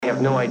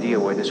have no idea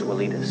where this will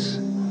lead us,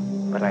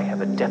 but I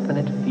have a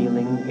definite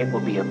feeling it will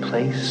be a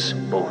place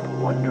both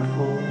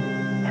wonderful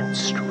and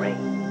strange.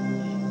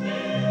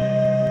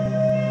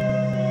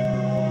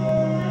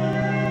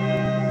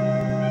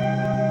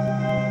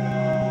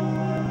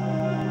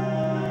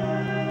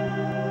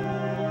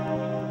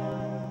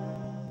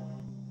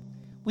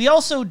 We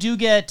also do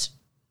get,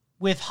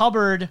 with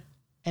Hubbard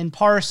and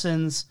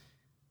Parsons,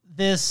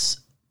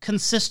 this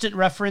consistent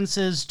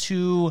references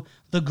to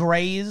the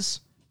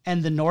Greys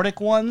and the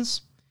Nordic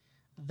ones,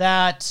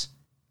 that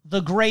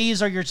the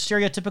Greys are your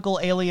stereotypical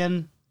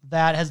alien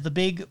that has the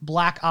big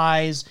black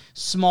eyes,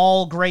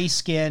 small gray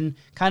skin,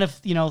 kind of,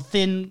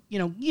 thin,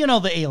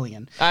 the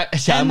alien.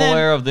 I'm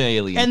aware of the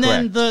alien, and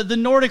correct. then the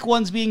Nordic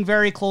ones being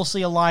very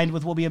closely aligned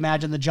with what we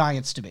imagine the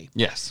giants to be.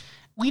 Yes.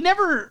 We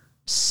never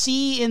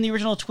see in the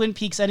original Twin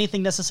Peaks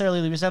anything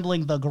necessarily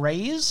resembling the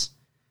Greys,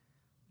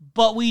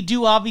 but we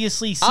do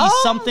obviously see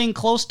something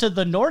close to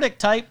the Nordic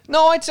type.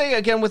 No, I'd say,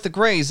 again, with the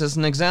Greys, as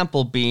an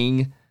example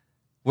being,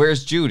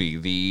 where's Judy?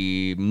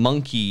 The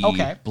monkey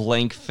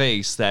blank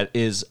face that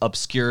is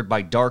obscured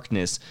by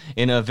darkness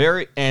in a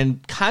very,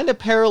 and kind of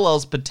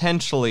parallels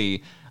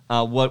potentially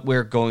what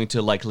we're going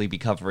to likely be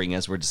covering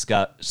as we're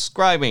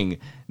describing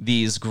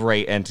these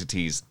gray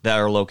entities that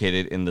are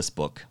located in this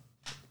book.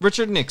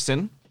 Richard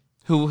Nixon,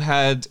 who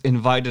had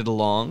invited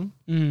along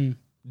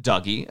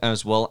Dougie,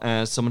 as well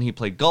as someone he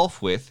played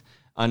golf with,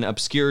 an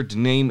obscured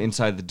name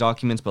inside the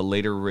documents, but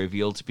later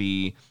revealed to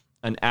be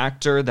an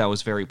actor that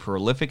was very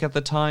prolific at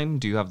the time.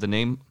 Do you have the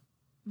name?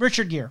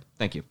 Richard Gere.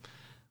 Thank you.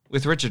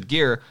 With Richard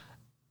Gere,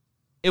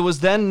 it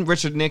was then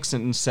Richard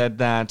Nixon said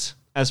that,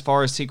 as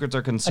far as secrets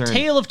are concerned... A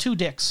tale of two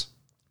dicks.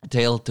 A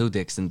tale of two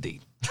dicks,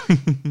 indeed.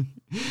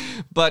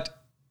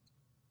 But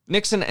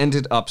Nixon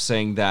ended up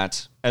saying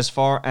that, as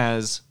far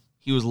as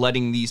he was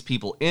letting these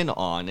people in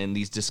on, and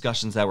these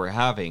discussions that we're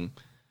having,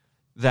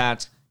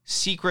 that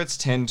secrets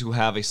tend to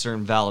have a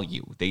certain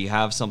value. They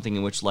have something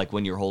in which, like,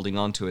 when you're holding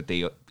on to it,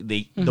 the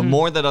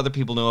more that other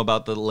people know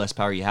about, the less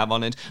power you have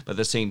on it. But at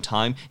the same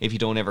time, if you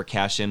don't ever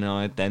cash in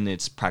on it, then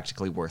it's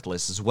practically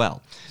worthless as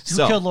well.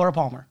 Who killed Laura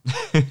Palmer?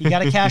 You got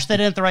to cash that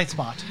in at the right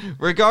spot.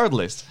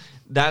 Regardless,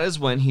 that is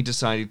when he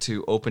decided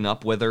to open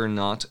up, whether or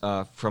not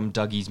from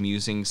Dougie's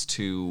musings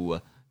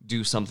to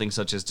do something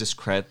such as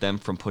discredit them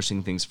from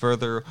pushing things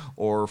further,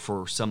 or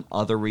for some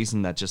other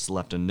reason that just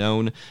left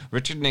unknown.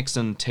 Richard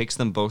Nixon takes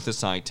them both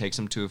aside, takes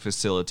them to a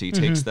facility,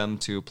 takes them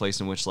to a place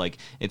in which, like,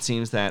 it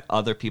seems that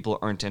other people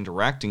aren't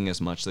interacting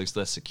as much. There's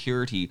less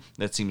security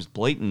that seems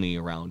blatantly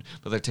around,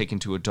 but they're taken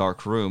to a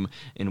dark room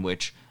in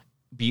which,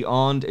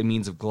 beyond a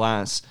means of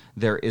glass,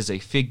 there is a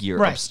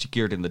figure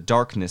obscured in the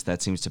darkness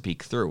that seems to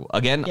peek through.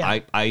 Again,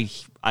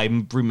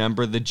 I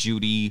remember the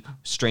Judy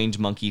strange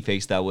monkey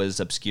face that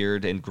was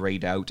obscured and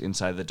grayed out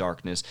inside the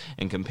darkness,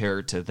 and compare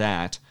it to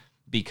that,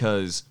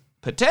 because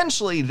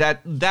potentially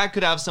that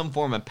could have some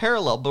form of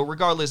parallel, but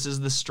regardless, is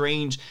the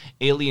strange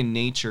alien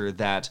nature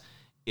that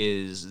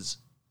is...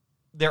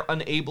 they're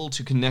unable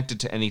to connect it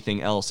to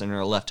anything else and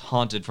are left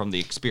haunted from the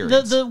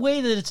experience. The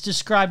way that it's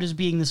described as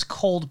being this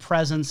cold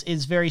presence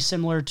is very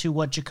similar to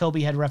what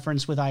Jacoby had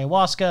referenced with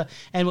ayahuasca,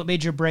 and what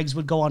Major Briggs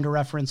would go on to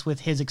reference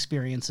with his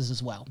experiences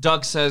as well.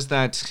 Doug says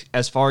that,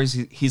 as far as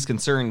he's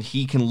concerned,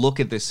 he can look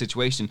at this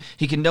situation.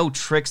 He can know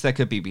tricks that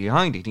could be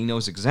behind it. He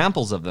knows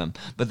examples of them.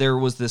 But there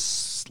was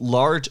this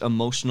large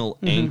emotional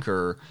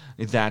anchor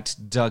that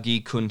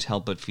Dougie couldn't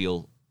help but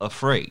feel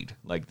afraid.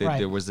 Like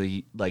there was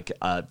a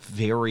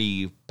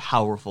very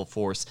powerful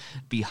force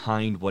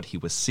behind what he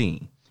was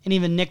seeing. And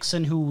even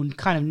Nixon, who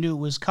kind of knew it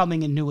was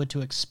coming and knew what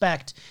to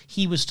expect,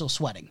 he was still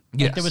sweating.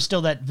 Yes. There was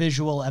still that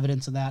visual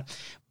evidence of that.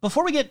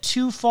 Before we get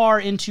too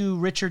far into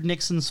Richard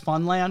Nixon's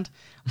funland,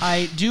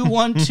 I do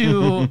want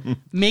to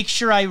make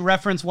sure I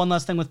reference one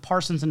last thing with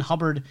Parsons and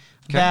Hubbard,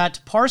 that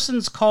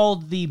Parsons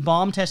called the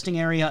bomb testing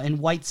area in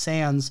White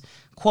Sands,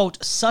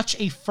 quote, such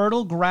a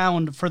fertile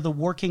ground for the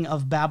working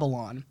of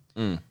Babylon.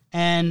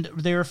 And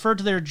they referred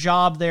to their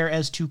job there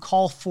as to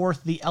call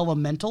forth the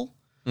elemental.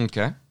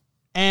 Okay.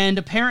 And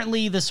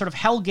apparently the sort of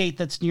Hellgate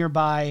that's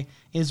nearby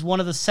is one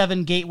of the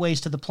 7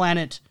 gateways to the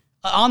planet,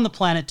 on the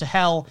planet to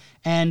Hell,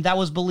 and that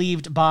was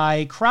believed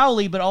by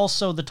Crowley, but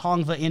also the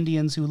Tongva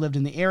Indians who lived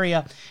in the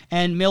area.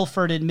 And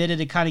Milford admitted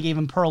it kind of gave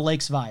him Pearl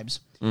Lakes vibes,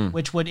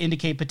 which would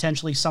indicate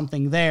potentially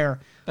something there.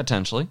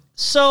 Potentially.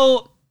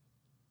 So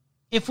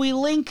if we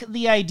link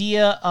the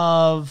idea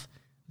of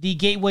the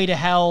gateway to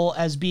Hell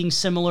as being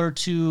similar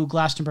to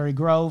Glastonbury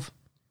Grove,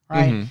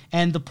 right?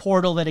 And the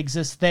portal that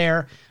exists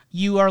there,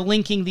 you are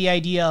linking the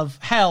idea of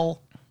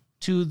Hell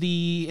to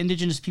the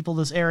indigenous people of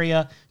this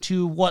area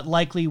to what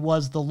likely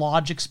was the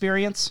Lodge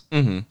experience,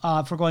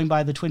 for going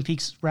by the Twin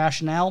Peaks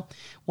rationale.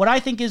 What I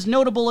think is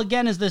notable,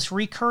 again, is this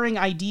recurring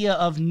idea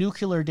of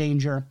nuclear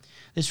danger,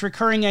 this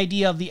recurring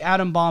idea of the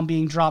atom bomb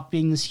being dropped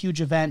being this huge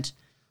event,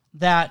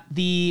 that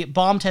the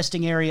bomb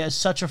testing area is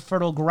such a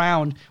fertile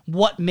ground.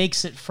 What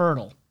makes it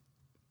fertile?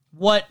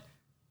 What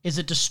is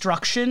it?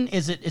 Destruction?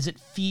 Is it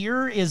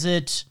fear? Is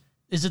it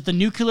the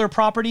nuclear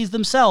properties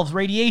themselves?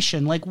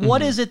 Radiation? Like,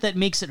 what is it that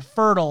makes it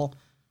fertile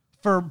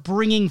for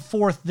bringing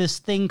forth this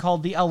thing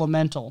called the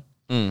elemental.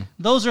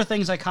 Those are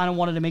things I kind of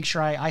wanted to make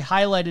sure I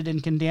highlighted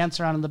and can dance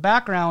around in the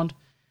background,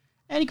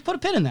 and you can put a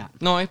pin in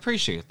that. No, I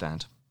appreciate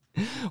that.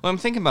 Well, I'm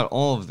thinking about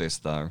all of this,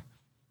 though,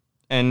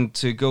 and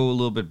to go a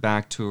little bit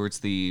back towards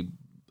the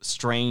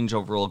strange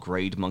overall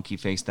grayed monkey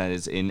face that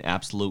is in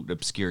absolute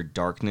obscure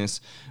darkness,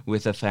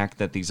 with the fact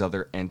that these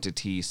other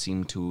entities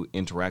seem to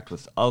interact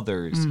with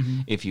others,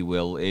 if you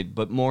will,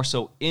 but more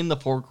so in the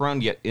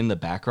foreground, yet in the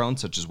background,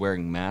 such as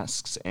wearing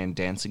masks and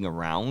dancing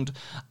around.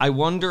 I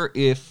wonder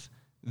if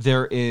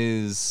there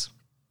is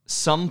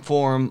some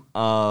form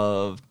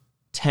of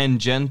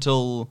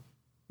tangential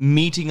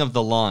meeting of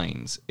the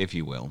lines, if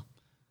you will,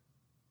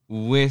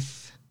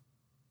 with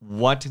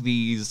what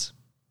these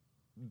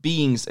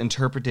beings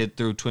interpreted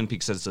through Twin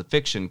Peaks as a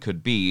fiction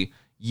could be,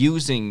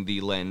 using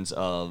the lens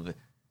of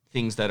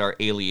things that are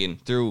alien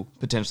through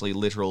potentially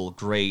literal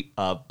gray,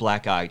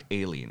 black-eyed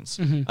aliens.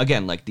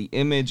 Again, like, the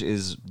image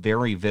is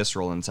very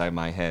visceral inside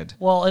my head.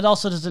 Well, it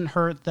also doesn't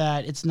hurt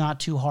that it's not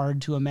too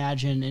hard to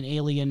imagine an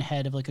alien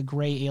head of like a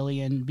gray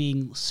alien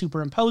being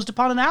superimposed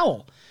upon an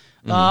owl.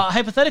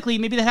 Hypothetically,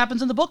 maybe that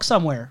happens in the book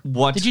somewhere.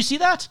 What? Did you see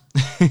that?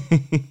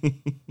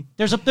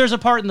 There's a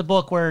part in the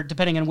book where,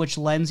 depending on which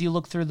lens you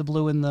look through, the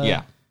blue and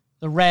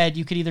the red,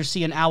 you could either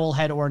see an owl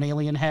head or an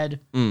alien head.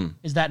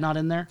 Is that not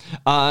in there?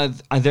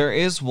 There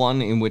is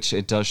one in which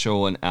it does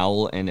show an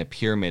owl and a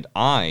pyramid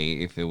eye,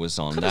 if it was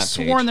on Could that have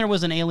sworn there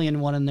was an alien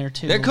one in there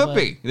too. There could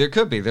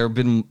be. There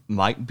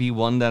might be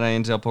one that I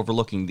ended up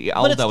overlooking. The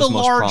owl But it's that was the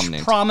most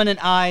large, prominent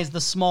eyes, the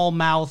small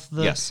mouth,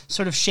 the Yes.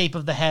 sort of shape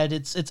of the head.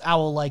 It's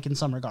owl-like in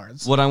some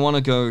regards. What I want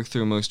to go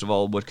through most of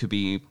all, what could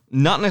be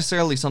not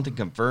necessarily something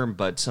confirmed,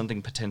 but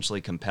something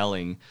potentially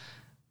compelling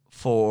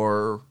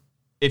for...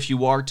 If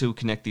you are to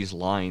connect these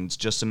lines,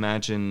 just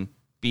imagine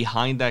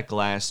behind that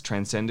glass,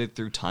 transcended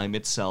through time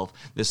itself,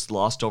 this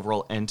lost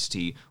overall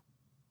entity.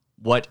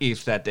 What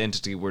if that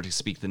entity were to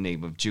speak the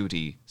name of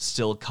Judy,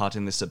 still caught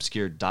in this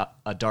obscure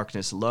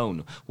darkness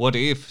alone? What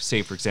if,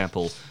 say, for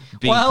example,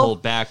 being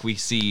pulled back, we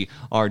see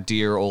our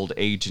dear old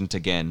agent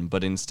again,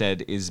 but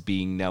instead is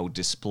being now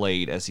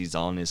displayed as he's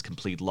on his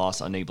complete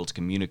loss, unable to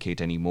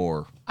communicate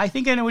anymore? I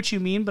think I know what you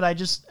mean, but I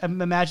just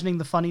am imagining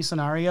the funny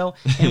scenario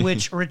in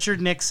which Richard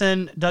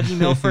Nixon, Dougie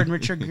Milford, and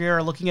Richard Gere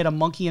are looking at a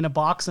monkey in a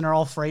box and are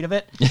all afraid of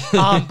it.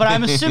 But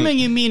I'm assuming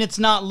you mean it's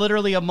not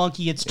literally a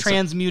monkey, it's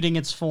transmuting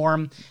its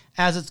form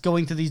as it's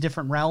going through these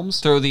different realms.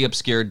 Through the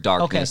obscured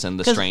darkness and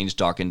the strange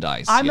darkened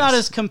eyes. I'm not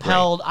as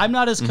compelled. Right. I'm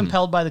not as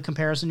compelled by the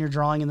comparison you're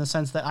drawing in the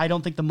sense that I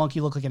don't think the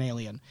monkey looked like an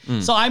alien.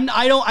 So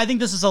I think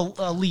this is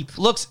a leap.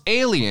 Looks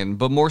alien,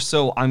 but more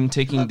so I'm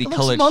taking the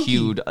colored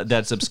hued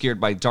that's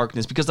obscured by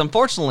darkness, because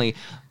unfortunately,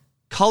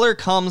 color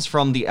comes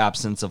from the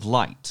absence of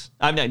light.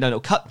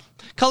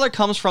 Color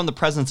comes from the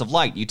presence of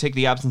light. You take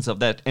the absence of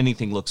that,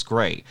 anything looks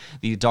gray.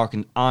 The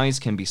darkened eyes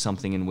can be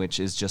something in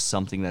which is just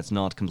something that's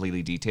not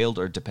completely detailed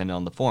or dependent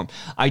on the form.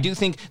 I do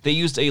think they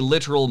used a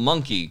literal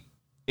monkey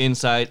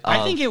inside of...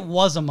 I think it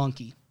was a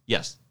monkey.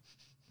 Yes.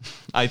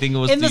 I think it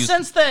was... In the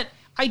sense that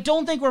I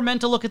don't think we're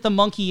meant to look at the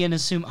monkey and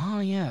assume, oh,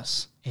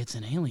 yes, it's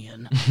an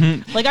alien.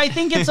 Like, I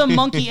think it's a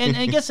monkey, and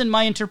I guess in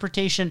my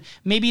interpretation,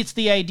 maybe it's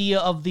the idea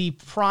of the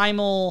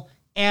primal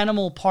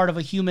animal part of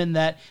a human,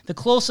 that the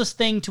closest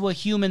thing to a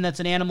human that's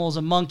an animal is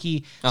a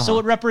monkey. So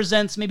it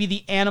represents maybe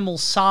the animal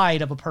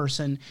side of a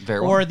person,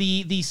 or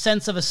the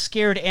sense of a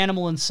scared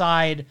animal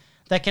inside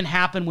that can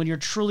happen when you're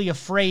truly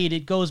afraid.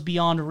 It goes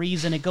beyond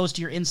reason. It goes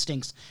to your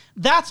instincts.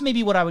 That's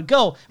maybe what I would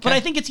go. But I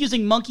think it's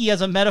using monkey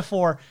as a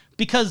metaphor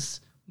because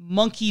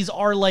monkeys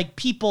are like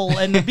people,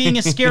 and being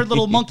a scared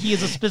little monkey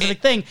is a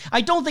specific thing.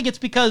 I don't think it's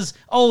because,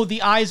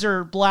 the eyes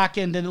are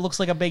blackened and it looks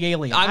like a big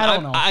alien. I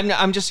don't know.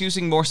 I'm just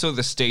using more so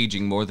the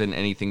staging more than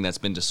anything that's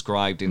been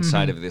described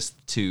inside of this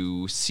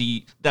to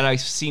see that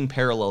I've seen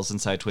parallels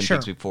inside Twin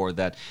Peaks before,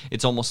 that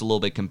it's almost a little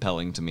bit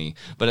compelling to me.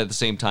 But at the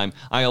same time,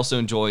 I also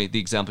enjoy the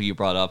example you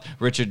brought up,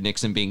 Richard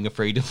Nixon being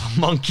afraid of a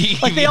monkey.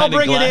 Like they all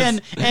bring it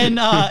in,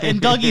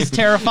 and Dougie's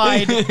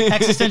terrified,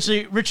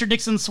 existentially. Richard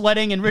Nixon's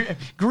sweating, and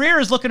Greer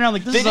is looking around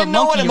like, this is a monkey, They didn't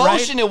know what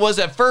emotion it was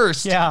at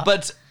first, Yeah.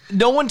 but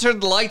no one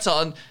turned the lights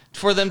on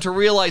for them to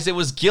realize it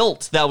was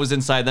guilt that was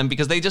inside them,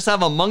 because they just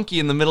have a monkey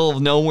in the middle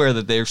of nowhere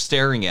that they're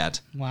staring at.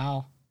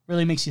 Wow.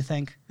 Really makes you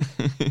think.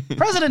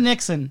 President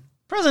Nixon,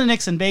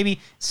 baby.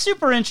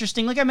 Super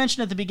interesting. Like I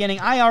mentioned at the beginning,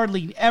 I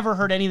hardly ever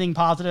heard anything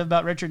positive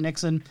about Richard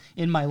Nixon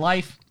in my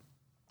life.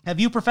 Have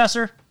you,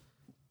 Professor?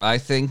 I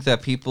think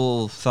that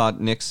people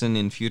thought Nixon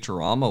in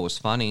Futurama was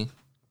funny.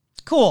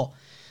 Cool.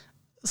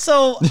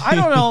 So, I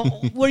don't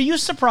know. Were you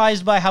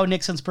surprised by how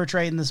Nixon's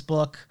portrayed in this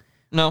book?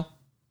 No.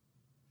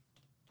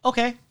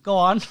 Okay, go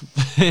on.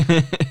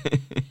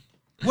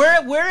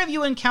 Where have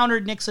you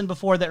encountered Nixon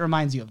before that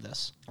reminds you of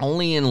this?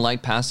 Only in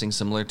light passing,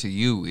 similar to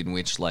you, in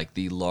which, like,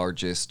 the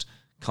largest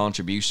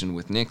contribution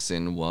with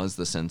Nixon was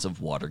the sense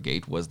of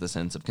Watergate, was the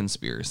sense of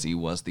conspiracy,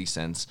 was the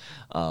sense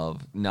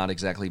of not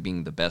exactly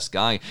being the best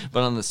guy.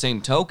 But on the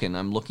same token,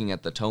 I'm looking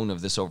at the tone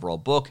of this overall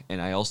book,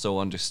 and I also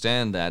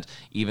understand that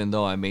even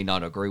though I may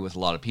not agree with a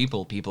lot of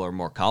people, people are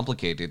more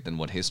complicated than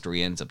what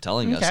history ends up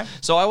telling us.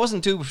 So I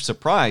wasn't too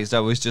surprised. I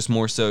was just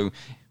more so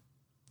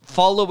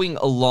following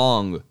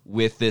along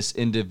with this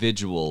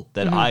individual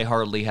that I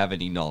hardly have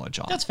any knowledge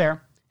on. That's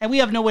fair. And we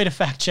have no way to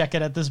fact check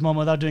it at this moment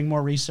without doing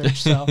more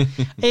research. So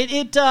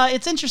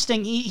it's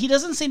interesting. He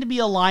doesn't seem to be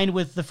aligned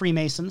with the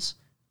Freemasons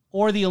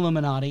or the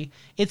Illuminati.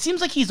 It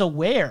seems like he's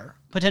aware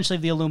potentially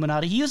of the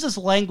Illuminati. He uses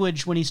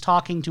language when he's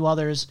talking to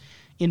others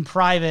in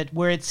private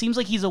where it seems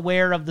like he's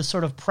aware of the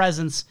sort of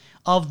presence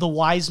of the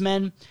wise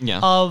men,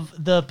 of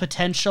the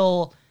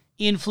potential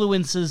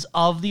influences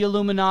of the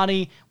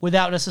Illuminati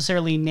without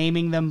necessarily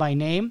naming them by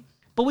name.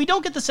 But we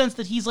don't get the sense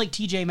that he's like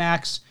TJ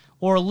Maxx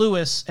or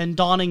Lewis and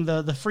donning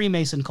the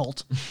Freemason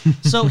cult.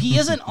 So he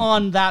isn't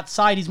on that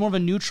side. He's more of a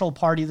neutral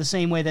party, the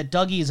same way that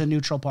Dougie is a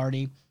neutral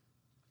party.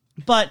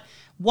 But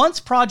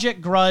once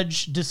Project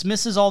Grudge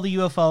dismisses all the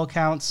UFO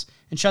accounts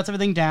and shuts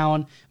everything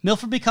down,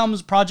 Milford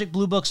becomes Project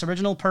Blue Book's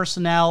original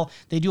personnel.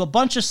 They do a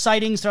bunch of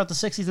sightings throughout the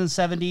 60s and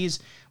 70s.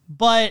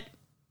 But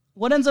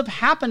what ends up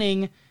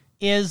happening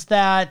is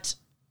that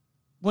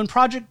when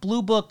Project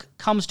Blue Book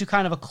comes to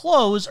kind of a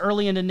close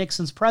early into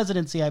Nixon's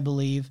presidency, I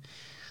believe,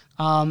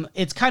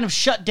 it's kind of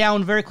shut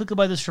down very quickly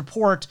by this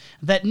report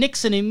that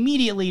Nixon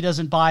immediately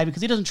doesn't buy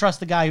because he doesn't trust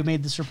the guy who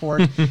made this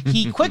report.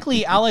 He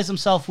quickly allies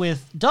himself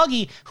with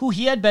Dougie, who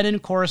he had been in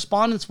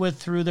correspondence with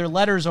through their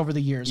letters over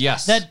the years.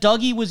 Yes. That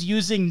Dougie was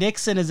using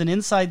Nixon as an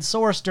inside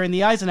source during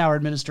the Eisenhower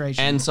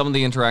administration. And some of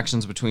the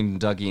interactions between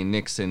Dougie and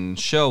Nixon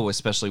show,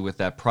 especially with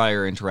that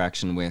prior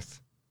interaction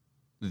with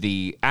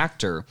the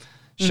actor,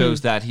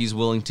 shows that he's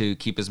willing to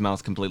keep his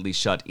mouth completely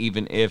shut,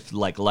 even if,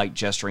 like, light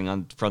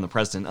gesturing from the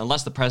president,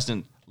 unless the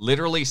president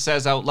literally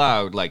says out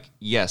loud, like,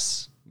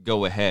 yes,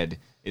 go ahead,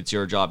 it's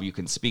your job, you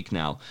can speak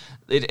now.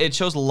 It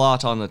shows a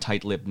lot on the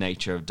tight-lipped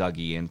nature of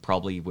Dougie and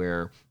probably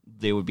where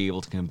they would be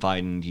able to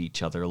confide in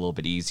each other a little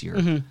bit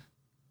easier.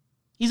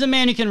 He's a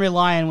man you can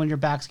rely on when your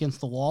back's against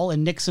the wall,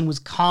 and Nixon was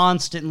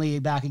constantly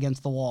back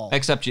against the wall.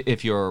 Except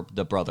if you're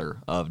the brother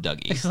of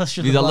Dougie.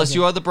 Unless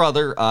you are the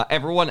brother,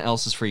 everyone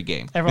else is free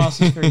game. Everyone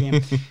else is free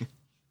game.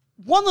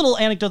 One little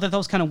anecdote that I thought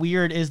was kind of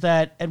weird is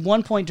that at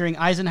one point during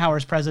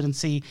Eisenhower's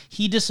presidency,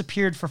 he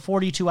disappeared for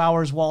 42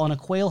 hours while on a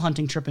quail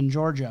hunting trip in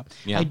Georgia.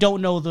 Yeah. I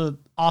don't know the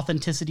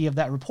authenticity of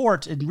that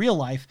report in real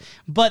life,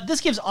 but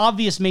this gives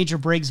obvious Major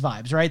Briggs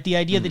vibes, right? The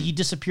idea that he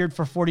disappeared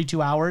for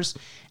 42 hours.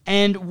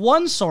 And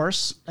one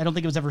source, I don't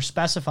think it was ever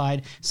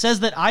specified,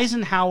 says that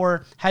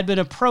Eisenhower had been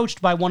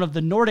approached by one of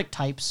the Nordic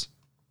types,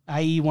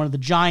 i.e. one of the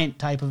giant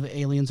type of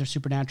aliens or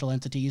supernatural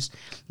entities,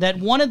 that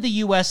wanted the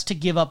U.S. to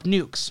give up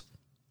nukes.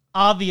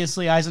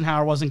 Obviously,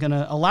 Eisenhower wasn't going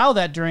to allow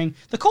that during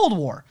the Cold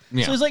War.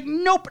 Yeah. So he's like,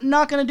 nope,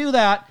 not going to do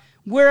that.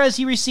 Whereas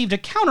he received a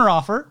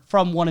counteroffer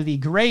from one of the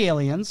gray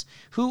aliens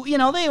who, you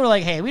know, they were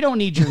like, hey, we don't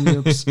need your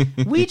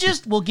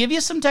nukes. We'll give you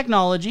some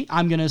technology.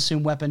 I'm going to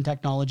assume weapon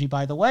technology,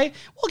 by the way.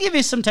 We'll give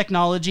you some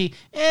technology.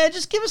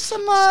 Just give us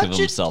some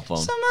cell phone.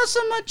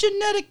 Some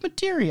genetic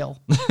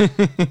material.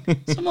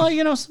 some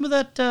of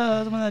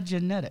that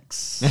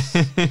genetics.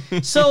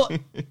 So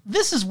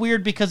this is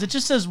weird because it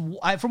just says,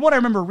 from what I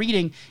remember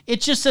reading,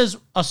 it just says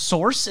a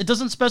source. It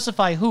doesn't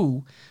specify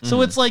who.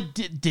 So it's like,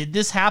 did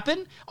this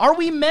happen? Are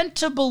we meant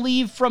to believe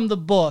from the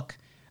book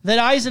that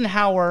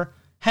Eisenhower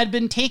had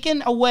been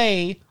taken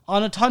away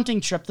on a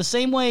hunting trip the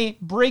same way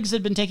Briggs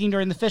had been taken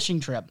during the fishing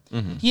trip?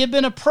 He had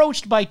been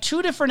approached by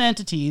two different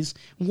entities,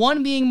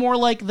 one being more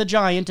like the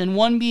giant and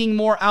one being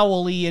more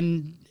owly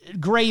and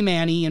gray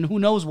man-y and who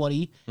knows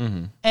what-y.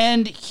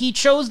 And he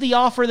chose the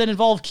offer that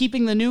involved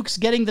keeping the nukes,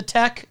 getting the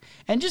tech,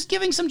 and just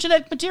giving some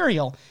genetic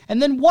material. And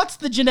then what's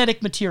the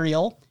genetic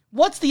material?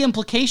 What's the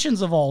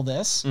implications of all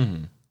this?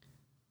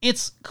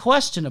 It's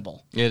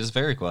questionable. It is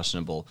very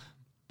questionable.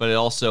 But it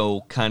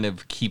also kind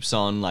of keeps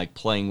on like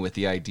playing with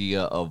the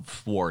idea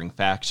of warring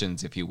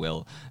factions, if you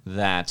will.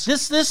 That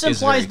this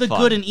implies the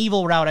good and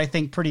evil route, I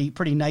think,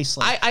 pretty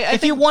nicely.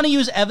 If you want to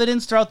use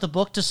evidence throughout the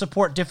book to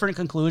support different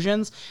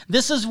conclusions,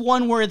 this is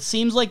one where it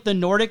seems like the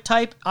Nordic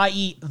type,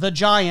 i.e. the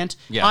giant,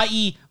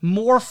 i.e.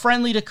 more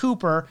friendly to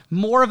Cooper,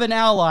 more of an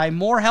ally,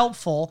 more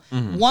helpful,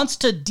 wants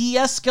to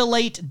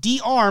de-escalate,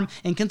 de-arm,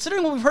 and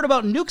considering what we've heard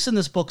about nukes in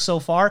this book so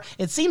far,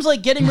 it seems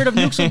like getting rid of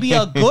nukes would be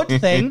a good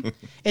thing.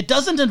 It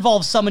doesn't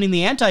involve summoning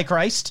the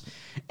Antichrist.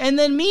 And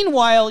then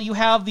meanwhile, you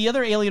have the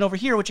other alien over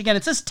here, which again,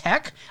 it says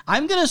tech.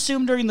 I'm going to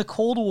assume during the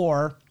Cold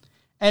War,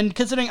 and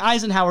considering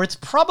Eisenhower, it's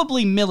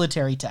probably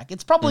military tech.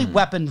 It's probably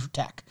weapon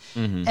tech.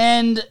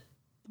 And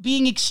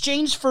being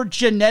exchanged for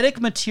genetic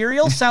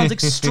material sounds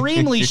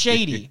extremely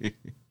shady.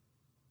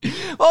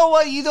 Oh,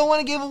 well, you don't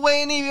want to give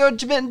away any of your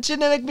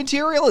genetic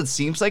material? It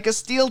seems like a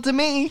steal to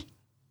me.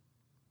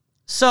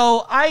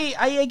 So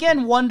I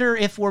again wonder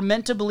if we're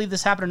meant to believe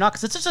this happened or not,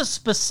 because it's just a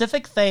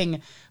specific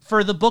thing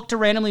for the book to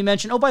randomly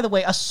mention, oh, by the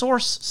way, a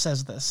source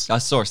says this. A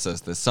source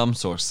says this. Some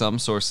source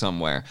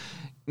somewhere.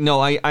 No,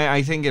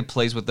 I think it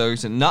plays with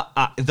those, and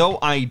not though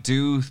I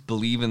do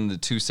believe in the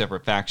two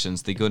separate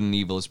factions. The good and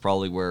evil is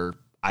probably where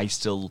I'm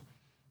still,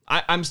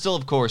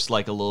 of course,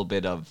 like a little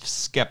bit of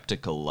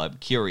skeptical. I'm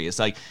curious.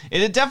 Like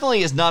it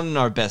definitely is not in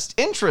our best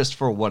interest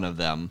for one of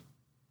them.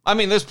 I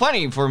mean, there's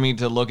plenty for me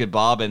to look at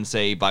Bob and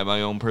say, by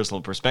my own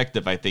personal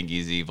perspective, I think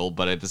he's evil.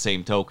 But at the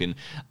same token,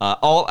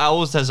 all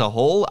owls as a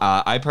whole,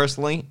 I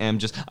personally am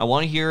I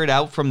want to hear it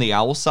out from the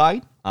owl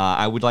side.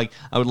 I would like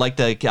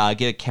to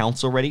get a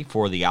council ready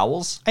for the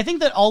owls. I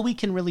think that all we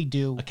can really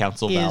do A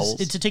council of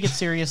owls. is to take it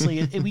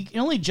seriously. We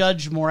can only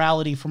judge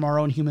morality from our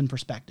own human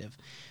perspective.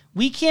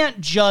 We can't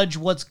judge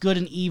what's good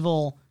and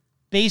evil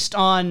based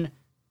on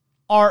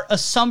our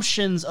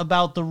assumptions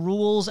about the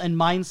rules and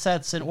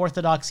mindsets and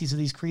orthodoxies of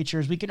these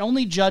creatures. We can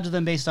only judge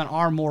them based on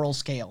our moral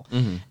scale.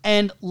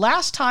 And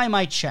last time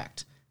I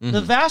checked,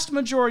 the vast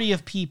majority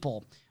of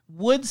people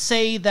would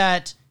say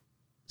that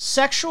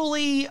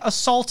sexually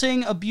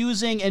assaulting,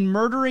 abusing, and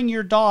murdering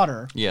your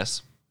daughter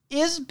Yes.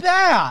 is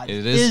bad.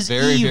 It is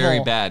very, evil,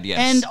 very bad, yes.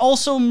 And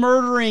also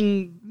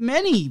murdering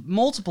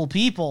multiple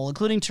people,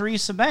 including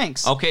Teresa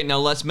Banks. Okay, now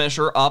let's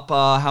measure up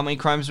how many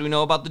crimes we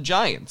know about the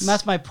Giants. And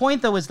that's my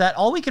point, though, is that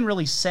all we can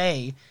really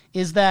say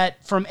is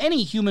that from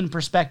any human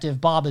perspective,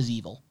 Bob is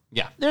evil.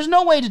 Yeah. There's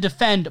no way to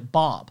defend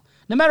Bob.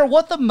 No matter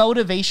what the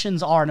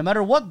motivations are, no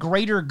matter what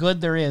greater good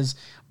there is,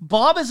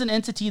 Bob is an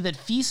entity that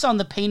feasts on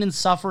the pain and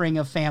suffering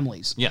of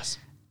families. Yes.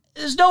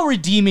 There's no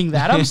redeeming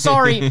that. I'm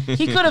sorry.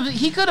 He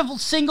could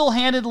have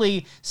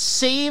single-handedly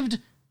saved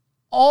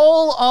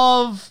all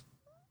of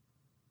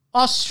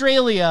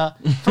Australia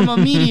from a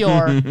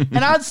meteor, and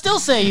I'd still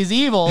say he's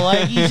evil.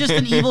 Like, he's just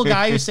an evil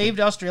guy who saved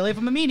Australia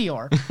from a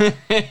meteor.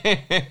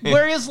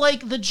 Whereas,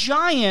 like, the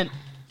Giant,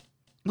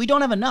 we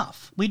don't have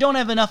enough. We don't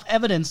have enough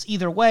evidence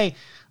either way.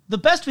 The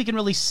best we can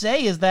really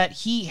say is that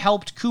he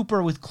helped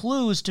Cooper with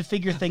clues to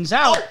figure things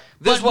out.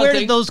 But where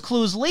did those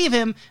clues leave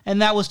him? And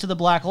that was to the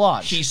Black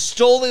Lodge. He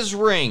stole his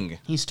ring.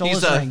 He's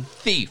a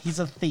thief. He's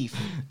a thief.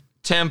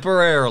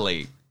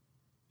 Temporarily.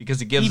 Because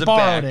he gives it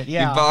back. Borrowed it,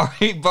 yeah.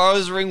 He borrows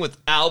his ring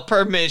without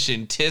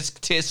permission. Tisk,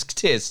 tisk,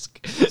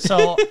 tisk.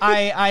 So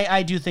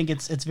I do think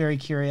it's very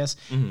curious.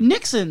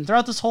 Nixon,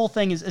 throughout this whole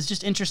thing, is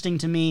just interesting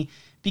to me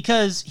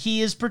because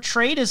he is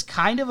portrayed as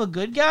kind of a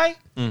good guy.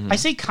 I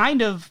say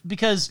kind of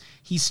because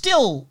he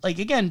still, like,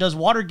 again, does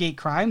Watergate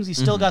crimes. He's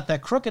still got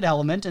that crooked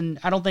element, and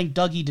I don't think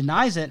Dougie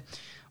denies it.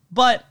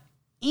 But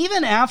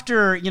even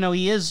after,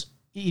 he is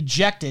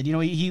ejected,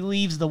 he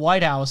leaves the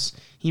White House,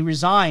 he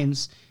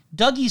resigns,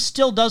 Dougie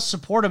still does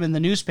support him in the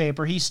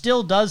newspaper. He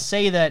still does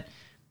say that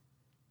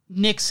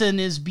Nixon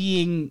is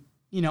being,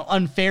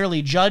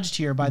 unfairly judged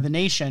here by the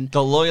nation.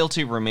 The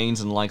loyalty remains,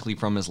 and likely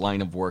from his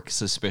line of work,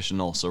 suspicion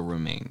also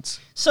remains.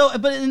 So,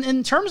 but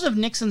in terms of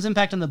Nixon's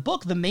impact on the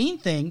book, the main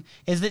thing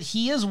is that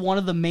he is one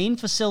of the main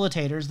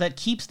facilitators that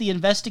keeps the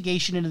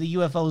investigation into the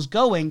UFOs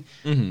going,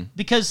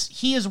 because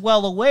he is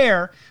well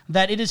aware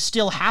that it is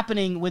still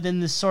happening within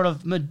this sort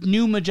of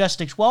new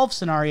Majestic 12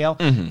 scenario.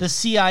 The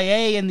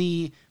CIA and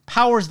the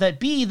powers that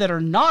be that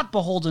are not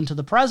beholden to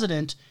the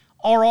president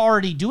are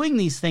already doing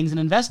these things and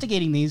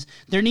investigating these.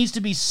 There needs to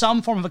be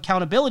some form of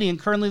accountability, and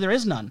currently there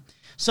is none.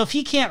 So if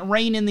he can't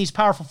rein in these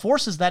powerful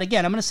forces that,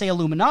 again, I'm going to say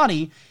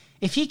Illuminati,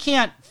 if he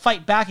can't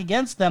fight back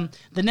against them,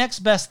 the next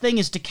best thing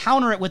is to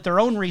counter it with their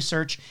own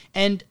research.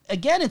 And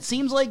again, it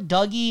seems like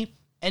Dougie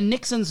and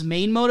Nixon's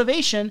main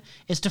motivation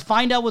is to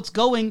find out what's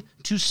going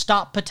to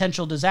stop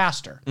potential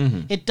disaster.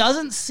 It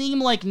doesn't seem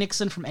like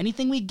Nixon, from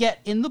anything we get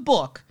in the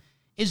book,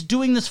 is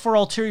doing this for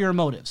ulterior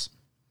motives.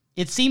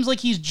 It seems like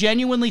he's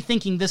genuinely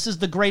thinking this is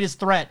the greatest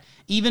threat,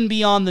 even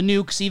beyond the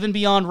nukes, even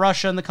beyond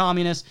Russia and the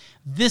communists.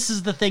 This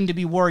is the thing to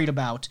be worried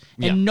about.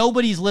 And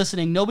nobody's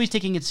listening, nobody's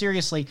taking it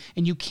seriously,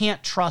 and you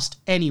can't trust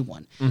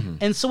anyone.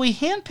 And so he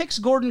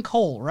handpicks Gordon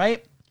Cole,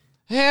 right?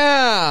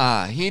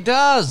 Yeah, he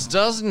does,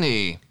 doesn't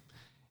he?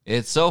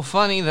 It's so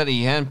funny that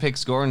he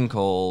handpicks Gordon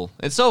Cole.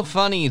 It's so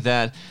funny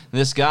that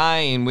this guy,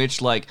 in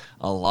which, like,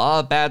 a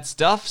lot of bad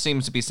stuff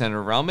seems to be centered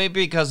around,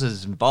 maybe because of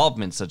his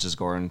involvement, such as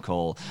Gordon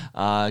Cole.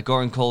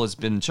 Gordon Cole has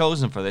been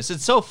chosen for this.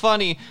 It's so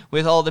funny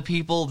with all the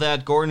people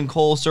that Gordon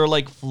Cole sort of,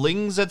 like,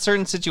 flings at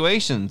certain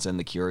situations, and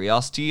the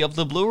curiosity of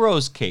the Blue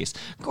Rose case.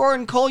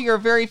 Gordon Cole, you're a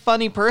very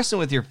funny person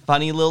with your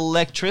funny little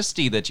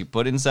electricity that you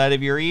put inside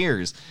of your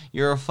ears.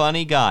 You're a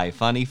funny guy.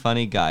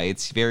 Funny guy.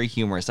 It's very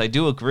humorous. I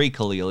do agree,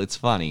 Khalil. It's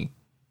funny.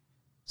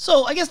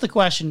 So I guess the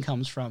question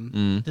comes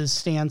from this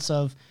stance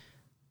of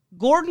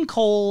Gordon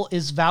Cole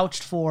is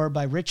vouched for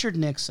by Richard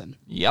Nixon.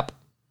 Yep.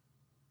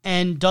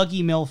 And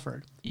Dougie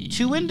Milford.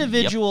 Two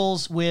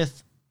individuals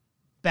with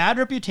bad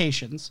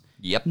reputations.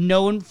 Yep.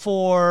 Known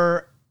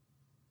for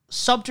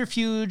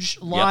subterfuge,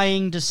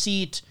 lying,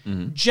 deceit,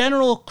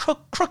 general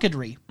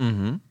crookedry.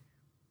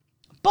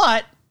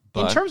 But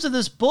in terms of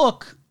this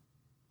book,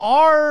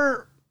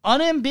 are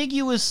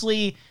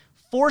unambiguously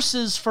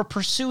forces for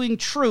pursuing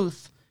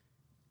truth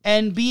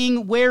and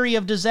being wary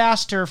of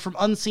disaster from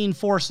unseen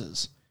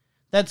forces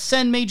that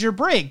send Major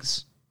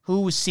Briggs,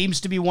 who seems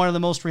to be one of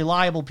the most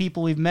reliable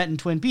people we've met in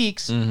Twin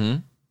Peaks,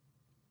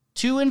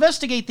 to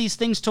investigate these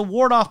things to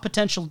ward off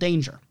potential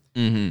danger.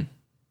 Mm-hmm.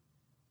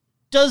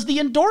 Does the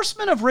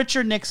endorsement of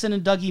Richard Nixon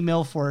and Dougie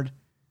Milford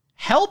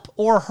help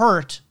or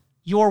hurt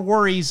your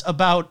worries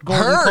about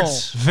Gordon Cole?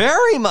 Hurts.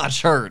 Very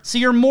much hurts. So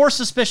you're more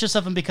suspicious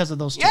of him because of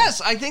those two?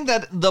 Yes, I think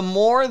that the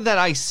more that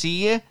I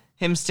see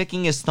him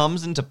sticking his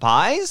thumbs into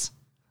pies,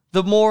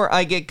 the more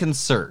I get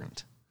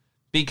concerned.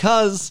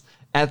 Because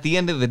at the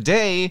end of the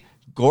day,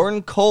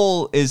 Gordon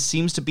Cole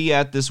seems to be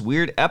at this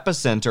weird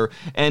epicenter.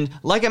 And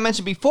like I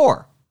mentioned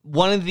before,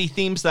 one of the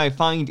themes that I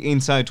find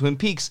inside Twin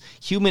Peaks,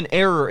 human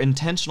error,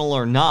 intentional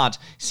or not,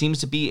 seems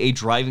to be a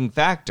driving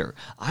factor.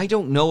 I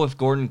don't know if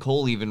Gordon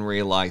Cole even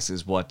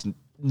realizes what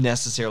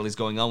necessarily is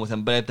going on with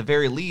him, but at the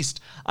very least,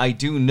 I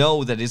do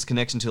know that his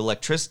connection to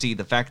electricity,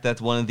 the fact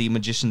that one of the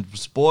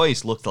magician's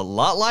boys looked a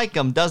lot like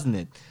him, doesn't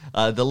it?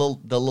 The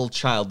little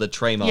child, the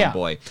Traymon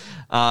boy.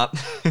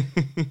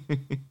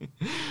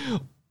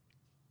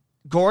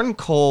 Gordon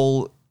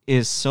Cole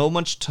is so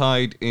much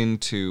tied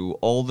into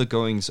all the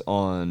goings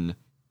on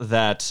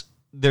that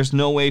there's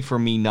no way for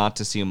me not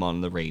to see him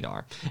on the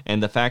radar.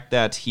 And the fact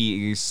that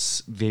he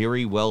is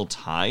very well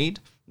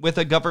tied with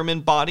a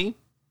government body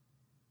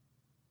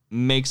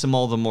makes him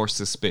all the more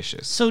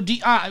suspicious. So,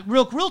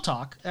 real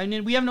talk. I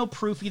mean, we have no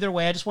proof either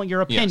way. I just want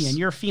your opinion,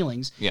 your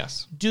feelings.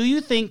 Yes. Do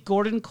you think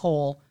Gordon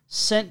Cole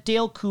sent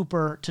Dale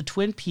Cooper to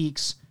Twin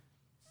Peaks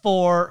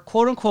for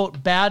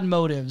quote-unquote bad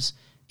motives,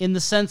 in the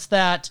sense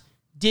that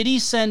did he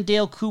send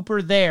Dale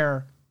Cooper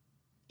there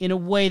in a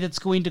way that's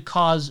going to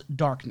cause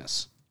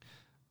darkness?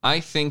 I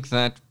think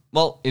that,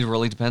 well, it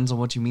really depends on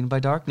what you mean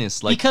by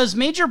darkness. Because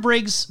Major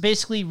Briggs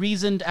basically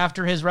reasoned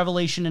after his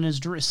revelation in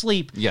his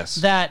sleep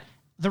that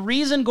the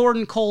reason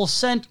Gordon Cole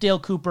sent Dale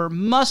Cooper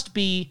must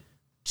be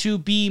to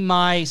be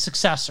my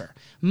successor,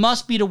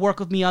 must be to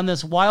work with me on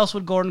this. Why else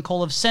would Gordon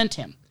Cole have sent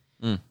him?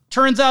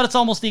 Turns out it's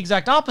almost the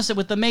exact opposite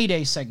with the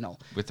Mayday signal.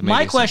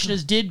 My question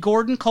is, did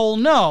Gordon Cole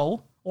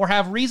know or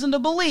have reason to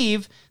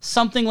believe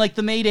something like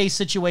the Mayday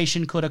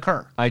situation could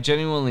occur? I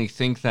genuinely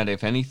think that,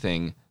 if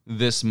anything,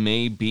 this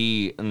may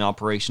be an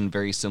operation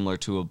very similar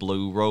to a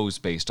Blue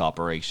Rose-based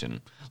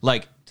operation.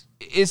 Like,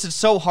 is it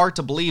so hard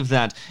to believe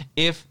that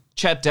if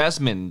Chet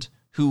Desmond,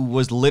 who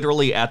was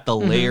literally at the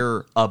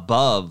layer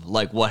above,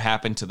 like what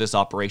happened to this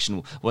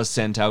operation, was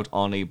sent out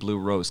on a Blue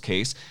Rose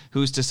case,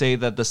 who's to say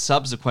that the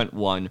subsequent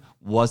one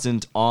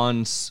wasn't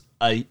on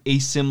a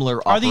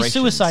similar operation? Are these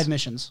suicide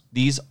missions?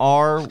 These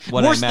are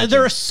what I imagine.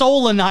 They're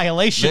soul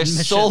annihilation missions.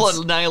 They're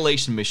soul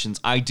annihilation missions.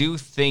 I do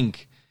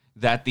think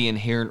that the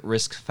inherent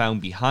risk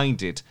found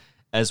behind it,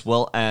 as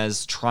well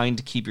as trying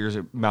to keep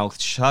your mouth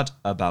shut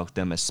about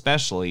them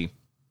especially,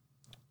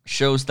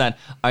 shows that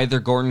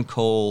either Gordon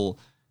Cole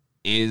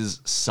is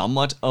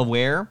somewhat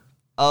aware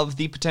of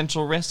the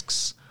potential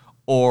risks,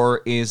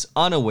 or is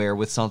unaware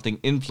with something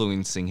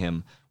influencing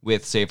him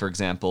with, say, for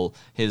example,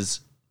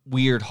 his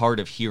weird hard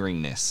of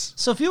hearingness.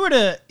 So if you were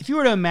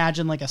to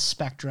imagine like a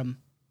spectrum,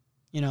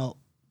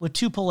 with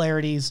two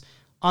polarities,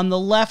 on the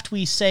left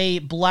we say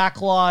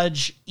Black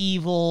Lodge,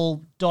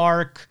 evil,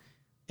 dark,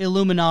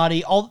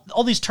 Illuminati,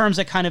 all these terms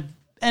that kind of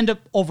end up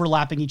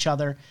overlapping each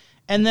other.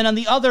 And then on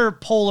the other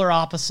polar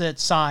opposite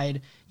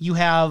side, you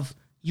have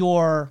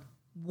your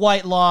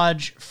White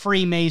Lodge,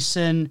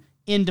 Freemason,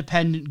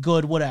 independent,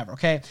 good, whatever,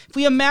 okay? If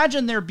we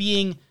imagine there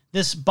being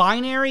this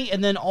binary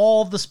and then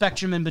all of the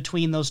spectrum in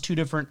between those two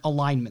different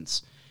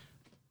alignments,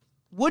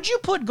 would you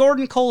put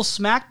Gordon Cole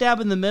smack dab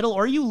in the middle,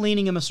 or are you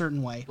leaning him a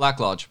certain way? Black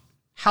Lodge.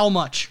 How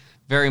much?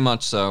 Very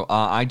much so.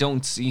 I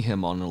don't see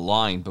him on the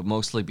line, but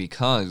mostly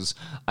because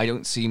I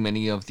don't see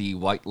many of the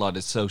White Lodge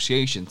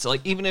associations. Like,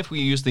 even if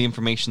we use the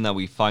information that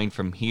we find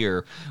from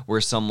here,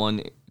 where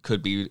someone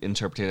could be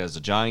interpreted as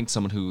a giant,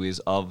 someone who is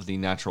of the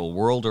natural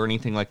world or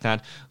anything like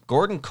that,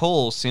 Gordon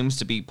Cole seems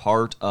to be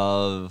part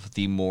of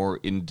the more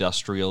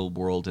industrial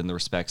world in the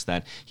respects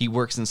that he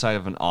works inside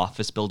of an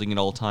office building at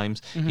all times.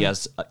 He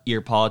has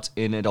earpods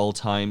in at all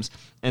times.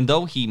 And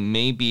though he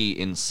may be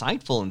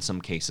insightful in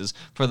some cases,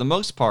 for the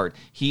most part,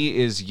 he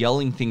is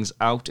yelling things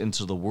out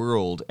into the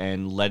world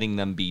and letting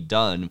them be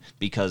done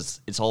because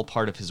it's all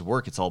part of his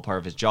work. It's all part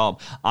of his job.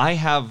 I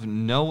have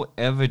no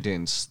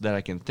evidence that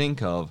I can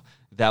think of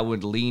that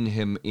would lean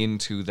him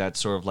into that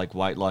sort of like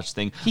White Lodge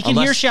thing. He can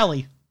hear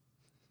Shelley.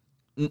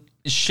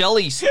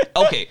 Shelley's...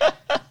 Okay.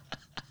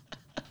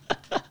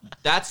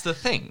 That's the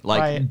thing.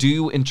 Like, Right. Do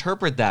you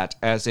interpret that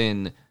as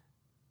in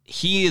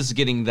he is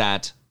getting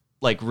that,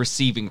 like,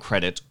 receiving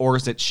credit, or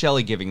is it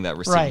Shelley giving that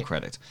receiving Right.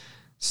 credit?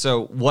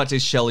 So what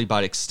is Shelley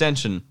by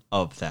extension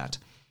of that?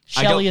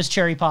 Shelley is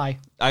cherry pie,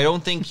 I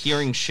don't think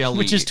hearing Shelley...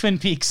 which is Twin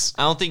Peaks.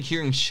 I don't think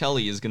hearing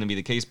Shelley is going to be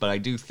the case, but I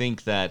do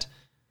think that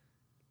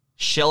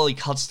Shelley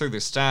cuts through the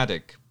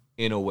static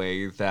in a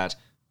way that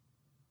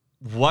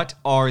what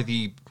are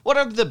the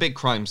big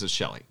crimes of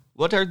Shelley?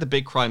 What are the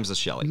big crimes of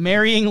Shelley?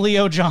 Marrying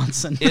Leo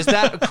Johnson. Is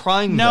that a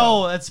crime?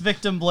 No, though? that's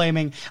victim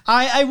blaming.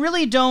 I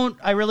really don't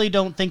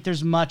think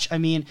there's much. I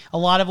mean, a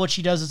lot of what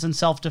she does is in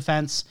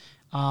self-defense.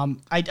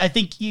 I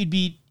think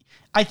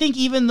I think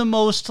even the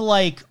most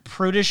like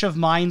prudish of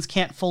minds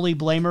can't fully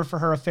blame her for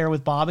her affair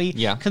with Bobby.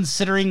 Yeah.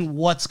 Considering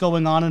what's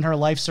going on in her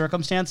life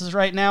circumstances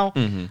right now.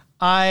 Mm-hmm.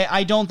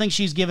 I don't think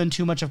she's given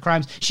too much of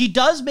crimes. She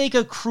does make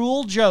a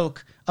cruel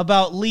joke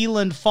about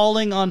Leland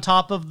falling on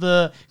top of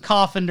the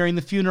coffin during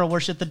the funeral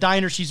where at the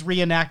diner she's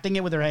reenacting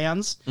it with her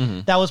hands.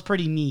 Mm-hmm. That was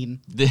pretty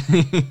mean.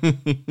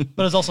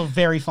 But it's also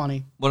very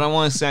funny. What I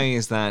want to say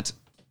is that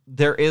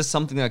there is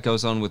something that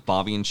goes on with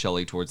Bobby and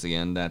Shelley towards the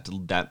end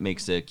that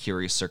makes a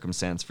curious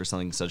circumstance for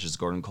something such as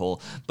Gordon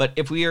Cole. But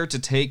if we are to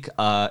take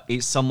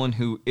someone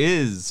who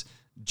is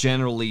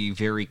generally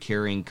very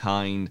caring,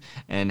 kind,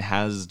 and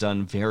has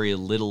done very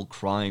little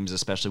crimes,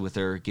 especially with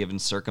their given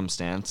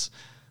circumstance,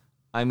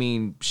 I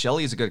mean,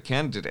 Shelley is a good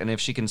candidate, and if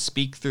she can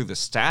speak through the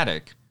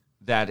static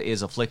that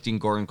is afflicting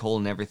Gordon Cole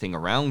and everything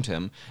around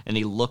him, and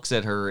he looks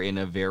at her in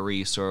a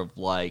very sort of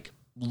like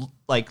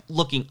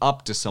looking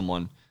up to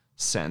someone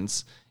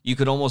sense, you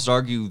could almost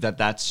argue that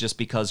that's just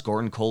because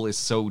Gordon Cole is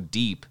so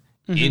deep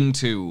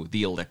into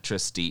the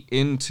electricity,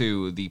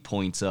 into the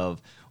points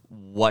of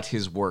what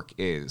his work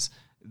is,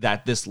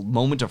 that this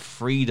moment of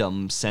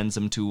freedom sends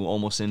him to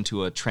almost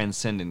into a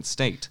transcendent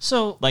state.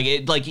 So,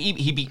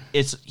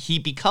 he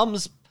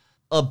becomes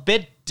a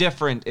bit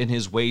different in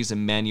his ways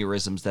and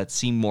mannerisms that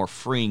seem more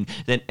freeing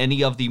than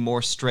any of the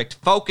more strict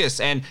focus,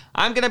 and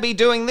I'm going to be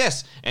doing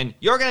this, and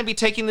you're going to be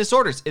taking these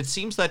orders. It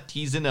seems that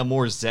he's in a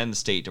more zen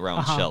state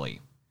around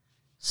Shelley.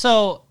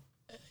 So,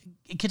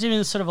 continuing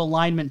this sort of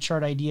alignment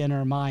chart idea in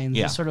our minds,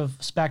 this sort of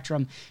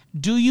spectrum,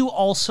 do you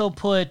also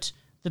put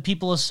the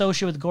people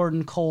associated with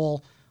Gordon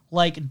Cole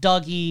like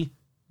Dougie,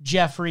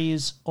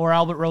 Jeffries, or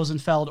Albert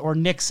Rosenfeld, or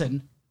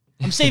Nixon?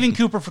 I'm saving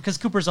Cooper because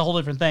Cooper's a whole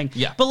different thing.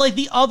 Yeah. But like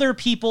the other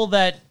people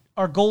that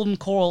are Golden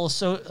Cole,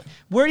 so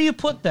where do you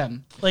put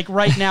them? Like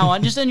right now,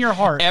 just in your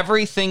heart.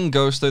 Everything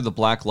goes through the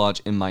Black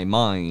Lodge in my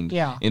mind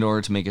in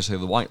order to make it through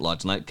the White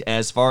Lodge. Like,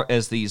 as far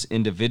as these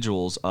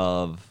individuals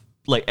of,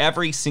 like,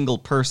 every single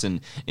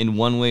person in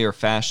one way or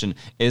fashion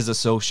is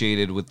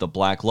associated with the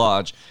Black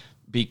Lodge,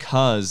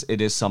 because it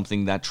is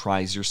something that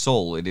tries your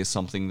soul. It is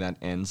something that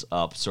ends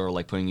up sort of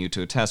like putting you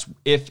to a test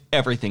if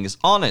everything is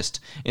honest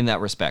in that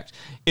respect.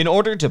 In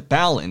order to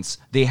balance,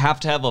 they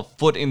have to have a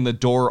foot in the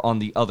door on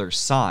the other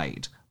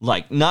side.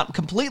 Like, not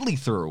completely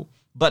through,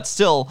 but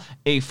still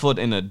a foot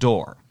in a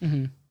door.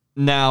 Mm-hmm.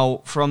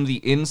 Now, from the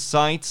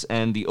insights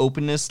and the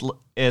openness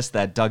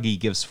that Dougie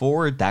gives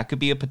forward, that could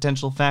be a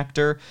potential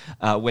factor.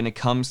 When it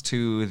comes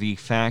to the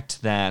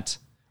fact that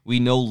we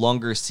no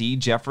longer see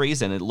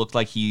Jeffries, and it looked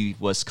like he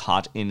was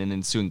caught in an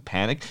ensuing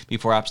panic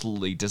before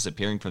absolutely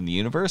disappearing from the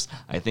universe,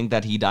 I think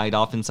that he died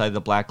off inside the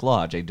Black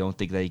Lodge. I don't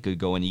think that he could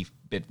go any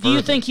bit further. Do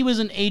you think he was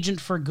an agent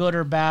for good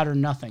or bad or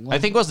nothing? I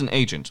think he was an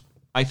agent.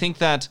 I think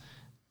that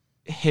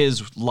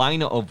his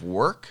line of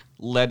work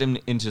led him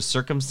into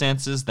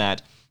circumstances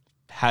that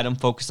had him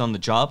focus on the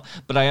job,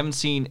 but I haven't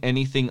seen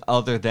anything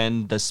other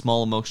than the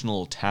small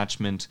emotional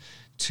attachment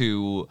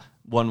to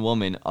one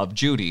woman of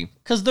Judy.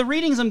 Because the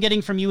readings I'm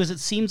getting from you is it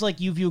seems like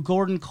you view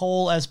Gordon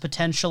Cole as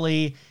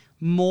potentially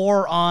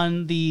more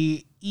on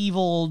the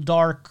evil,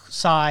 dark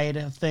side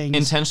of things.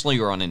 Intentionally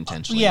or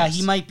unintentionally. Yeah, yes.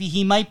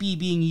 he might be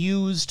being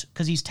used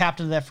because he's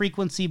tapped into that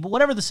frequency, but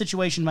whatever the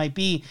situation might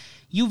be,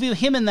 you view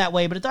him in that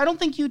way, but I don't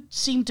think you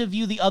seem to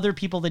view the other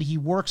people that he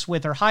works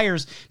with or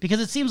hires, because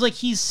it seems like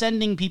he's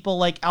sending people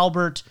like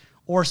Albert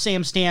or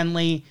Sam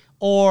Stanley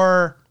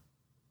or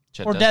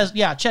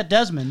Chet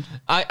Desmond.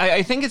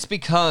 I think it's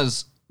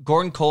because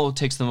Gordon Cole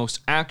takes the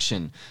most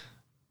action.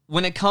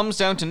 When it comes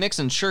down to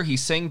Nixon, sure,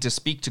 he's saying to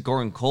speak to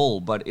Gordon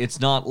Cole, but it's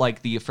not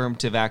like the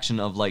affirmative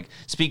action of, like,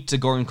 speak to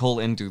Gordon Cole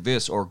and do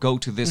this, or go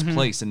to this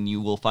place and you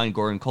will find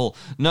Gordon Cole.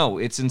 No,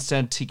 it's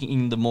instead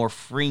taking the more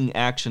freeing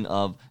action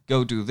of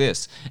go do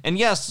this. And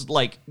yes,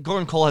 like,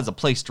 Gordon Cole has a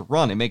place to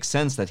run. It makes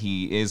sense that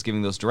he is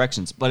giving those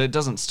directions, but it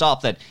doesn't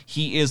stop that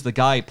he is the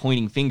guy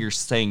pointing fingers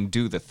saying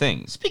do the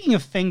thing. Speaking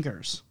of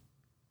fingers,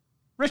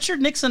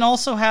 Richard Nixon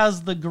also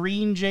has the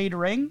green jade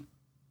ring.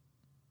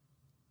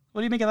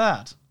 What do you make of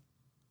that?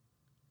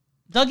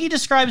 Dougie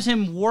describes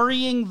him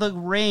worrying the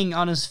ring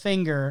on his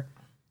finger,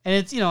 and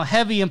it's,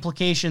 heavy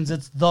implications.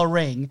 It's the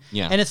ring.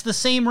 Yeah. And it's the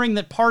same ring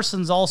that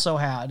Parsons also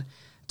had.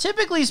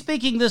 Typically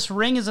speaking, this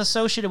ring is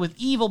associated with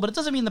evil, but it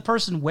doesn't mean the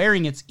person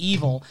wearing it's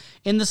evil,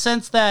 in the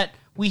sense that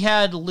we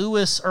had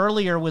Lewis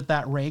earlier with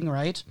that ring,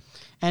 right?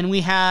 And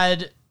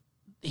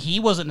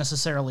he wasn't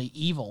necessarily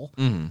evil,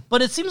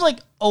 but it seems like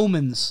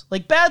omens.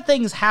 Like, bad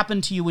things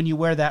happen to you when you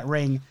wear that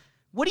ring.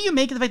 What do you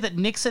make of the fact that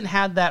Nixon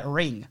had that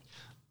ring?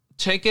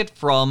 Take it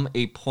from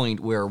a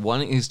point where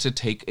one is to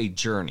take a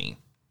journey,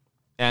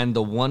 and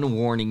the one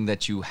warning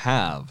that you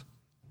have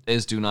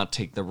is do not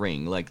take the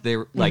ring.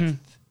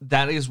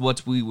 That is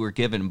what we were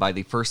given by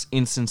the first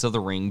instance of the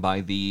ring by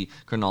the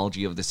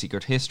chronology of the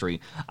secret history.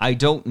 I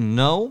don't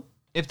know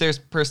if there's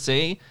per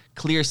se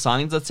clear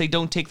signs that say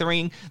don't take the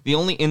ring. The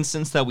only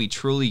instance that we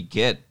truly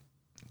get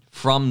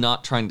from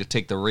not trying to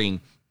take the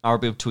ring are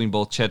between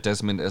both Chet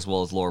Desmond as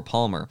well as Laura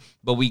Palmer.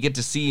 But we get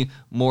to see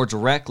more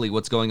directly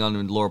what's going on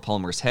in Laura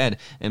Palmer's head,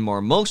 and more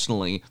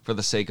emotionally, for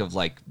the sake of,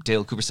 like,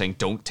 Dale Cooper saying,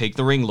 don't take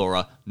the ring,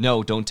 Laura.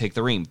 No, don't take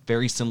the ring.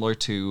 Very similar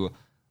to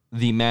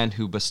the man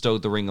who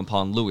bestowed the ring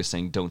upon Lewis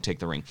saying, don't take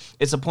the ring.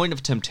 It's a point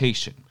of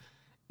temptation.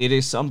 It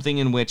is something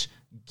in which,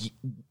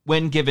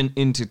 when given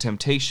into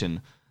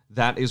temptation,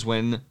 that is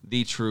when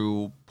the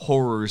true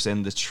horrors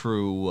and the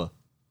true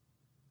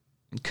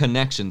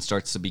connection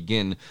starts to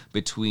begin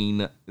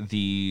between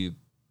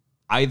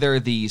either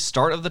the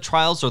start of the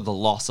trials or the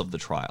loss of the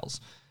trials.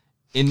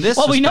 In this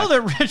we know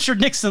that Richard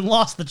Nixon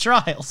lost the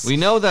trials. We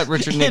know that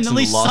Richard Nixon at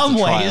least lost some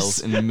the ways.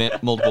 trials in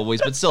multiple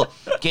ways, but still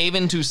gave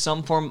into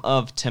some form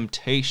of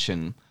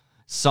temptation,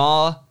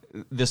 saw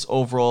this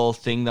overall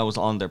thing that was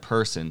on their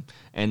person,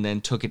 and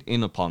then took it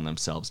in upon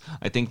themselves.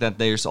 I think that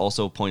there's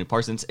also a point of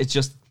Parsons. It's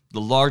just the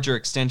larger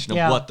extension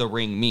of what the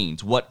ring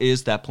means. What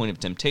is that point of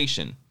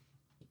temptation?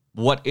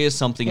 What is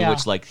something in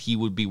which, like, he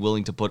would be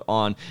willing to put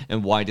on,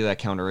 and why did that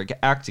counteract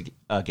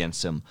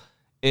against him?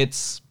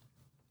 It's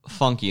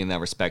funky in that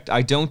respect.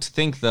 I don't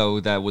think,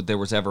 though, that there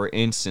was ever an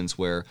instance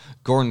where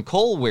Gordon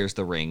Cole wears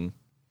the ring,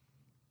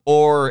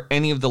 or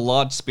any of the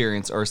Lodge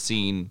spirits are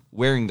seen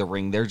wearing the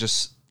ring. They're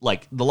just,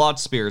 like, the Lodge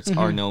spirits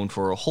are known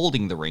for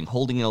holding the ring,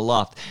 holding it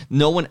aloft.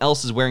 No one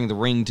else is wearing the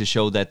ring to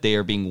show that they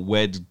are being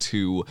wed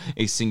to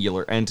a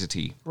singular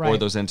entity, or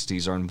those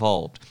entities are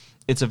involved.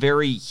 It's a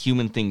very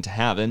human thing to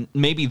have, and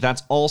maybe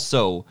that's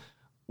also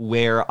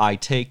where I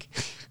take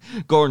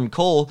Gordon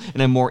Cole,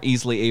 and I'm more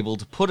easily able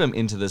to put him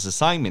into this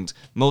assignment,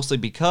 mostly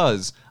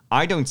because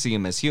I don't see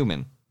him as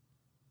human.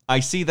 I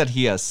see that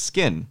he has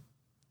skin.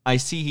 I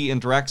see he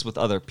interacts with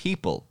other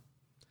people.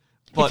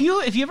 But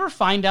if you ever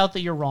find out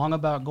that you're wrong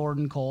about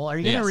Gordon Cole, are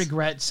you going to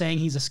regret saying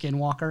he's a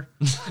skinwalker?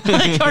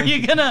 Like, are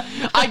you going to...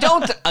 I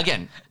don't...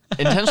 Again,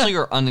 intentionally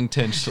or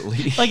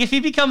unintentionally. Like, if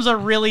he becomes a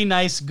really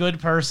nice, good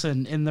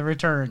person in The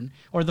Return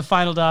or The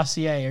Final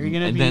Dossier, are you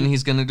going to be... And then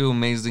he's going to do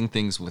amazing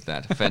things with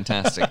that.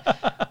 Fantastic.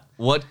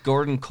 What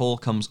Gordon Cole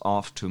comes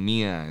off to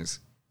me as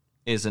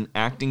is an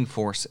acting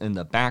force in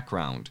the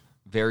background,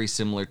 very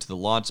similar to the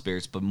Lodge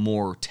spirits, but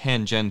more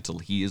tangential.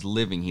 He is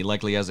living. He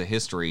likely has a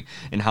history.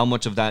 And how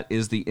much of that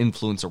is the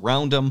influence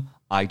around him,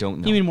 I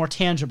don't know. You mean more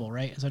tangible,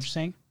 right? Is that what you're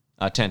saying?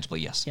 Tangible,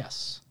 yes.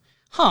 Yes.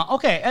 Huh,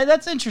 okay.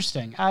 That's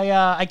interesting.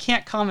 I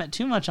can't comment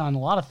too much on a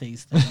lot of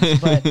these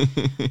things, but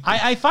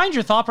I find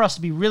your thought process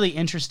to be really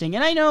interesting.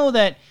 And I know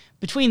that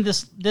between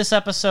this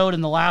episode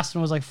and the last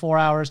one was like 4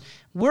 hours,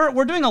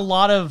 we're doing a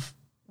lot of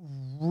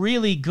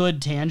really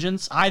good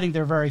tangents. I think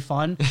they're very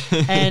fun.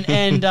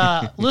 And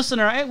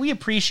listener, we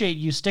appreciate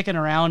you sticking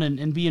around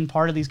and being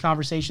part of these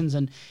conversations.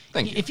 And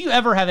if you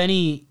ever have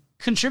any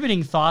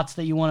contributing thoughts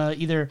that you want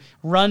to either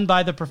run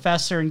by the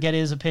professor and get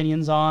his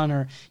opinions on,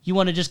 or you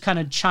want to just kind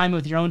of chime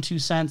with your own 2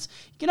 cents,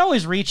 you can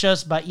always reach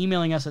us by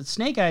emailing us at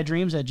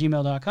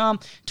snakeeyedreams@gmail.com.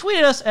 Tweet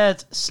at us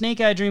at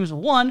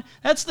snakeeyedreams1.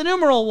 That's the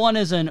numeral 1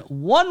 as in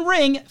one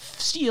ring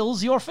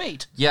seals your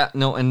fate. Yeah,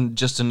 no, and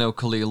just to know,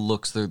 Khalil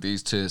looks through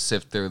these to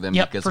sift through them.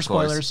 Yep, because, for of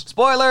course, spoilers.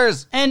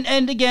 Spoilers!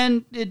 And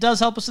again, it does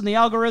help us in the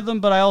algorithm,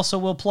 but I also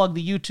will plug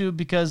the YouTube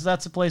because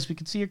that's a place we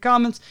can see your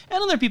comments,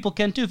 and other people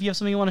can too if you have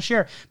something you want to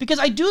share. Because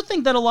I do think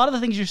that a lot of the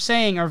things you're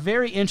saying are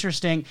very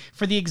interesting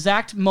for the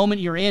exact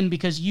moment you're in,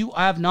 because you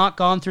have not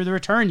gone through The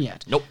Return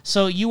yet. Nope.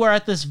 So you are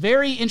at this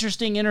very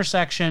interesting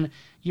intersection.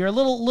 You're a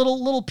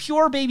little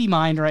pure baby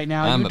mind right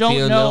now. I'm you a don't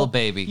pure know, little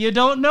baby. You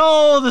don't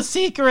know the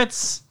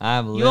secrets.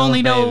 I'm a you little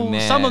only know baby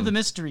man. some of the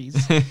mysteries.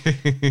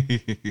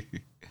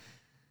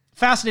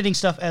 Fascinating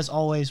stuff as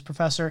always,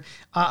 Professor.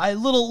 A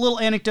little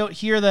anecdote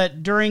here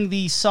that during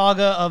the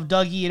saga of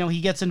Dougie,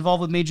 he gets involved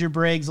with Major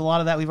Briggs. A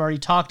lot of that we've already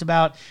talked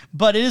about,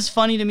 but it is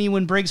funny to me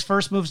when Briggs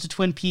first moves to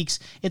Twin Peaks.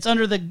 It's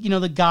under the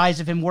the guise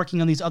of him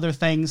working on these other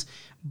things,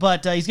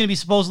 but he's going to be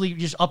supposedly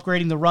just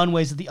upgrading the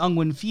runways at the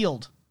Ungwin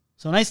Field.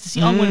 So nice to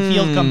see Ungwin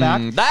Field come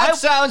back. That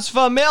sounds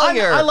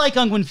familiar. I like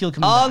Ungwin Field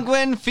coming back.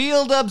 Ungwin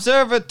Field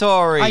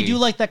Observatory. I do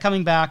like that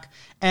coming back,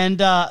 and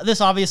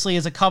this obviously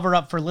is a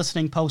cover-up for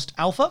Listening Post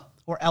Alpha,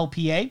 or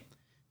LPA.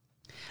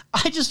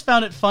 I just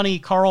found it funny,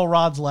 Carl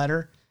Rod's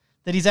letter,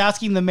 that he's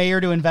asking the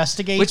mayor to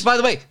investigate. Which, by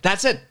the way,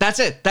 that's it. That's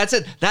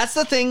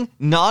the thing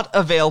not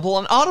available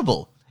on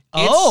Audible.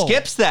 It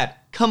skips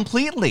that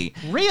completely.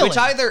 Really? Which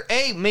either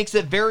A, makes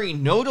it very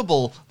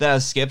notable that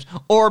it's skipped,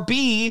 or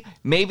B,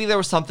 maybe there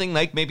was something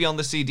like maybe on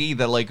the CD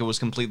that like it was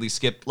completely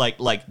skipped, like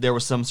there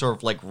was some sort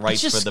of like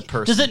rights for the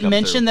person. Does it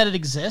mention that it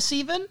exists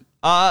even?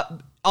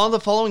 On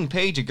the following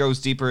page, it goes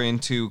deeper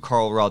into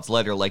Carl Rod's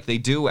letter. Like, they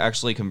do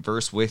actually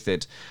converse with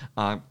it.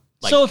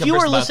 So if you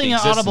were listening to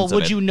Audible,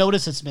 would you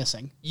notice it's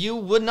missing? You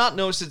would not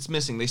notice it's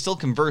missing. They still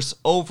converse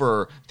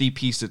over the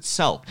piece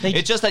itself.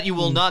 It's just that you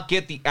will not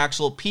get the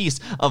actual piece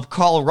of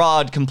Carl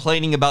Rod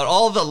complaining about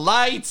all the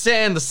lights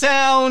and the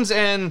sounds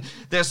and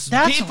there's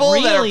people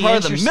that are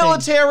part of the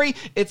military.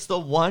 It's the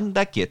one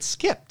that gets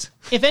skipped.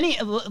 If any,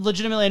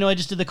 legitimately, I know I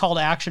just did the call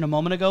to action a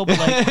moment ago, but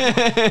like,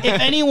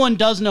 if anyone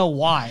does know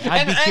why,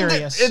 I'd be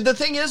curious. The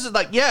thing is,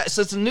 like, yes,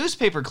 it's a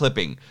newspaper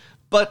clipping,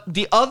 but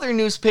the other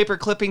newspaper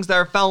clippings that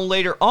are found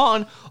later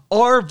on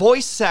are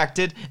voice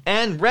acted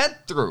and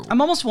read through. I'm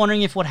almost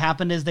wondering if what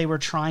happened is they were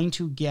trying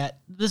to get,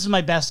 this is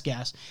my best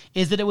guess,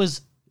 is that it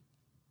was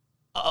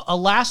a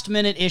last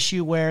minute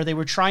issue where they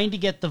were trying to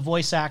get the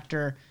voice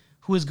actor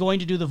who was going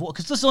to do the voice,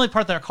 because this is the only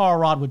part that Carl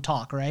Rod would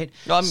talk, right?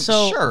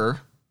 Sure.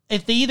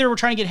 If they either were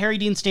trying to get Harry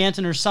Dean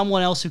Stanton or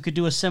someone else who could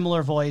do a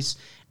similar voice,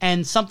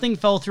 and something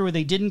fell through where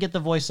they didn't get the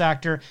voice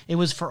actor, it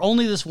was for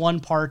only this one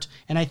part,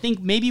 and I think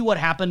maybe what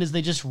happened is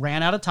they just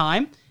ran out of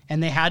time,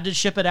 and they had to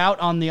ship it out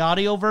on the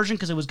audio version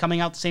because it was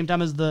coming out the same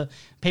time as the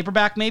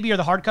paperback maybe, or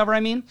the hardcover, I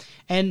mean,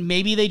 and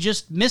maybe they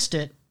just missed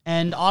it,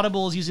 and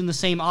Audible is using the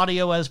same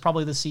audio as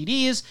probably the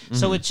CDs,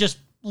 so it's just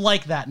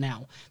like that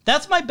now.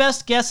 That's my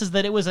best guess, is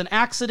that it was an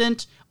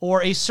accident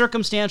or a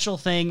circumstantial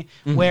thing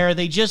where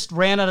they just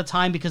ran out of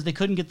time because they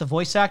couldn't get the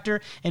voice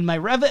actor. And my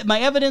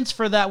evidence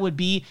for that would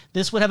be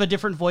this would have a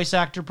different voice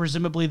actor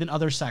presumably than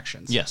other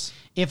sections. Yes.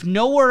 If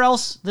nowhere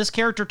else this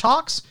character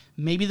talks,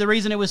 maybe the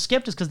reason it was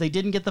skipped is because they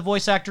didn't get the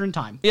voice actor in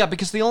time. Yeah,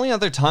 because the only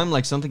other time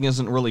like something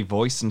isn't really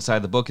voiced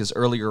inside the book is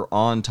earlier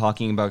on,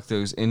 talking about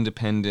those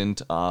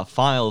independent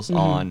files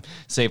on,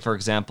 say, for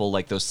example,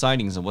 like those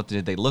sightings and what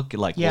did they look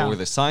like, Yeah. what were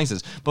the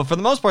sizes. But for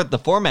the most part, the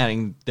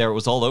formatting there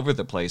was all over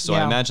the place. So I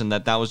Yeah. imagine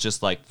that was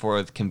just like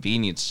for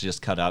convenience,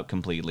 just cut out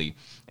completely.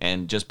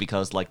 And just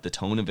because like the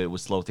tone of it would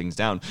slow things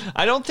down.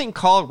 I don't think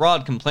Carl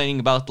Rod complaining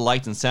about the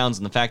lights and sounds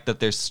and the fact that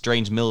there's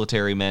strange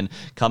military men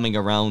coming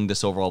around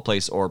this overall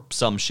place, or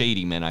some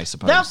shady men, I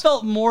suppose. That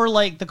felt more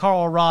like the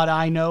Carl Rod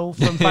I know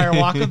from Fire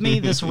Walk with Me,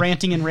 this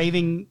ranting and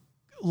raving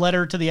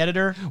letter to the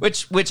editor.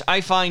 Which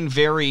I find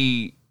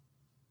very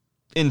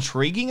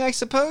intriguing, I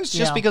suppose,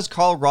 just Yeah. because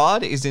Carl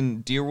Rod is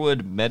in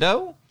Deerwood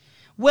Meadow.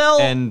 Well,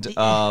 And,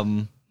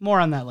 more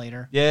on that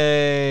later.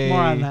 yay. More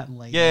on that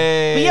later.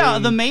 Yay. But yeah,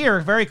 the mayor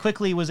very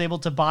quickly was able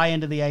to buy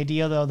into the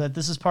idea, though, that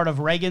this is part of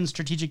Reagan's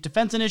Strategic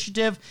Defense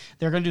Initiative.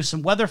 They're going to do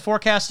some weather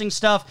forecasting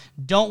stuff.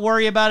 Don't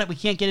worry about it. We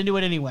can't get into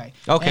it anyway.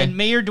 Okay. And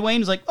Mayor Dwayne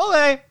was like,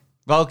 okay.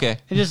 Okay.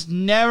 And just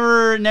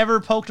never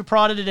poked or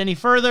prodded it any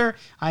further.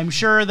 I'm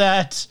sure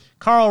that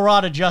Carl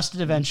Rod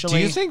adjusted eventually. Do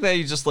you think that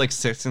he just like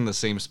sits in the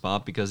same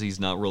spot because he's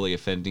not really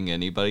offending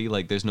anybody?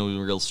 Like there's no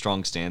real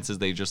strong stances.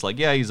 They just like,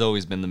 yeah, he's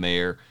always been the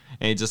mayor.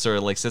 And he just sort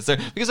of like sits there.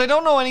 Because I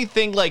don't know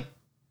anything like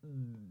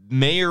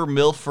Mayor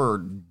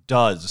Milford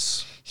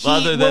does.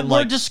 Other than we're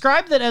like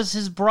described that as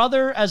his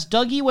brother, as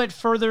Dougie went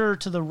further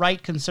to the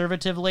right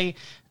conservatively,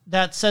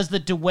 that says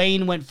that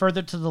Dwayne went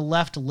further to the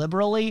left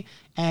liberally,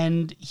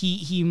 and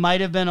he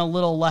might have been a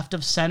little left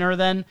of center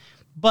then.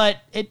 But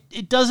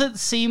it doesn't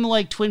seem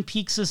like Twin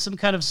Peaks is some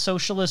kind of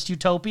socialist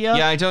utopia.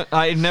 Yeah,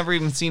 I've never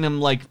even seen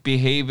him like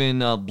behave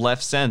in a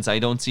left sense. I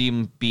don't see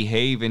him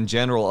behave in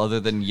general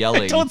other than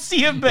yelling. I don't see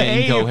him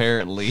behave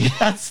incoherently.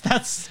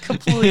 That's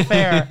completely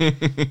fair.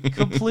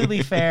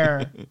 Completely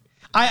fair.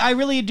 I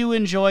really do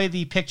enjoy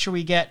the picture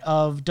we get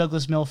of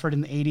Douglas Milford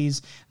in the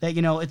 80s, that,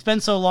 you know, it's been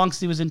so long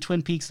since he was in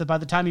Twin Peaks that by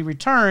the time he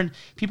returned,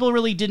 people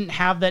really didn't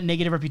have that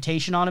negative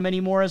reputation on him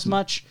anymore as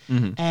much.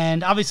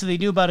 And obviously they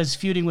knew about his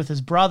feuding with his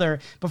brother,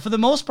 but for the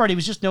most part, he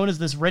was just known as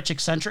this rich,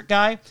 eccentric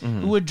guy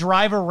who would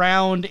drive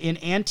around in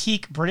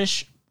antique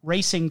British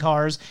racing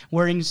cars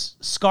wearing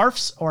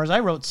scarves, or as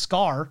I wrote,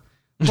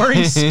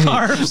 wearing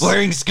scarves,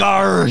 Wearing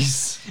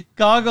scars.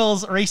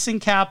 goggles, racing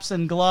caps,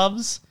 and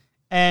gloves.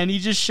 And he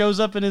just shows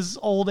up in his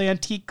old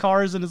antique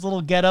cars and his little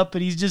getup,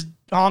 and he's just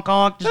honk,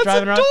 just That's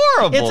driving around.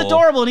 adorable. It's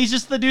adorable, and he's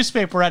just the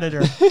newspaper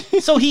editor.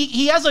 So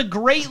he has a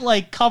great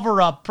like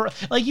cover up.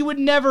 Like you would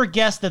never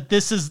guess that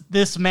this is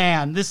this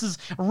man. This is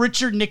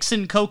Richard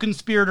Nixon,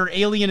 co-conspirator,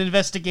 alien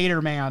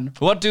investigator man.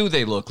 What do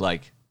they look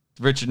like?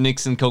 Richard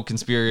Nixon,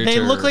 co-conspirator.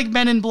 They look like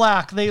Men in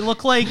Black. They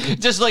look like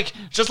just like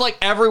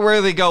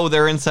everywhere they go,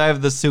 they're inside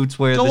of the suits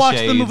wearing go the watch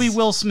shades. the movie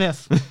Will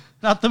Smith.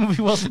 Not the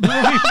movie Will Smith. The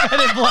movie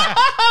Men in Black.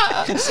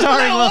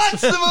 Starring Will What's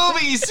Smith.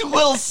 the movie?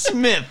 Will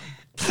Smith.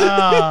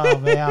 Oh,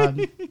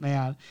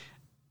 man.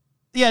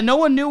 Yeah, no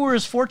one knew where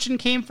his fortune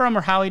came from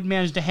or how he'd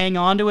managed to hang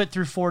on to it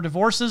through 4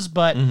 divorces,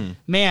 but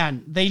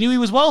man, they knew he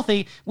was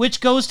wealthy, which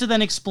goes to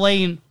then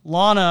explain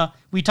Lana.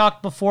 We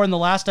talked before in the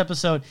last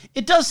episode.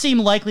 It does seem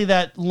likely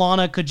that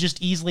Lana could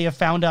just easily have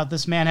found out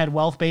this man had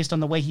wealth based on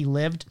the way he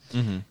lived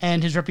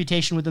and his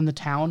reputation within the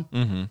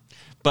town.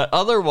 But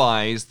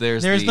otherwise,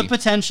 there's the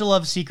potential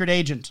of secret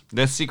agent.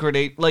 The secret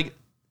eight, like,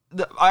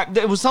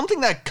 there was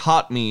something that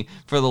caught me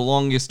for the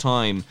longest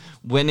time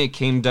when it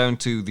came down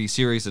to the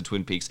series of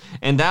Twin Peaks,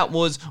 and that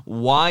was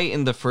why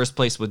in the first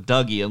place with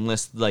Dougie,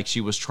 unless like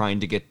she was trying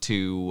to get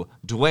to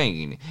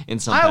Dwayne in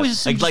some I always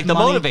assumed like just the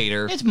money.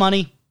 motivator. It's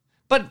money.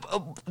 But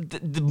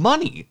the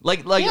money,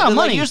 like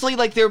money. usually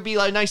like there'd be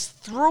a nice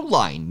through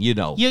line, you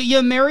know.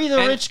 You marry the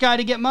And rich guy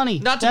to get money.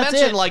 Not to That's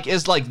mention, it. like,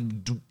 is like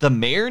the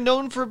mayor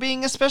known for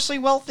being especially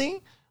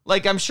wealthy?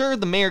 Like, I'm sure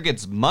the mayor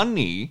gets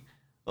money,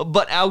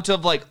 but out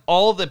of like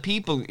all the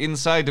people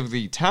inside of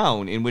the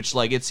town, in which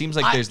like it seems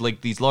like there's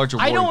like these larger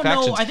warring don't know.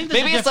 factions. I think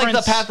there's maybe a it's like the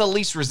difference. path of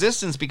least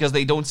resistance because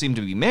they don't seem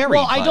to be married.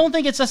 Well, I but- don't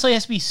think it's necessarily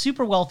has to be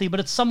super wealthy, but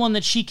it's someone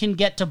that she can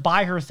get to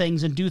buy her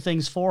things and do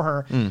things for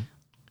her.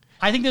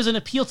 I think there's an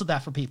appeal to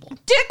that for people.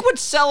 Dick would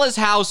sell his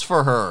house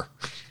for her.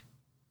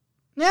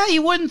 Yeah, he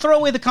wouldn't throw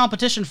away the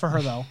competition for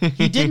her, though.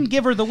 He didn't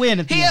give her the win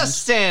at the end. He has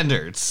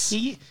standards.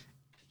 He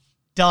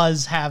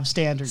does have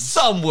standards.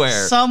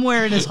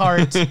 Somewhere in his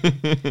heart.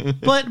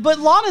 But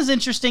Lana's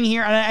interesting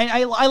here, and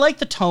I like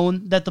the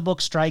tone that the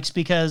book strikes,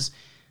 because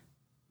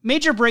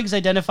Major Briggs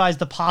identifies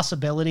the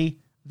possibility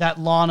that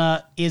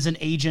Lana is an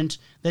agent,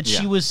 that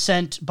she was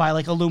sent by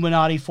like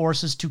Illuminati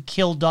forces to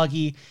kill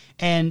Dougie,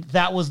 and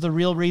that was the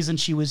real reason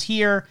she was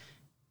here,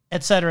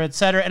 et cetera, et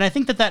cetera. And I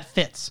think that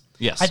fits.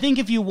 Yes. I think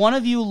if you want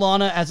to view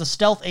Lana as a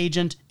stealth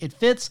agent, it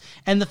fits.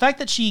 And the fact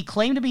that she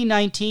claimed to be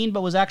 19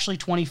 but was actually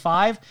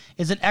 25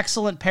 is an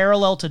excellent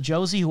parallel to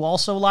Josie, who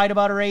also lied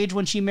about her age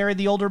when she married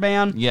the older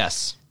man.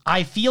 Yes.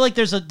 I feel like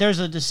there's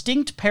a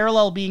distinct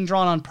parallel being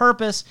drawn on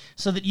purpose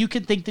so that you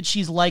can think that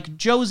she's like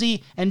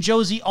Josie, and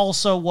Josie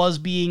also was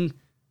being,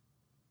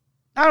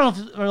 I don't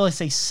know if I really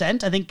say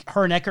sent. I think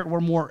her and Eckert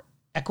were more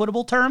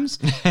equitable terms,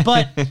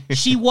 but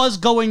she was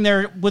going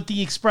there with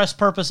the express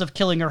purpose of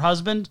killing her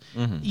husband.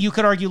 Mm-hmm. You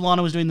could argue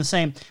Lana was doing the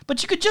same,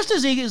 but you could just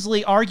as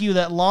easily argue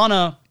that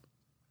Lana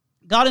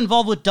got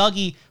involved with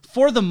Dougie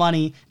for the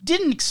money,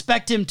 didn't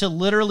expect him to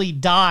literally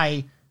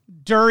die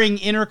during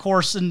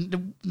intercourse, and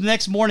the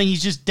next morning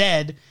he's just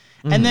dead,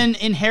 and then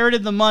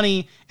inherited the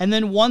money, and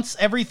then once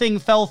everything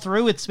fell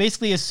through, it's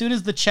basically as soon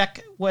as the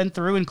check went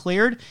through and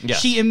cleared,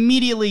 she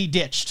immediately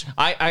ditched.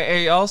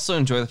 I also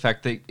enjoy the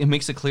fact that it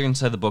makes it clear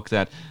inside the book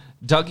that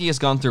Dougie has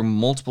gone through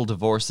multiple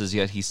divorces,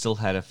 yet he still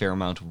had a fair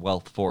amount of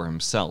wealth for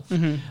himself.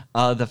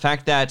 Mm-hmm. The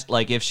fact that,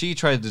 like, if she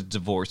tried to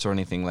divorce or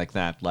anything like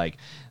that, like,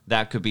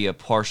 that could be a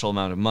partial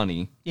amount of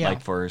money,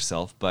 like, for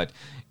herself. But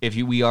if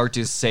we are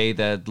to say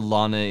that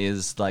Lana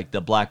is, like,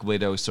 the Black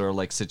Widow sort of,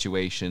 like,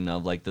 situation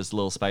of, like, this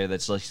little spider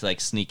that's, like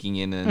sneaking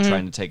in and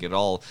trying to take it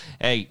all,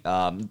 hey,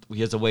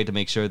 here's a way to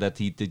make sure that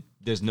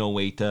there's no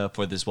way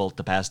for this wealth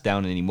to pass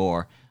down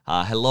anymore.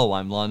 Hello,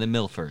 I'm Lana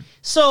Milford.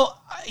 So,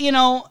 you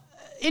know,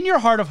 in your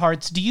heart of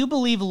hearts, do you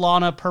believe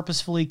Lana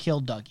purposefully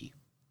killed Dougie?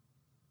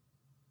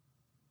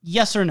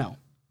 Yes or no?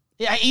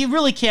 You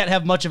really can't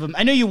have much of them.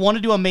 I know you want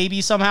to do a maybe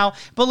somehow,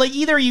 but like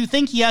either you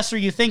think yes or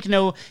you think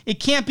no.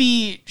 It can't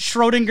be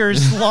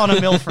Schrodinger's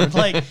Lana Milford.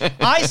 Like,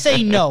 I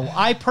say no.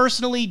 I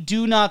personally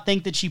do not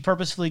think that she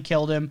purposefully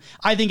killed him.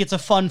 I think it's a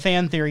fun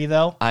fan theory,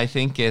 though. I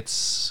think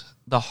it's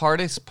the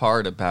hardest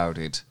part about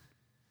it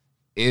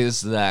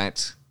is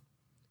that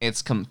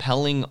it's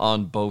compelling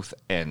on both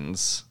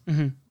ends.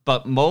 Mm-hmm.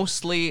 But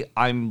mostly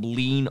I'm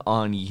lean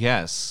on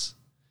yes,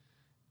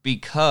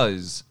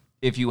 because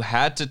if you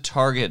had to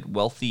target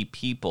wealthy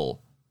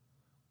people,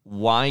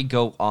 why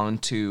go on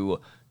to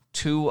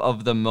two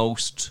of the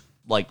most,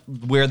 like,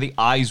 where the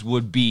eyes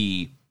would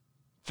be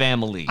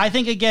family? I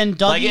think, again,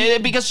 Dougie...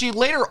 Like, because she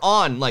later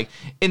on, like,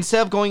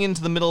 instead of going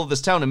into the middle of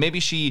this town, and maybe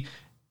she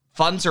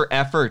funds her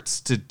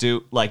efforts to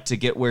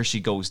get where she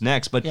goes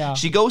next, but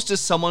she goes to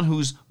someone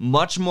who's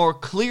much more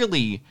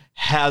clearly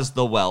has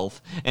the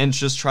wealth and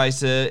just tries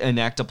to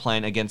enact a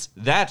plan against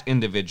that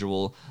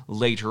individual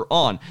later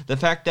on. The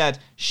fact that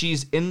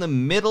she's in the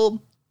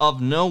middle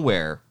of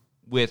nowhere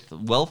with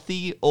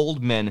wealthy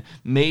old men,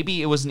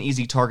 maybe it was an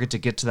easy target to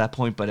get to that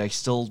point, but I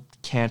still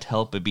can't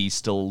help but be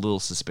still a little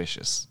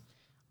suspicious.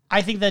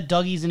 I think that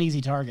Dougie's an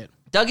easy target.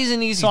 Dougie's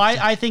an easy... So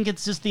I think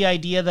it's just the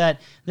idea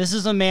that this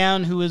is a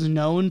man who is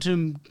known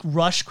to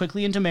rush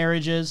quickly into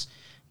marriages.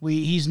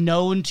 He's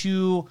known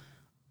to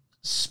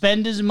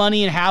spend his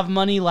money and have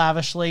money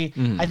lavishly.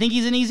 Mm-hmm. I think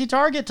he's an easy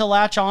target to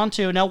latch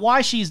onto. Now,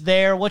 why she's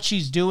there, what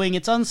she's doing,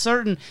 it's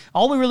uncertain.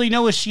 All we really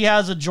know is she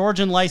has a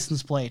Georgian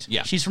license plate.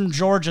 Yeah. She's from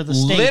Georgia, the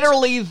state.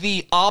 Literally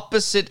the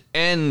opposite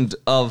end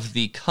of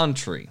the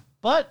country.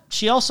 But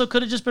she also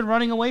could have just been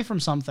running away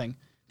from something.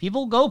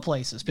 People go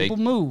places. People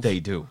move. They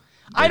do.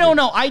 I don't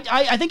know.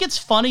 I think it's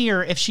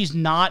funnier if she's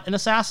not an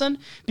assassin,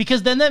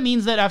 because then that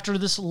means that after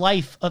this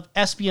life of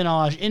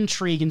espionage,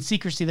 intrigue, and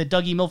secrecy that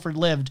Dougie Milford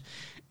lived,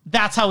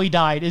 that's how he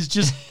died, is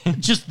just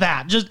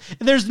that. Just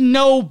there's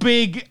no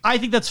big... I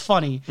think that's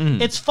funny.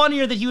 It's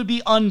funnier that he would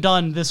be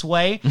undone this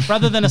way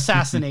rather than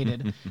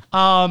assassinated.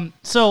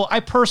 So I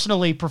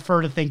personally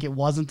prefer to think it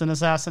wasn't an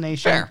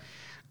assassination.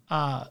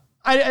 Fair.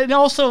 And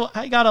also,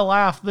 I gotta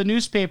laugh, the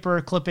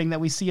newspaper clipping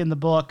that we see in the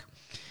book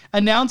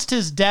announced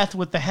his death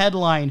with the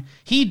headline,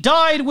 "He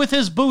died with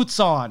his boots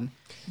on."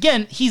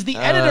 Again, he's the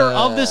editor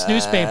of this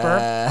newspaper.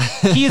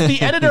 He is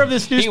the editor of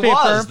this newspaper. He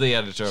was the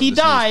editor of this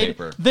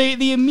newspaper. They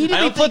immediately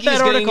I don't put think that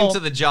he's article... getting into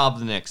the job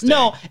the next day.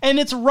 No, and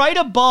it's right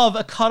above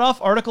a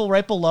cutoff article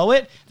right below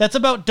it that's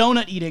about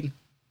donut eating.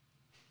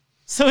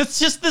 So it's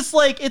just this,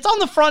 like, it's on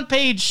the front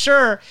page,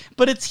 sure,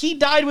 but it's he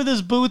died with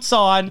his boots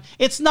on.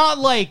 It's not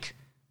like,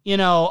 you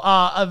know,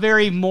 a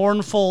very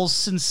mournful,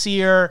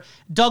 sincere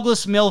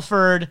Douglas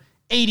Milford...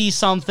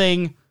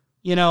 80-something,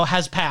 you know,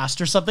 has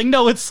passed or something.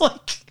 No, it's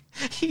like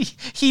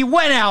he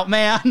went out,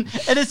 man,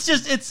 and it's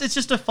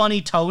just a funny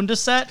tone to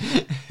set.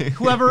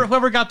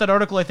 Whoever got that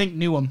article, I think,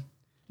 knew him.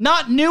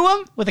 Not knew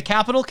him with a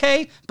capital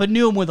K, but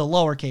knew him with a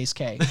lowercase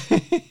k.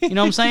 You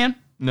know what I'm saying?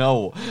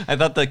 No, I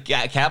thought the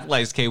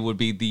capitalized K would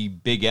be the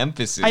big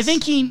emphasis. I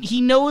think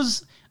he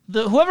knows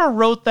whoever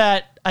wrote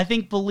that, I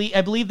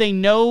believe they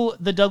know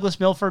the Douglas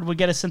Milford would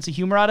get a sense of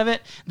humor out of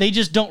it. They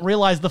just don't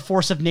realize the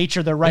force of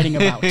nature they're writing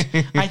about.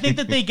 I think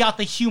that they got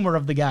the humor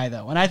of the guy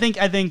though, and I think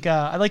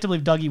I'd like to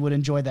believe Dougie would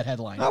enjoy that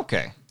headline.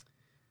 Okay.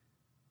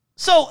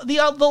 So the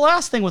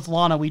last thing with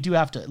Lana, we do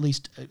have to at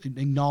least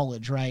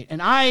acknowledge, right?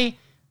 And I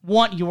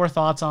want your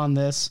thoughts on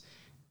this.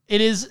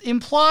 It is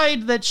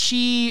implied that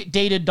she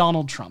dated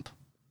Donald Trump.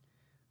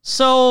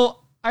 So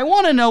I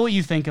want to know what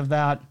you think of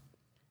that.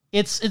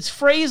 It's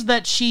phrased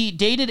that she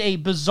dated a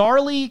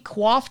bizarrely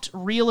coiffed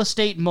real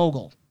estate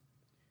mogul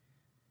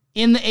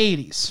in the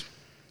 80s.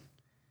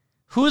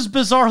 Who's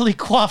bizarrely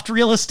coiffed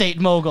real estate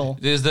mogul?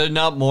 Is there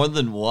not more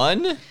than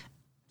one?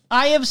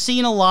 I have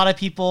seen a lot of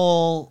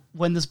people,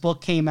 when this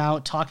book came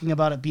out, talking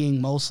about it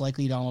being most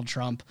likely Donald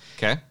Trump.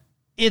 Okay.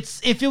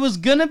 If it was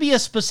going to be a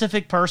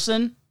specific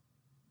person,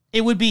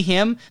 it would be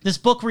him. This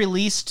book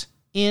released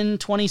in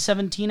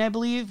 2017, I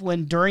believe,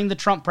 during the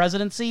Trump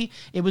presidency.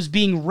 It was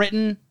being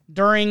written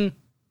during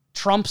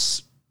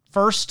Trump's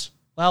first,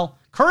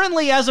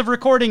 currently as of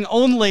recording,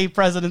 only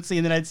presidency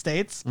in the United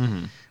States.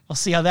 Mm-hmm. We'll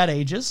see how that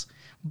ages.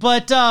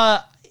 But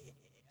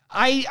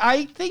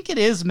I think it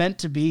is meant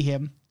to be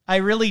him. I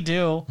really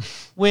do,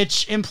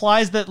 which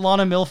implies that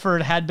Lana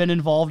Milford had been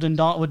involved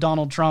with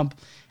Donald Trump.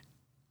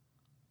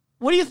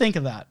 What do you think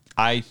of that?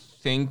 I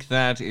think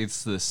that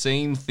it's the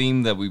same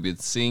theme that we've been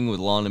seeing with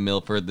Lana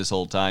Milford this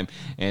whole time,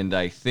 and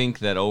I think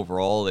that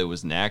overall it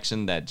was an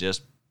action that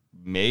just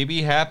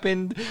maybe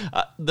happened.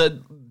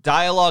 The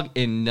dialogue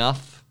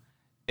enough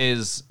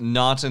is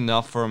not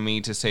enough for me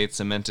to say it's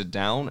cemented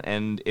down,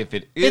 and if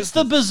it is, it's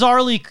the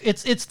bizarrely,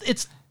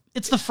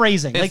 it's the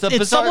phrasing.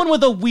 It's someone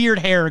with a weird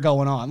hair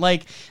going on.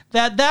 Like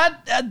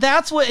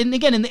that's what, and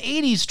again, in the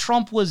 80s,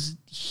 Trump was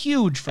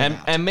huge for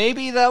that. And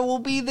maybe that will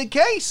be the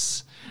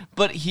case.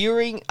 But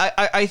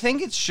I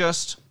think it's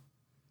just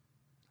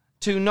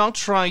to not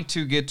try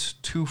to get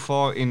too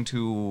far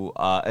into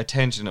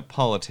attention of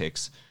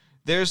politics.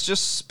 There's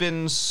just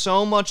been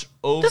so much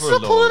overload. This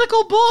is a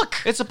political book.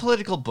 It's a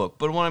political book,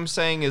 but what I'm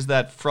saying is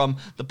that from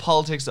the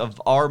politics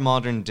of our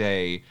modern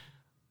day,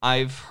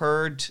 I've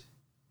heard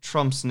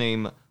Trump's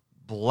name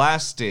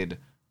blasted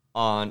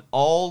on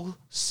all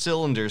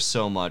cylinders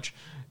so much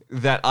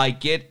that I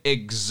get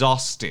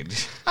exhausted.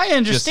 I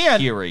understand.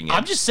 Just hearing it.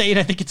 I'm just saying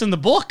I think it's in the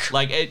book.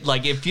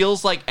 It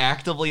feels like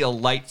actively a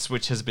light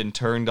switch has been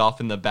turned off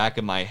in the back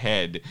of my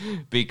head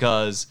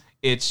because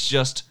it's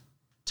just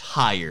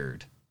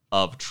tired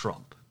of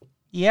Trump.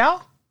 Yeah?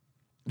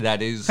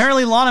 That is...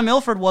 Apparently Lana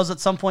Milford was at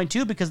some point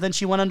too, because then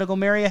she went on to go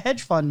marry a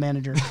hedge fund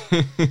manager.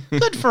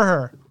 Good for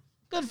her.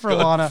 Good for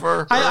Lana. For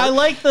her. I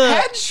like the...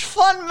 Hedge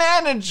fund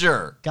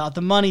manager! Got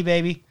the money,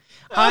 baby.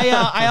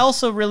 I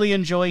also really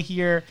enjoy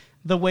here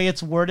the way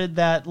it's worded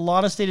that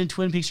Lana stayed in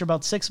Twin Peaks for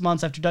about 6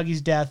 months after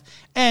Dougie's death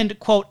and,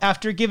 quote,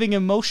 after giving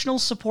emotional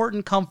support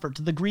and comfort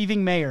to the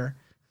grieving mayor.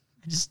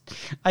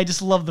 I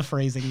just love the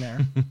phrasing there.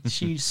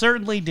 She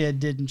certainly did,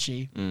 didn't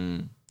she?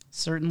 Mm.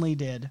 Certainly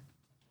did.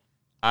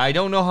 I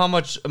don't know how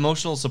much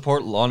emotional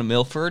support Lana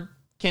Milford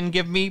can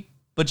give me,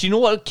 but you know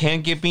what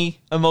can give me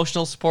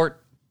emotional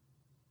support?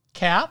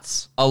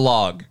 Cats? A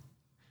log.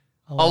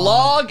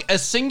 A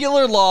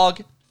singular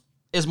log,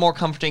 is more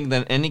comforting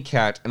than any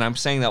cat, and I'm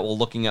saying that while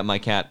looking at my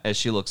cat as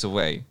she looks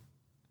away.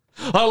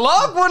 A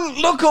log wouldn't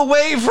look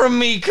away from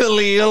me,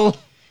 Khalil.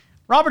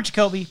 Robert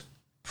Jacoby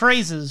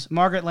praises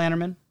Margaret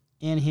Lanterman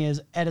in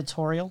his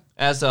editorial.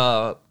 As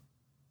a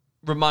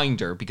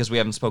reminder, because we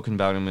haven't spoken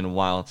about him in a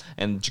while,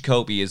 and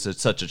Jacoby is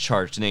such a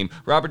charged name,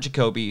 Robert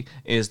Jacoby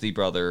is the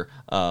brother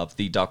of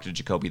the Dr.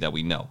 Jacoby that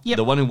we know. Yep.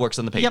 The one who works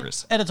on the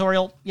papers. Yep.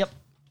 Editorial. Yep.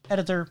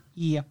 Editor.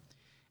 Yeah.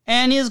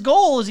 And his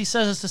goal, as he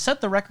says, is to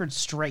set the record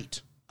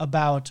straight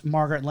about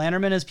Margaret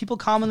Lanterman, as people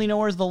commonly know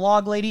her as the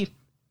Log Lady.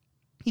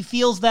 He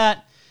feels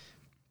that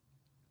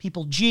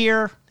people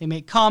jeer, they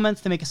make comments,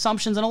 they make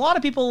assumptions, and a lot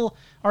of people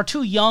are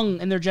too young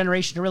in their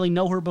generation to really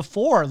know her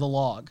before the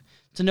log,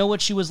 to know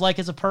what she was like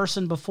as a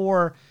person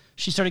before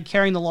she started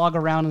carrying the log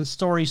around and the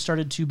stories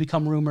started to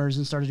become rumors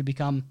and started to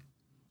become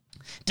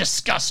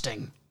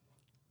disgusting.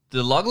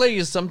 The log lady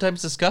is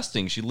sometimes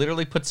disgusting. She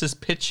literally puts his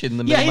pitch in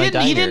the middle of my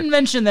diner. He didn't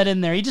mention that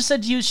in there. He just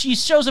said she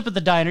shows up at the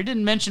diner. He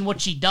didn't mention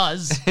what she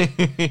does.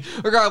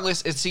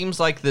 Regardless, it seems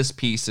like this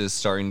piece is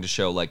starting to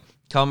show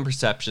common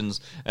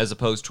perceptions as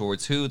opposed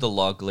towards who the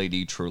log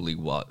lady truly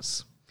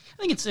was. I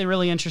think it's a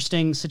really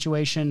interesting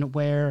situation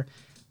where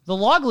the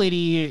log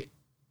lady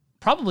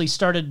probably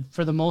started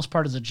for the most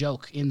part as a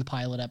joke in the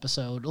pilot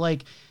episode.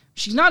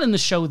 She's not in the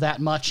show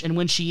that much, and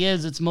when she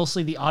is, it's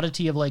mostly the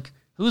oddity of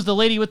who's the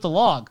lady with the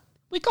log?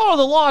 We call her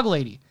the Log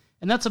Lady,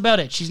 and that's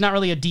about it. She's not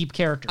really a deep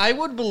character. I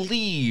would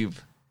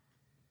believe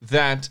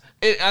that...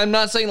 I'm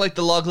not saying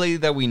the Log Lady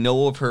that we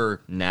know of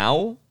her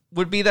now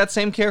would be that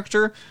same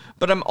character,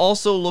 but I'm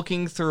also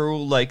looking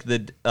through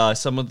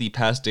some of the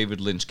past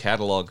David Lynch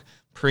catalog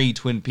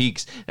pre-Twin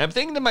Peaks, and I'm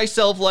thinking to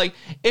myself,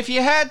 if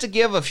you had to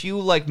give a few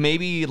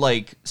maybe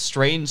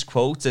strange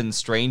quotes and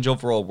strange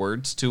overall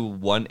words to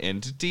one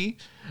entity,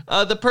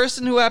 The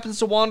person who happens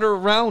to wander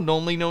around,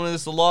 only known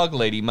as the Log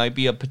Lady, might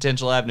be a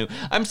potential avenue.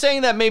 I'm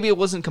saying that maybe it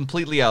wasn't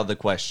completely out of the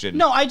question.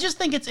 No, I just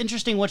think it's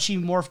interesting what she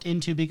morphed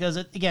into because,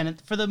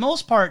 for the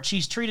most part,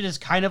 she's treated as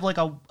kind of like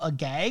a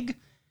gag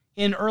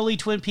in early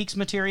Twin Peaks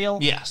material.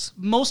 Yes.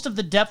 Most of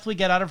the depth we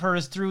get out of her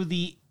is through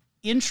the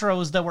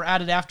intros that were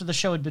added after the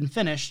show had been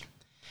finished.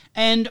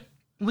 And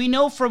we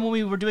know from when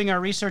we were doing our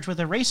research with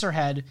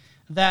Eraserhead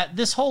that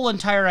this whole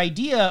entire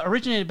idea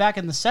originated back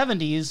in the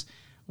 70s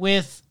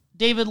with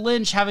David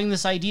Lynch having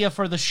this idea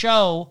for the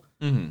show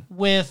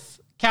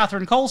with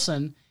Catherine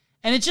Coulson.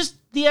 And it's just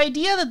the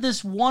idea that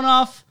this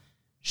one-off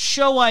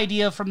show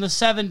idea from the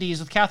 70s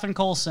with Catherine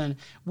Coulson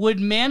would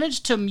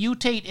manage to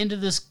mutate into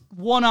this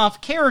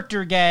one-off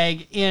character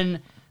gag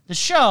in the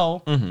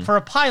show for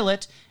a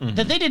pilot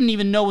that they didn't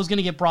even know was going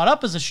to get brought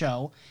up as a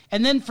show.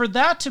 And then for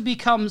that to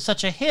become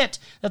such a hit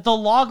that the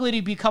Log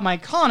Lady become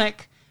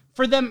iconic,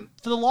 for the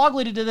Log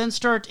Lady to then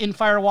start in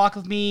Fire Walk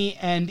With Me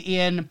and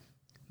in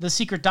The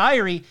Secret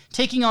Diary,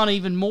 taking on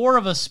even more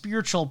of a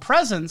spiritual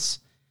presence,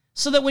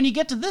 so that when you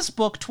get to this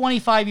book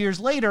 25 years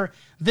later,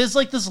 there's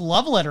like this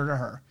love letter to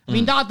her. I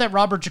mean, not that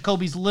Robert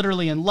Jacoby's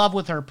literally in love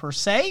with her per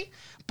se,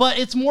 but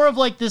it's more of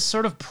like this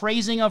sort of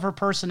praising of her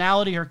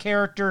personality, her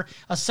character,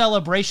 a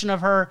celebration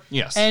of her.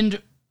 Yes.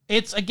 And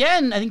it's,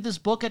 again, I think this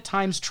book at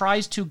times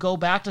tries to go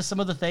back to some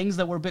of the things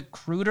that were a bit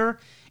cruder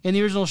in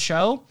the original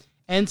show.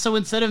 And so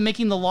instead of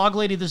making the Log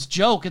Lady this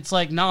joke, it's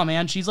like, nah,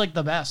 man, she's like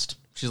the best.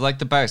 She's like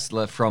the best,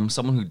 from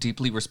someone who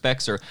deeply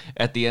respects her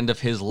at the end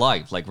of his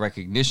life, like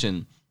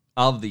recognition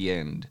of the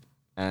end.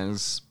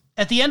 As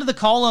at the end of the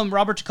column,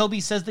 Robert Jacoby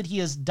says that he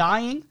is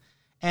dying,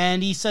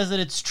 and he says that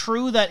it's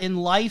true that in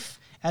life,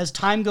 as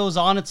time goes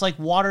on, it's like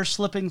water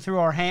slipping through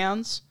our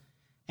hands.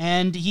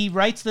 And he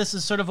writes this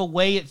as sort of a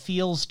way it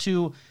feels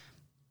to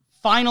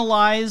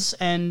finalize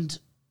and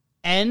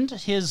end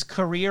his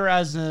career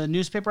as a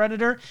newspaper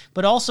editor,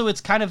 but also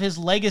it's kind of his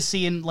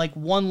legacy and like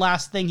one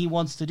last thing he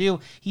wants to do.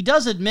 He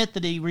does admit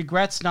that he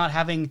regrets not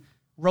having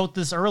wrote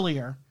this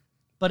earlier,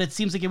 but it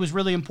seems like it was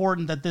really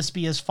important that this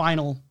be his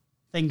final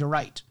thing to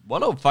write.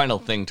 What a final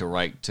thing to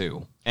write,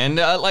 too. And,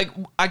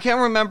 I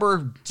can't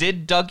remember,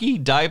 did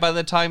Dougie die by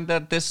the time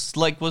that this,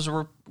 was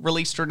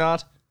released or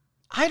not?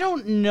 I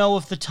don't know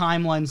if the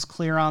timeline's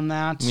clear on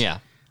that. Yeah.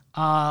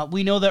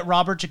 We know that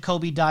Robert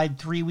Jacoby died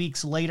 3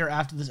 weeks later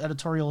after this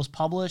editorial was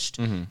published,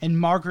 and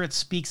Margaret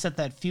speaks at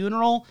that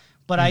funeral,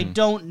 but I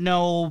don't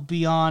know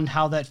beyond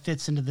how that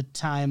fits into the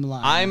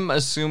timeline. I'm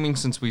assuming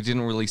since we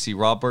didn't really see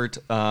Robert,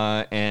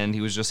 and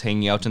he was just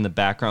hanging out in the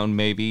background,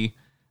 maybe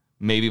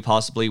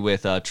possibly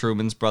with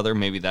Truman's brother,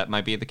 maybe that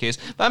might be the case.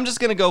 But I'm just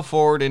going to go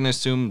forward and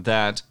assume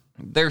that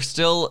there's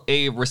still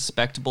a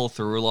respectable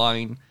through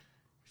line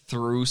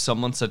through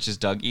someone such as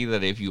Dougie,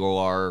 that if you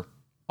are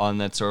on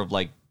that sort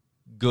of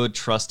good,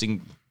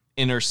 trusting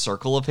inner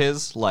circle of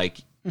his,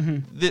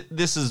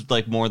 this is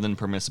more than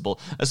permissible,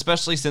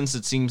 especially since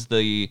it seems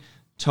the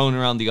tone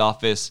around the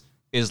office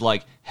is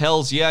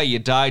hells yeah, you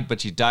died,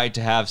 but you died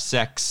to have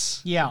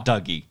sex,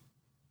 Dougie.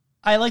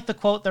 I like the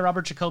quote that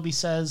Robert Jacoby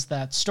says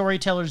that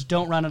storytellers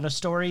don't run out of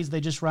stories,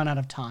 they just run out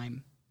of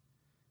time.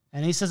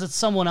 And he says it's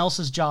someone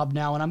else's job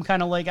now, and I'm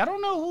kind of I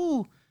don't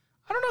know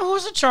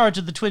who's in charge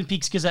of the Twin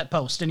Peaks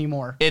Gazette-Post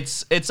anymore.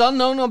 It's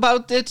unknown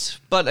about it,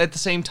 but at the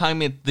same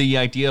time, the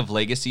idea of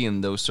legacy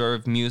and those sort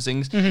of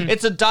musings,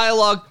 it's a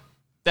dialogue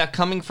that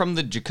coming from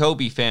the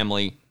Jacoby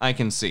family, I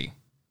can see.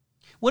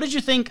 What did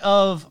you think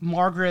of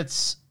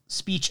Margaret's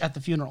speech at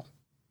the funeral?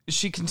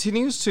 She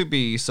continues to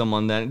be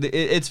someone that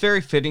it's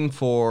very fitting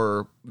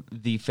for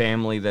the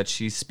family that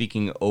she's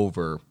speaking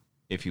over,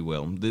 if you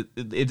will.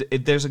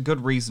 There's a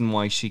good reason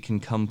why she can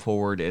come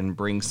forward and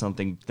bring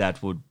something that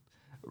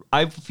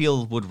I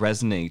feel would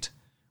resonate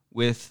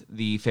with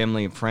the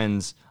family and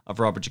friends of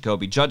Robert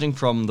Jacoby, judging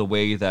from the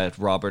way that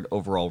Robert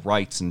overall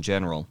writes in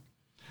general.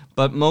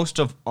 But most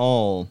of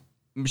all,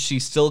 she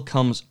still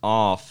comes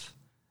off,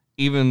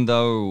 even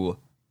though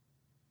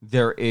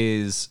there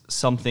is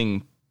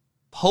something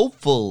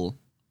hopeful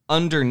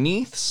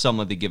underneath some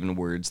of the given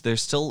words, there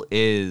still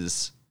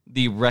is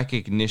the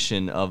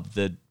recognition of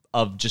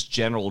just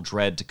general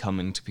dread to come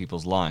into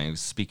people's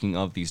lives, speaking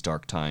of these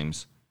dark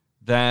times,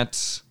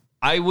 that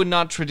I would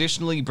not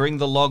traditionally bring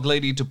the Log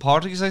Lady to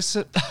parties, this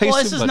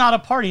is not a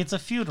party, it's a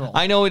funeral.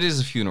 I know it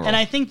is a funeral. And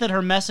I think that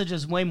her message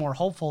is way more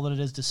hopeful than it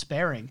is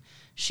despairing.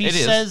 She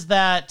says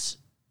that,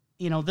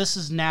 this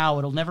is now,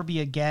 it'll never be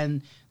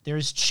again.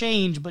 There's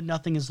change, but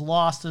nothing is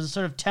lost. There's a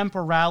sort of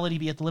temporality,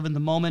 be it to live in the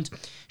moment.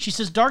 She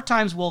says, dark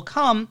times will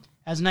come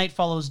as night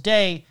follows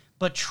day,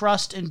 but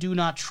trust and do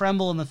not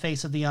tremble in the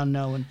face of the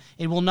unknown.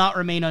 It will not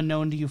remain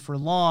unknown to you for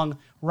long.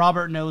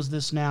 Robert knows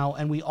this now,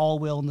 and we all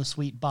will in the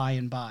sweet by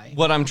and by.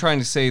 What I'm trying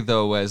to say,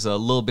 though, as a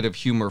little bit of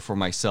humor for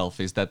myself,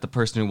 is that the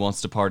person who wants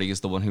to party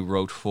is the one who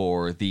wrote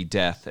for the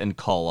death and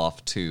call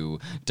off to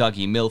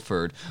Dougie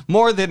Milford,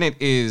 more than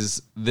it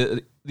is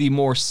the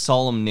more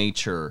solemn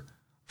nature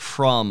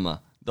from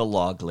the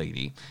Log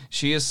Lady.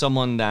 She is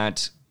someone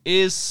that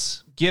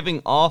is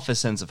giving off a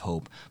sense of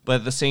hope, but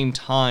at the same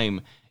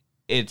time,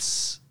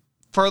 it's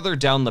further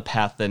down the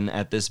path than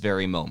at this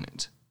very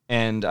moment.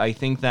 And I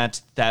think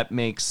that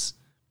makes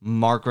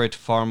Margaret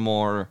far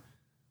more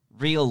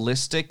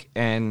realistic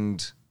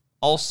and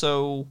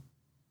also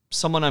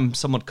someone I'm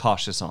somewhat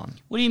cautious on.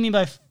 What do you mean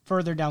by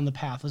further down the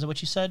path? Was that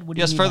what you said? What do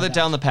you Yes, mean by further that?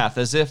 down the path,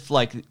 as if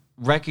like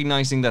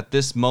recognizing that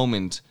this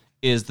moment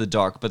is the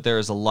dark, but there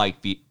is a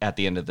light at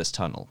the end of this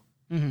tunnel.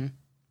 Mm-hmm.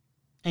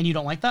 And you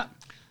don't like that?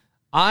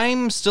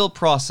 I'm still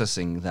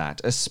processing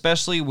that,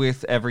 especially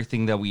with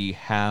everything that we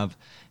have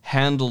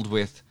handled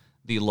with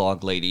the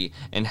Log Lady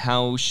and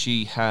how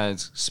she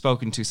has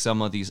spoken to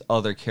some of these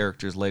other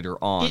characters later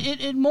on.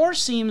 It more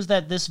seems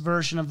that this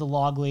version of the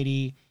Log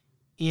Lady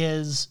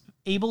is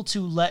able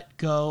to let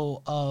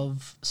go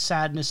of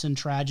sadness and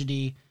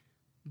tragedy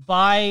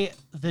by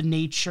the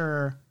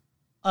nature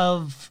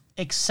of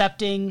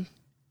accepting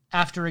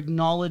after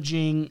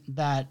acknowledging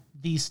that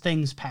these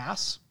things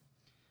pass.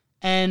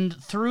 And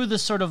through the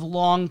sort of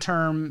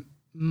long-term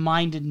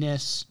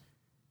mindedness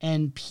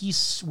and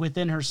peace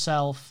within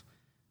herself,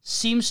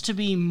 seems to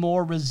be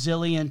more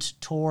resilient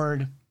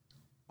toward,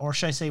 or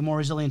should I say more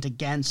resilient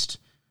against,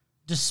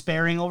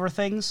 despairing over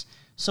things.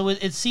 So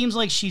it seems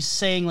like she's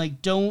saying,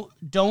 like,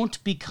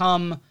 don't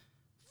become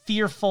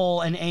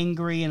fearful and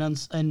angry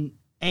and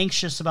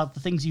anxious about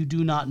the things you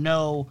do not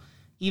know,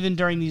 even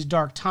during these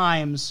dark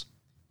times,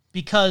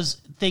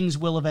 because things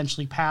will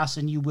eventually pass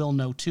and you will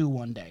know too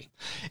one day.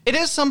 It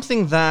is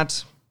something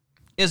that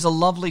is a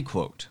lovely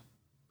quote.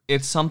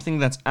 It's something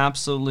that's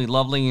absolutely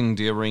lovely and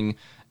endearing,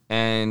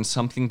 and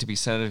something to be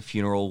said at a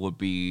funeral would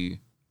be,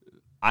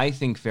 I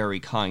think, very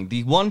kind.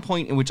 The one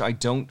point in which I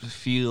don't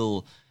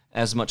feel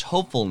as much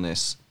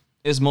hopefulness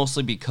is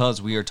mostly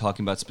because we are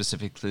talking about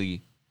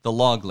specifically the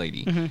Log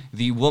Lady,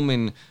 the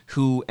woman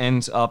who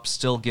ends up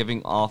still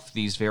giving off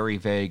these very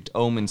vague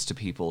omens to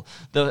people.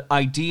 The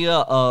idea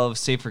of,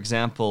 say, for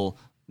example,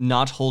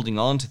 not holding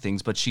on to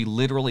things, but she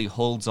literally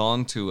holds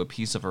on to a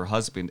piece of her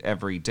husband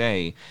every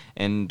day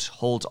and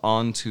holds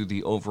on to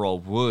the overall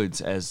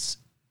woods as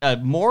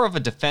more of a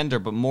defender,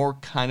 but more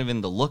kind of in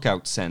the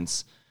lookout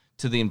sense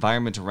to the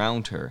environment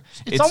around her.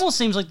 It almost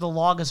seems like the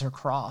log is her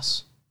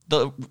cross.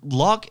 The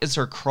log is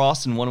her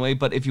cross in one way,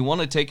 but if you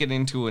want to take it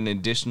into an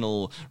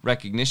additional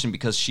recognition,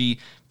 because she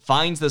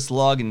finds this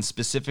log and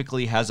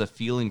specifically has a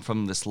feeling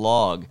from this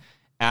log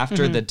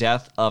after the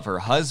death of her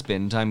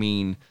husband, I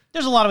mean,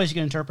 there's a lot of ways you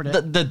can interpret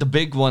it. the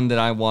big one that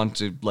I want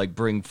to like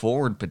bring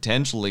forward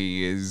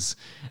potentially is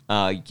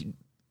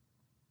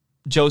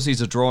Josie's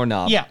a drawer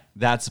knob. Yeah.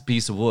 That's a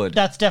piece of wood.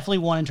 That's definitely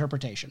one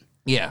interpretation.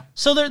 Yeah.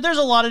 So there's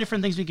a lot of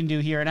different things we can do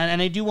here,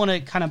 and I do want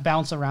to kind of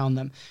bounce around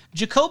them.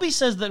 Jacoby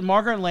says that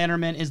Margaret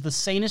Lanterman is the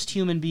sanest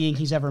human being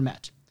he's ever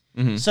met.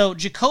 So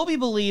Jacoby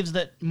believes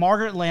that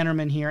Margaret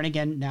Lanterman here, and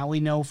again, now we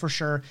know for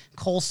sure,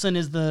 Coulson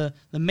is the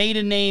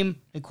maiden name,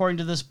 according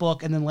to this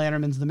book, and then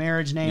Lanterman's the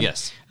marriage name.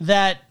 Yes.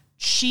 That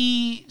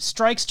she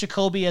strikes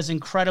Jacoby as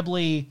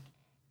incredibly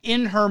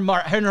in her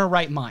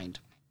right mind.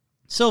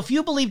 So if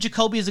you believe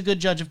Jacoby is a good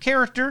judge of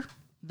character,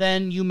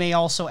 then you may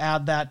also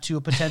add that to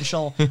a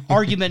potential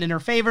argument in her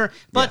favor.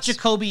 But yes,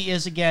 Jacoby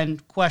is,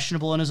 again,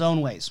 questionable in his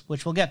own ways,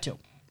 which we'll get to.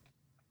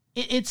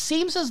 It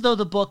seems as though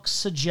the book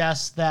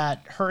suggests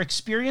that her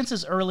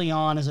experiences early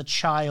on as a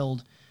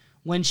child,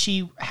 when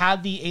she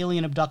had the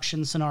alien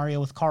abduction scenario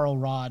with Carl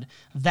Rod,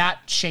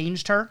 that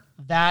changed her.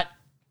 That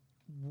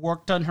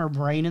worked on her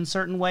brain in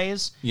certain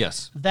ways.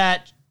 Yes.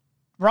 That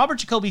Robert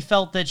Jacoby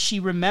felt that she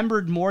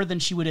remembered more than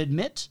she would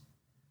admit.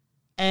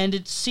 And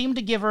it seemed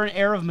to give her an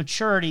air of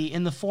maturity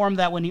in the form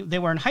that when they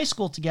were in high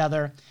school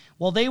together,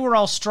 while they were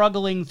all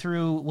struggling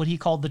through what he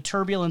called the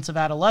turbulence of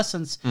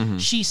adolescence,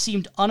 she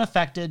seemed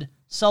unaffected,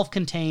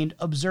 self-contained,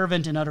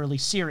 observant, and utterly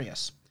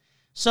serious.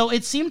 So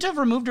it seemed to have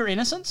removed her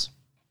innocence,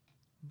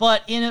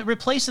 but in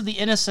replace of the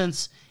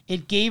innocence,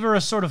 it gave her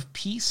a sort of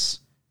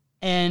peace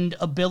and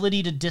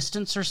ability to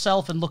distance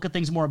herself and look at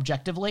things more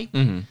objectively.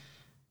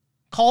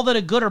 Call that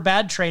a good or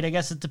bad trait. I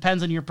guess it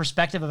depends on your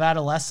perspective of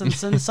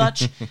adolescence and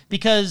such,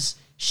 because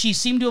she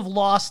seemed to have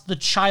lost the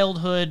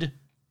childhood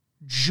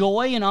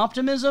joy and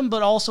optimism,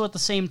 but also at the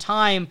same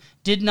time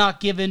did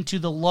not give in to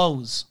the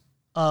lows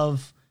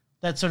of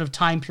that sort of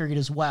time period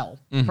as well,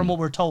 from what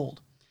we're told.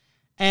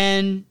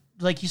 And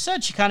like you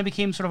said, she kind of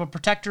became sort of a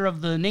protector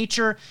of the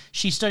nature.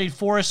 She studied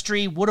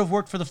forestry, would have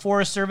worked for the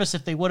Forest Service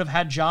if they would have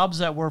had jobs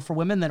that were for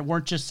women that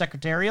weren't just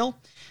secretarial.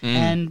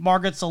 And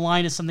Margaret's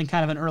aligned as something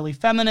kind of an early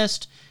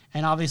feminist,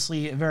 and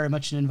obviously very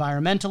much an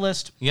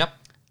environmentalist. Yep.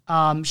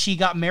 She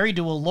got married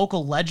to a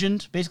local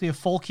legend, basically a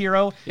folk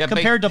hero,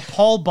 compared to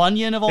Paul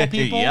Bunyan, of all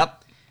people.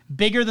 Yep.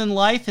 Bigger than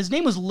life. His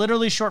name was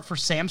literally short for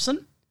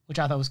Samson, which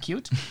I thought was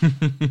cute.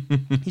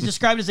 He's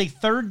described as a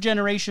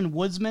third-generation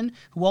woodsman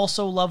who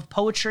also loved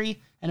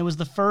poetry, and it was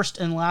the first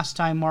and last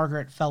time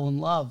Margaret fell in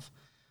love.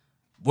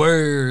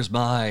 Where's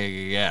my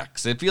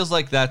ex? It feels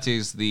like that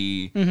is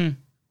the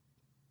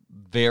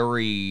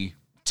very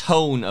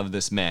tone of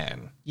this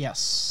man.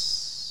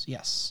 Yes,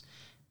 yes.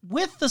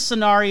 With the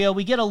scenario,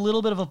 we get a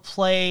little bit of a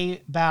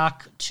play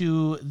back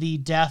to the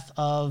death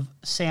of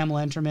Sam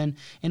Lanterman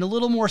in a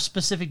little more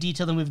specific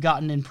detail than we've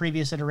gotten in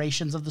previous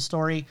iterations of the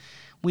story.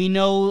 We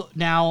know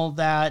now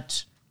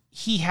that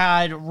he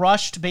had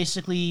rushed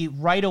basically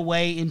right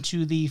away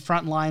into the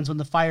front lines when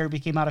the fire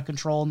became out of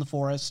control in the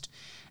forest.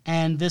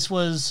 And this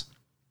was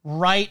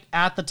right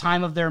at the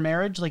time of their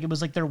marriage. Like, it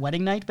was like their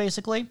wedding night,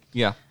 basically.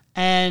 Yeah.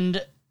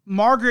 And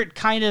Margaret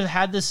kind of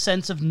had this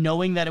sense of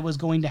knowing that it was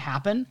going to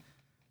happen,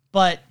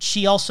 but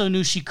she also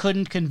knew she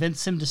couldn't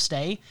convince him to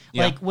stay.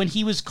 Yeah. Like, when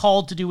he was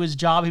called to do his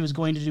job, he was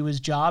going to do his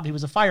job. He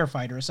was a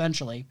firefighter,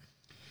 essentially.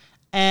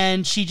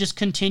 And she just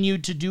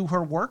continued to do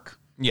her work.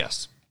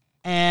 Yes.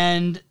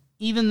 And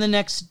even the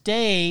next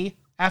day,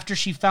 after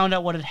she found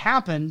out what had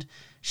happened,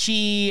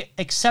 she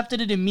accepted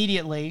it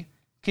immediately,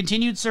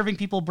 continued serving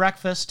people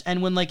breakfast,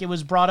 and when, like, it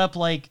was brought up,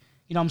 like,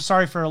 you know, I'm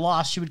sorry for her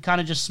loss, she would kind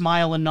of just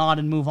smile and nod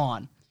and move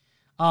on.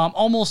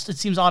 Almost, it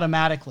seems,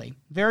 automatically.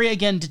 Very,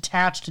 again,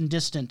 detached and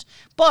distant.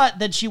 But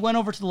then she went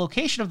over to the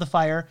location of the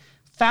fire,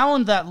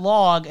 found that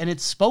log, and it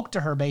spoke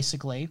to her,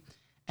 basically,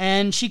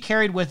 and she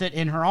carried with it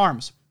in her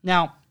arms.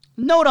 Now,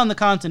 note on the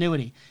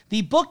continuity.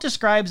 The book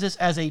describes this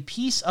as a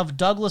piece of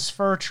Douglas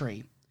fir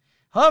tree.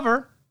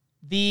 However,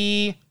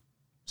 the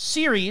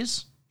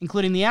series,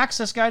 including the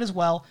Access Guide as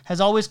well,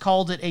 has always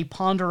called it a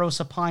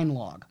ponderosa pine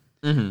log.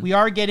 Mm-hmm. We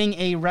are getting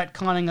a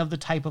retconning of the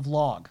type of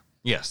log.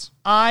 Yes.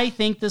 I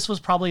think this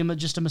was probably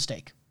just a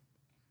mistake.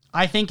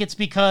 I think it's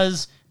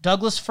because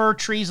Douglas fir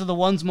trees are the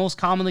ones most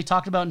commonly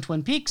talked about in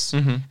Twin Peaks,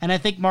 and I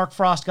think Mark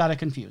Frost got it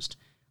confused.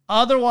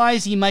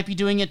 Otherwise, he might be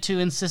doing it to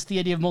insist the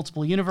idea of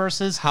multiple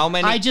universes.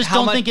 I just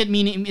don't think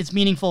it's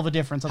meaningful of a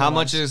difference. How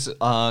much is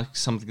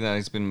something that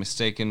has been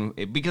mistaken?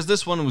 Because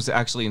this one was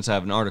actually inside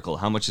of an article.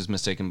 How much is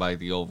mistaken by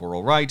the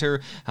overall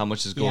writer? How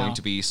much is going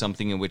to be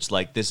something in which,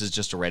 like, this is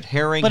just a red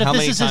herring? But how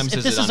many times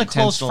is it a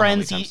close unintentional?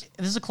 friend, if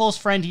this is a close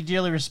friend he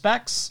dearly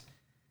respects,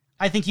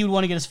 I think he would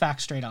want to get his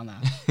facts straight on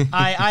that.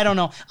 I don't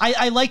know.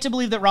 I like to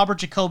believe that Robert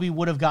Jacoby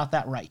would have got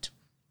that right,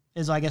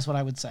 is I guess what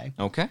I would say.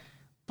 Okay.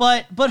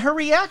 But her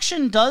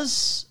reaction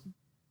does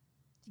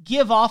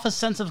give off a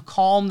sense of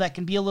calm that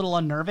can be a little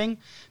unnerving,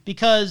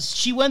 because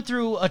she went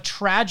through a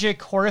tragic,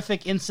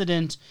 horrific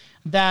incident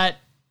that,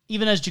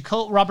 even as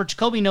Robert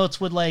Jacoby notes,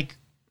 would, like,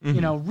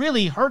 you know,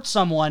 really hurt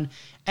someone.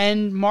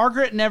 And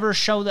Margaret never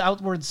showed the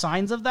outward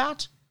signs of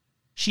that.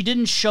 She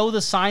didn't show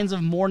the signs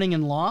of mourning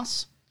and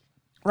loss.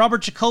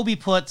 Robert Jacoby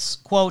puts,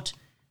 quote,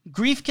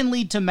 "Grief can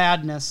lead to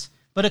madness,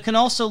 but it can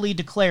also lead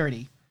to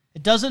clarity.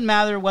 It doesn't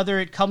matter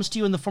whether it comes to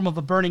you in the form of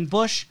a burning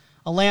bush,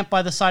 a lamp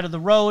by the side of the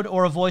road,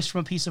 or a voice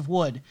from a piece of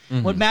wood.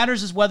 What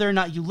matters is whether or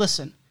not you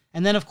listen.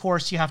 And then, of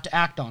course, you have to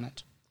act on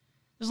it."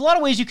 There's a lot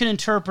of ways you can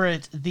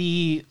interpret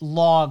the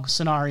log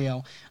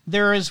scenario.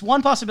 There is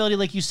one possibility,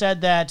 like you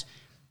said, that,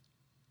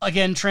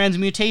 again,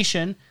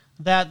 transmutation,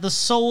 that the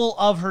soul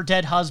of her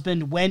dead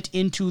husband went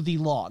into the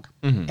log.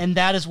 And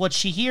that is what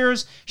she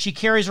hears. She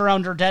carries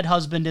around her dead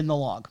husband in the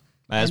log.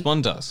 As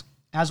one does.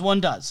 As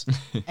one does.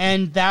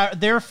 And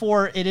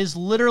therefore, it is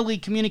literally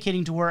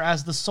communicating to her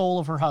as the soul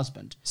of her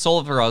husband. Soul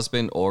of her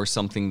husband, or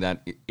something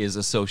that is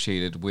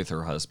associated with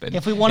her husband.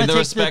 If we want to take the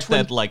respect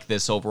that, like,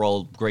 this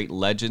overall great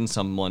legend,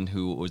 someone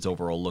who was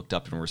overall looked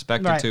up and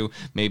respected to,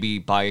 maybe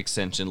by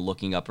extension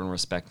looking up and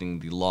respecting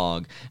the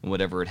log and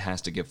whatever it has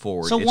to give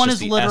forward. So it's one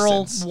just is the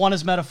literal, essence. one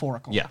is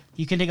metaphorical. Yeah.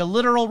 You can take a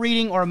literal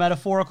reading or a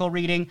metaphorical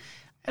reading.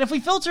 And if we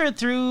filter it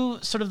through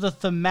sort of the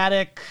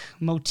thematic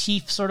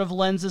motif sort of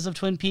lenses of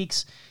Twin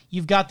Peaks,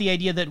 you've got the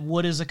idea that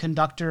wood is a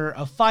conductor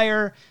of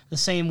fire, the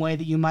same way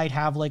that you might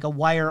have, like, a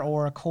wire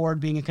or a cord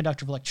being a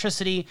conductor of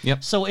electricity.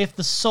 Yep. So if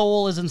the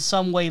soul is in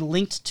some way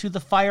linked to the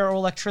fire or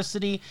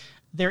electricity,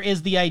 there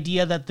is the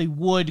idea that the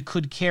wood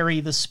could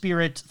carry the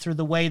spirit through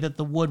the way that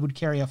the wood would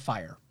carry a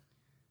fire.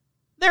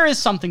 There is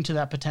something to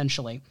that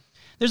potentially.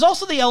 There's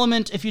also the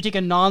element, if you take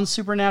a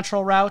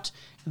non-supernatural route,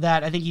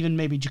 that I think even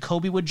maybe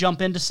Jacoby would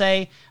jump in to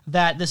say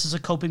that this is a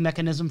coping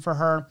mechanism for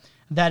her,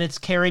 that it's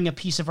carrying a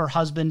piece of her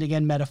husband,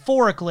 again,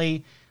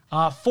 metaphorically,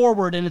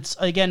 forward, and it's,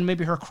 again,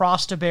 maybe her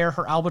cross to bear,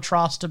 her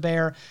albatross to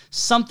bear,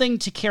 something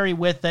to carry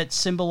with that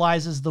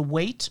symbolizes the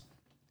weight,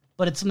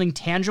 but it's something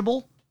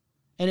tangible,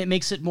 and it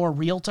makes it more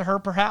real to her,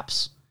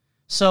 perhaps.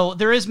 So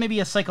there is maybe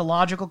a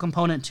psychological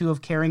component, too,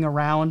 of carrying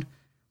around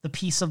the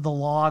piece of the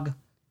log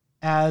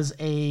as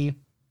a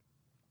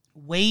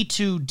way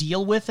to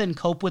deal with and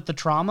cope with the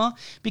trauma,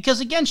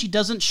 because, again, she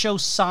doesn't show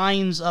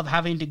signs of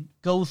having to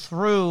go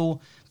through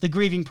the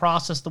grieving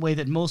process the way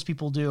that most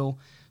people do.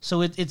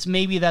 So it's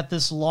maybe that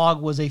this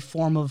log was a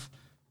form of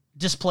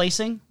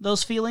displacing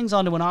those feelings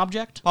onto an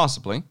object.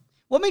 Possibly.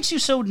 What makes you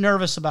so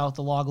nervous about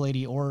the log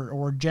lady,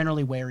 or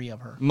generally wary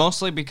of her?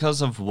 Mostly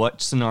because of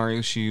what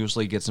scenarios she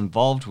usually gets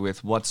involved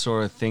with, what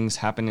sort of things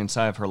happen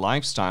inside of her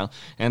lifestyle,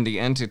 and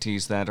the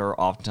entities that are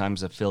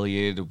oftentimes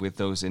affiliated with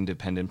those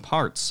independent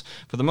parts.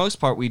 For the most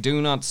part, we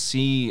do not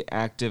see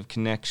active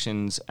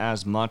connections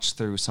as much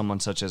through someone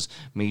such as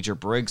Major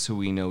Briggs, who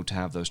we know to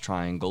have those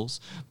triangles.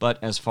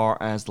 But as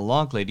far as the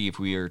log lady, if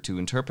we are to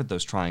interpret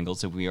those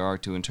triangles, if we are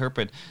to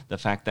interpret the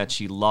fact that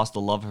she lost the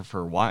love of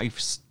her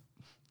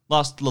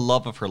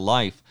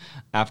life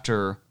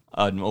after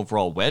an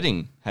overall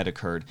wedding had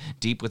occurred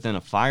deep within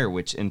a fire,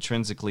 which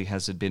intrinsically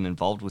has been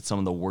involved with some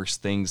of the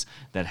worst things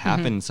that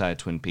happen inside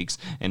Twin Peaks,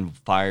 and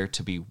fire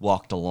to be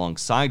walked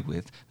alongside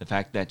with. The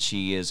fact that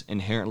she is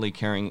inherently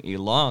carrying a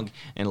log,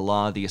 and a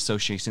lot of the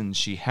associations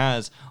she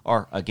has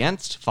are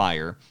against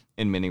fire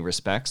in many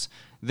respects.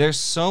 There's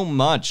so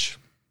much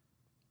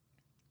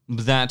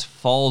that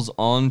falls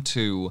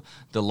onto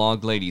the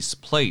Log Lady's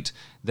plate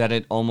that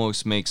it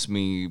almost makes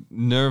me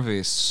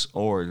nervous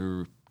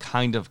or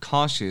kind of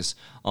cautious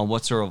on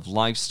what sort of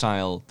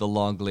lifestyle the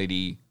Log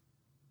Lady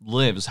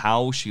lives,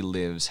 how she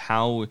lives,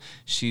 how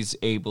she's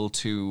able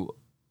to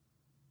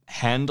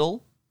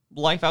handle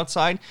life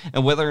outside,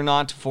 and whether or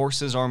not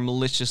forces are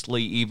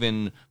maliciously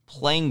even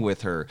playing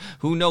with her.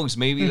 Who knows?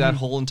 Maybe that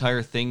whole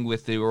entire thing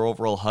with her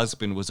overall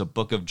husband was a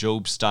Book of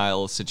Job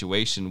style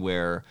situation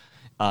where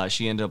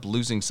she ended up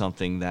losing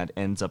something that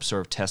ends up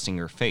sort of testing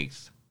her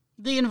faith.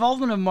 The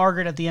involvement of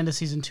Margaret at the end of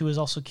season 2 is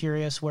also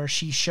curious, where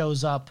she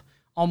shows up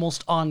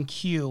almost on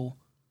cue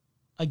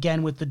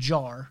again with the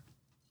jar.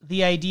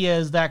 The idea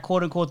is that,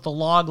 quote-unquote, the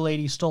Log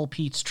Lady stole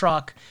Pete's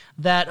truck,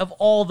 that of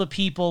all the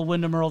people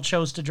Windom Earle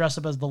chose to dress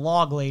up as the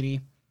Log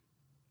Lady.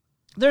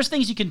 There's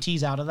things you can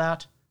tease out of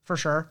that, for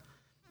sure.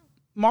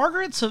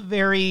 Margaret's a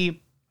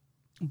very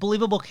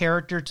believable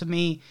character to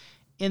me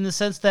in the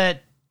sense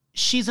that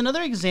she's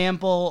another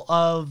example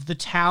of the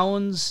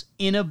town's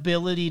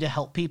inability to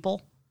help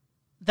people,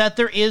 that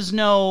there is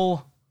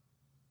no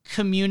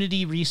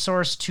community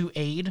resource to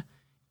aid.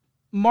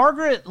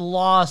 Margaret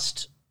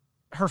lost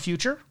her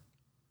future,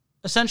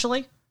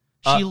 essentially.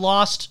 She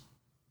lost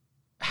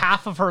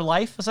half of her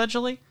life,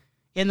 essentially,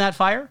 in that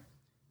fire.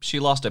 She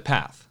lost a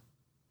path.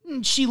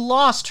 She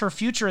lost her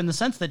future in the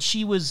sense that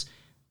she was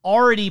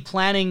already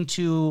planning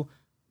to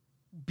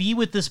be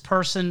with this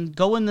person,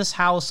 go in this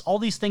house, all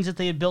these things that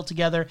they had built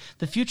together.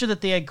 The future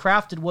that they had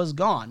crafted was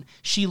gone.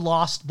 She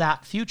lost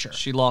that future.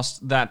 She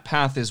lost that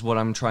path is what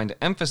I'm trying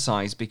to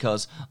emphasize,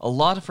 because a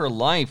lot of her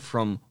life,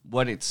 from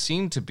what it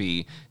seems to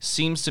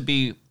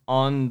be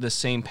on the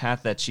same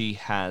path that she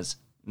has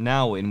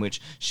now, in which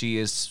she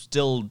is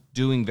still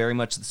doing very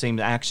much the same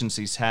actions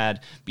she's had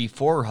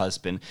before her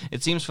husband.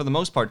 It seems for the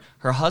most part,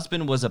 her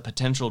husband was a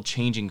potential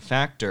changing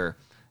factor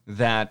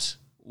that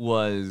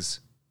was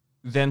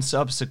then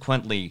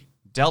subsequently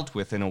dealt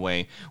with in a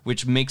way,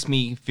 which makes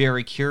me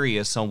very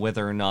curious on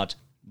whether or not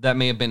that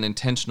may have been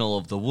intentional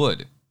of the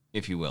Wood,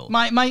 if you will.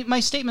 My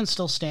statement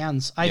still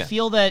stands. I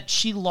feel that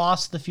she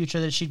lost the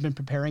future that she'd been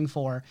preparing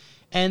for,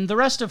 and the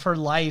rest of her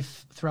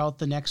life throughout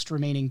the next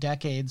remaining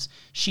decades,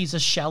 she's a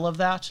shell of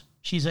that.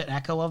 She's an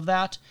echo of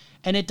that,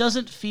 and it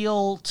doesn't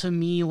feel to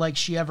me like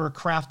she ever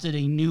crafted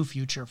a new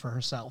future for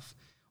herself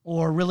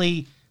or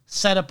really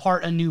set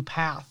apart a new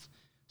path.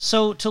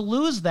 So to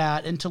lose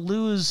that and to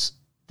lose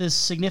this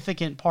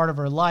significant part of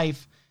her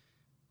life,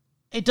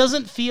 it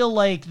doesn't feel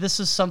like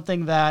this is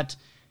something that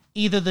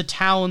either the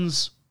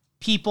town's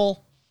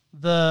people,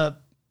 the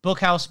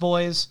Bookhouse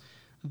Boys,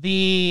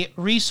 the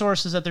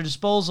resources at their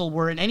disposal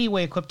were in any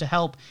way equipped to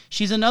help.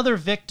 She's another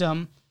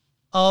victim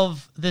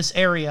of this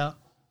area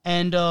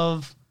and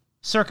of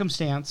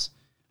circumstance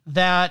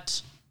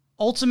that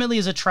ultimately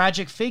is a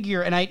tragic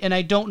figure, and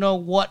I don't know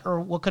what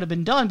could have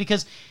been done,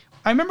 because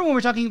I remember when we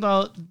were talking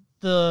about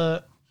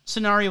the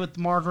scenario with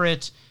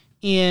Margaret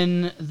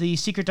in The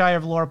Secret Diary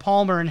of Laura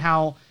Palmer and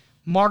how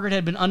Margaret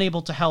had been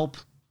unable to help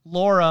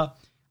Laura.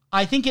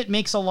 I think it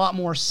makes a lot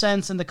more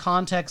sense in the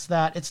context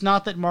that it's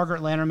not that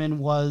Margaret Lanterman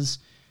was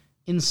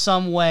in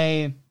some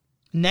way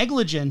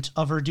negligent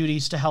of her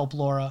duties to help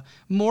Laura,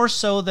 more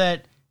so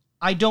that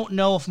I don't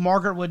know if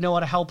Margaret would know how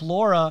to help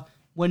Laura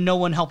when no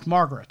one helped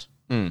Margaret.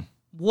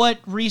 What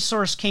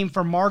resource came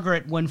from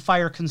Margaret when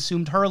fire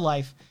consumed her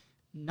life?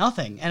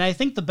 Nothing. And I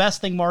think the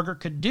best thing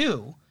Margaret could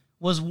do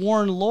was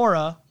warn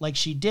Laura, like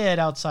she did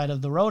outside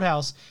of the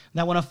Roadhouse,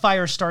 that when a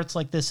fire starts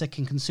like this, it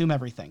can consume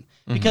everything.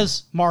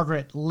 Because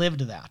Margaret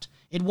lived that.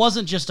 It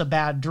wasn't just a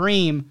bad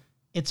dream,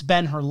 it's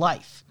been her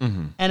life.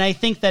 And I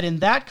think that in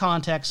that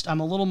context, I'm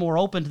a little more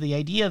open to the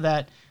idea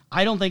that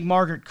I don't think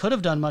Margaret could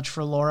have done much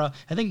for Laura.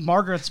 I think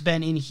Margaret's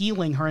been in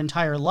healing her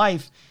entire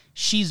life.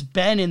 She's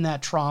been in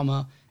that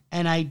trauma,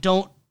 and I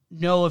don't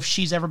know if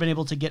she's ever been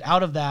able to get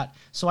out of that,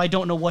 so I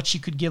don't know what she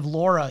could give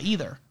Laura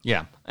either.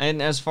 Yeah,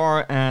 and as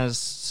far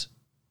as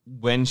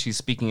when she's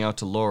speaking out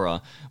to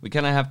Laura, we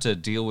kind of have to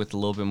deal with a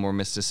little bit more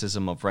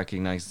mysticism of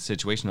recognizing the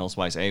situation.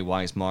 Elsewise, A,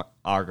 why is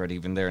Margaret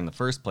even there in the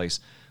first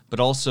place? But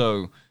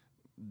also,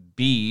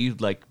 B,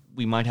 like,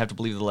 we might have to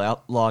believe the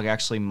log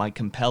actually might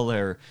compel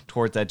her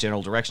towards that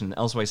general direction.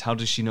 Elsewise, how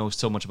does she know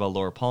so much about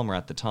Laura Palmer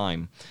at the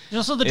time?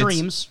 There's also the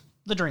dreams.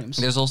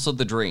 There's also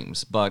the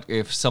dreams, but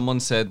if someone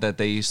said that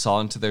they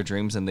saw into their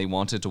dreams and they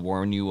wanted to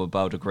warn you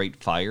about a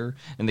great fire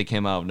and they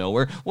came out of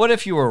nowhere, what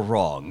if you were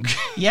wrong?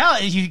 Yeah,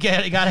 you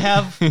gotta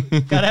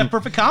have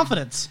perfect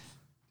confidence.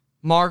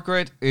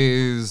 Margaret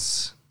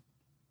is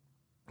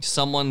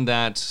someone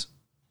that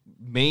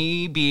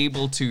may be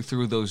able to,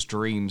 through those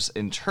dreams,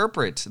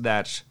 interpret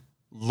that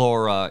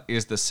Laura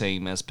is the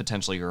same as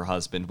potentially her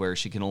husband, where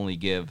she can only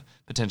give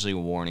potentially a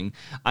warning.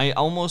 I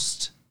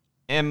almost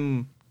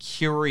am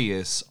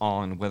curious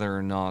on whether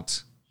or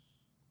not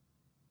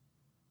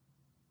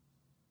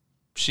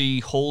she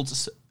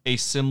holds a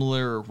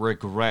similar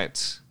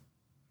regret,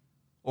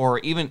 or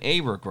even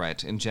a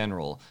regret in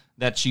general,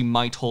 that she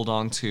might hold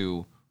on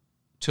to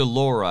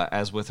Laura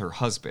as with her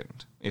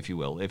husband, if you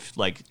will. If,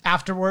 like...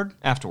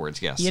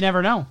 Afterwards, yes. You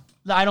never know.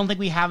 I don't think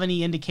we have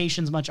any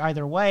indications much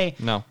either way.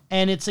 No.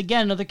 And it's,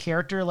 again, another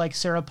character like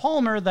Sarah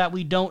Palmer that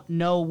we don't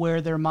know where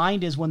their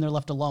mind is when they're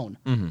left alone.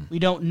 Mm-hmm. We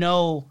don't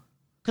know...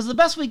 Because the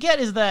best we get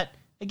is that,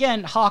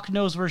 again, Hawk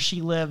knows where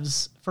she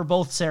lives for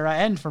both Sarah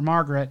and for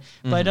Margaret,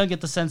 but I don't get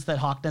the sense that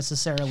Hawk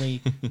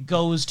necessarily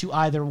goes to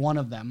either one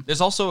of them. There's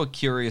also a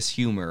curious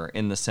humor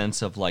in the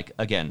sense of, like,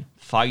 again,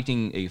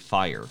 fighting a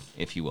fire,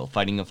 if you will.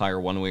 Fighting a fire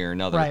one way or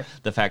another. Right.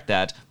 The fact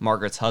that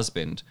Margaret's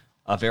husband,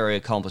 a very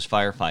accomplished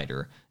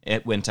firefighter,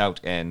 it went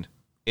out and,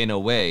 in a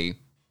way,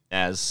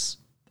 as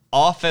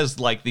off as,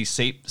 like, the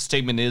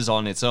statement is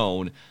on its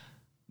own,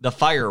 the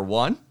fire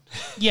won.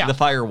 Yeah. The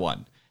fire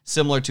won.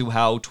 Similar to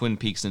how Twin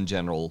Peaks in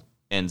general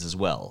ends as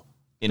well.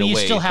 In a you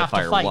way, still have the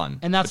fire to fight, won.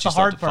 and that's the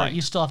hard part.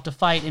 You still have to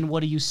fight, and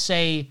what do you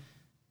say?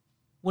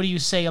 What do you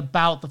say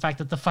about the fact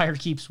that the fire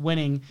keeps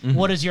winning? Mm-hmm.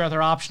 What is your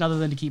other option other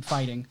than to keep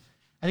fighting?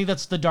 I think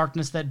that's the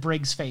darkness that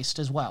Briggs faced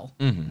as well.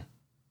 Mm-hmm.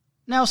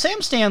 Now,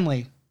 Sam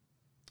Stanley,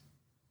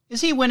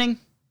 is he winning?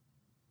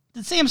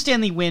 Did Sam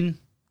Stanley win?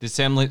 Did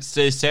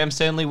Sam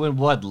Stanley win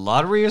what?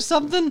 Lottery or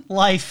something?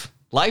 Life.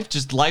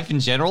 Just life in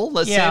general?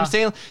 Yeah.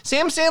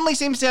 Sam Stanley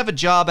seems to have a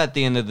job at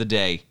the end of the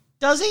day.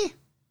 Does he?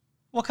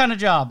 What kind of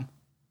job?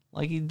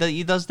 Like he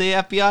does the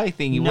FBI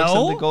thing. He works at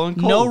the Going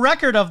Cold. No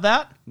record of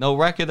that. No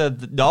record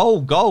of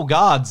no. Go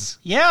gods.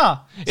 Yeah.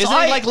 Isn't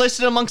he like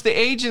listed amongst the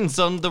agents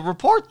on the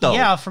report though?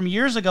 Yeah, from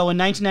years ago in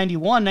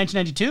 1991,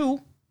 1992.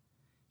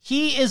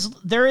 He is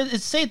there.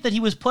 It's stated that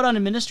he was put on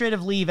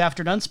administrative leave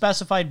after an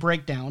unspecified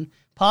breakdown,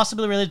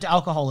 possibly related to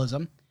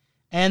alcoholism,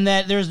 and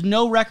that there's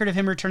no record of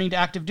him returning to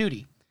active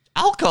duty.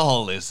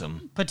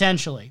 Alcoholism.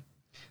 Potentially.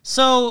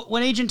 So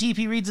when Agent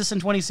TP reads this in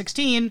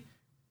 2016,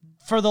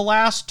 for the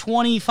last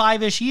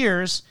 25-ish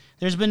years,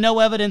 there's been no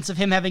evidence of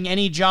him having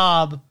any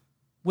job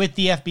with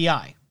the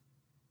FBI.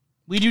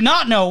 We do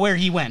not know where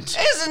he went.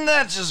 Isn't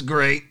that just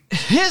great?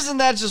 Isn't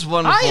that just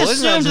wonderful? I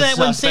assumed that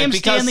when Sam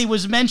Because... Stanley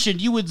was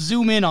mentioned, you would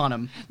zoom in on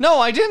him. No,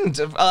 I didn't.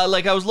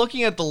 Like, I was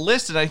looking at the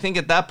list, and I think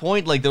at that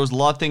point, like, there was a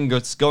lot of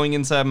things going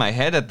inside my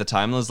head at the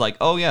time. I was like,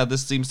 oh, yeah,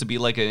 this seems to be,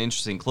 like, an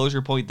interesting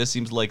closure point. This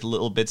seems like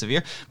little bits of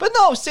here. But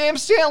no, Sam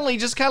Stanley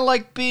just kind of,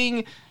 like,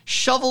 being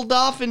shoveled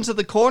off into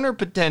the corner,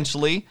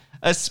 potentially,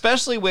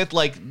 especially with,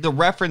 like, the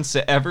reference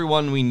to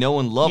everyone we know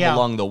and love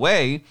along the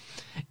way.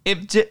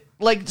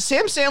 Like,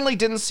 Sam Stanley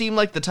didn't seem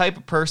like the type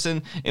of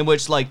person in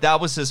which, like,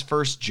 that was his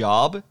first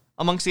job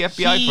amongst the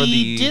FBI for the...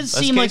 He did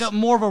seem like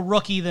more of a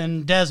rookie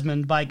than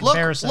Desmond by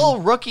comparison. A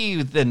little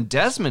rookie than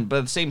Desmond, but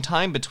at the same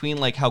time, between,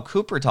 like, how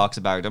Cooper talks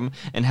about him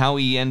and how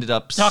he ended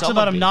up... Talks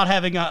about him not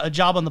having a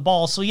job on the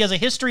ball, so he has a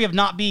history of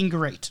not being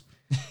great.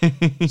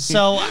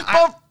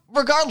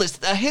 Regardless,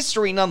 a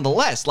history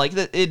nonetheless. Like,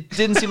 it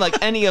didn't seem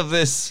like any of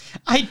this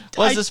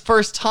was his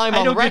first time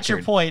on the record. I don't get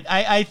your point.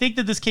 I think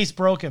that this case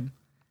broke him.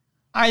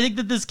 And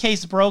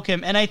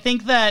I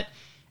think that,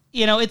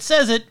 you know, it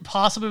says it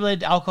possibly related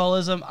to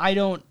alcoholism. I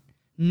don't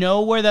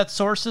know where that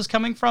source is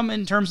coming from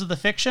in terms of the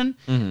fiction,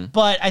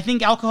 but I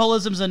think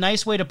alcoholism is a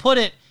nice way to put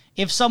it.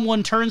 If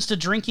someone turns to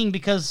drinking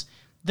because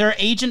their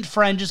agent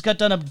friend just got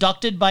done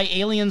abducted by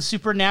alien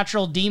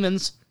supernatural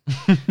demons.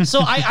 So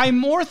I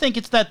more think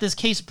it's that this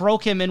case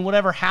broke him and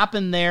whatever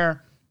happened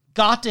there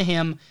got to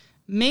him.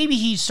 Maybe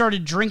he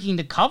started drinking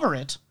to cover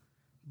it,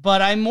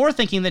 but I'm more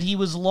thinking that he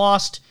was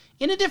lost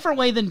in a different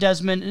way than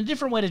Desmond, in a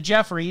different way to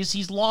Jeffries.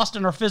 He's lost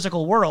in our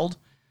physical world,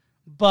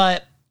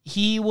 but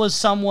he was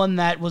someone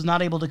that was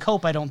not able to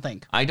cope, I don't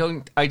think. I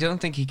don't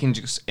think he can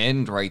just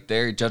end right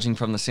there, judging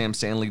from the Sam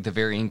Stanley, the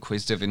very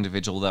inquisitive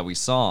individual that we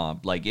saw.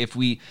 Like, if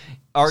we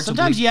are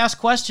Sometimes you ask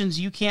questions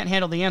you can't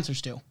handle the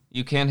answers to.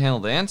 You can't handle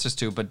the answers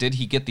to, but did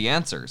he get the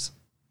answers?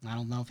 I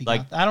don't know if he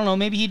got... I don't know.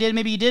 Maybe he did.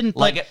 Maybe he didn't.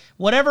 Like but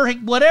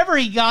whatever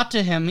he got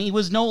to him, he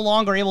was no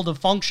longer able to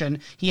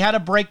function. He had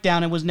a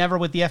breakdown and was never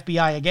with the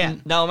FBI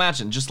again. Now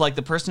imagine, just like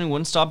the person who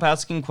wouldn't stop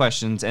asking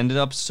questions, ended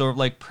up sort of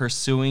like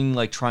pursuing,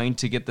 like trying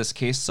to get this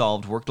case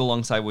solved, worked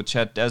alongside with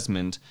Chet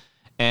Desmond,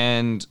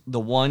 and the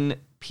one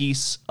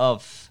piece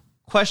of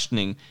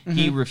questioning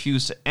he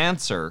refused to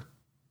answer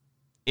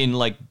in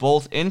like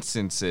both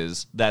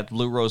instances that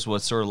Blue Rose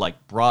was sort of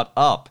like brought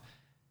up,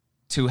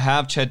 to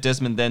have Chet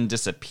Desmond then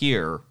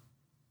disappear,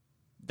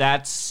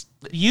 that's...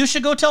 You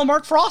should go tell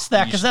Mark Frost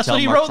that, because that's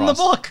what he wrote in the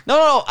book.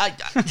 No,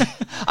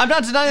 I'm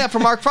not denying that for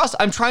Mark Frost.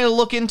 I'm trying to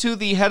look into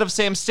the head of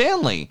Sam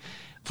Stanley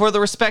for the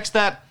respects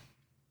that...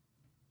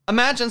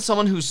 Imagine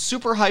someone who's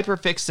super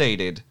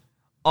hyper-fixated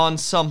on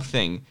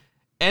something,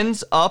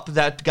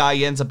 that guy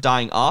ends up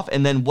dying off,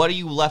 and then what are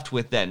you left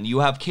with then? You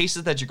have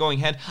cases that you're going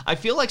ahead. I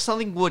feel like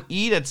something would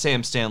eat at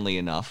Sam Stanley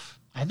enough.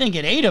 I think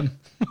it ate him.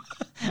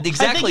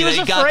 Exactly, that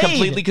he got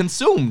completely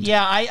consumed.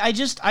 Yeah,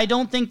 I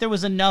don't think there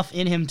was enough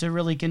in him to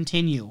really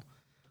continue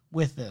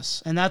with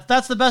this. And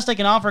that's the best I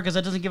can offer, because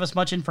that doesn't give us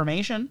much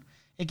information.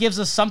 It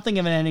gives us something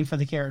of an ending for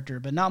the character,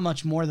 but not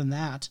much more than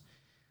that.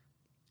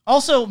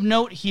 Also,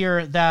 note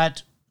here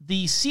that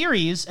the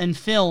series and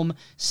film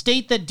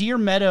state that Deer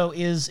Meadow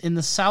is in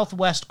the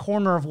southwest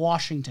corner of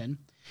Washington,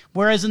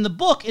 whereas in the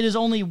book, it is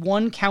only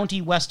one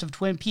county west of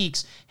Twin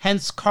Peaks,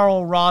 hence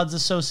Carl Rod's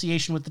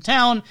association with the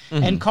town,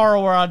 and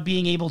Carl Rod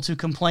being able to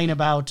complain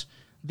about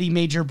the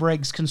Major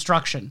Briggs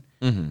construction.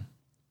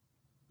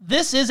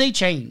 This is a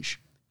change.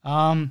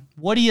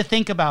 What do you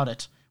think about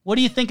it? What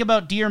do you think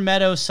about Deer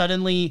Meadow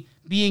suddenly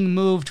being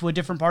moved to a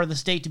different part of the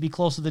state to be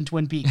closer than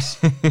Twin Peaks?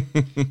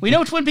 We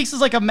know Twin Peaks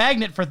is like a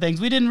magnet for things.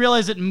 We didn't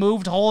realize it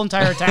moved whole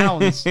entire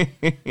towns.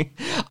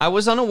 I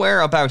was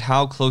unaware about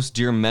how close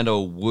Deer Meadow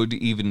would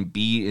even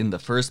be in the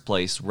first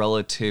place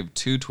relative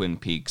to Twin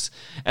Peaks.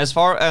 As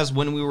far as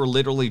when we were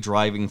literally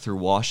driving through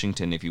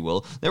Washington, if you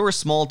will, there were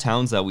small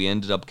towns that we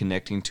ended up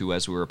connecting to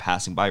as we were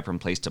passing by from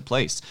place to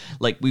place.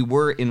 Like, we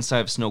were inside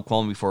of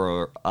Snoqualmie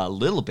for a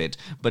little bit,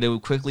 but it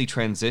would quickly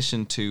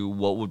transition to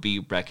what would be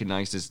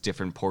recognized as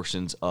different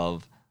portions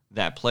of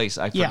that place.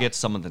 I forget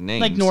some of the names.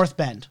 Like North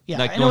Bend. Yeah,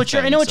 like I know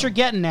what you're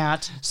getting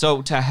at.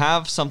 So to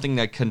have something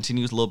that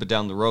continues a little bit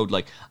down the road,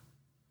 like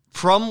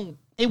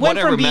it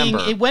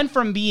went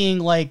from being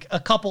like a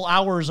couple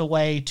hours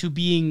away to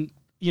being,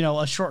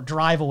 a short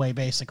drive away,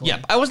 basically.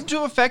 Yeah, I wasn't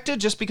too affected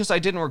just because I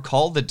didn't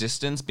recall the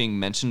distance being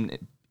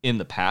mentioned in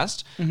the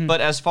past. But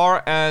as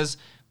far as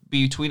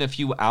between a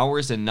few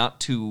hours and not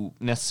too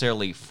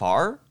necessarily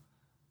far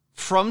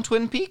from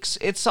Twin Peaks,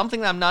 it's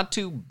something that I'm not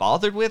too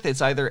bothered with.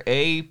 It's either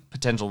A,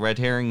 potential red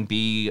herring,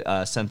 B,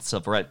 a sense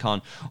of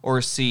retcon,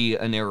 or C,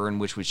 an error in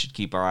which we should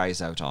keep our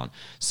eyes out on.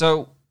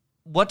 So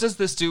what does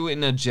this do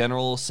in a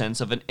general sense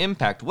of an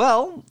impact?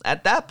 Well,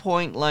 at that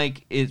point,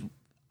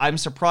 I'm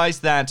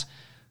surprised that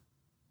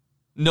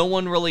no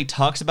one really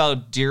talks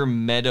about Deer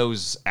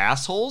Meadow's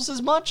assholes as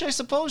much, I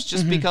suppose,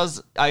 just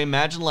because I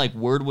imagine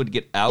word would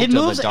get out. It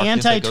moves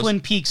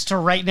anti-Twin Peaks to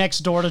right next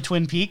door to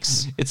Twin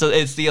Peaks.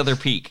 It's the other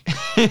peak.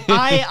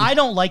 I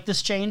don't like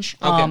this change.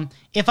 Okay.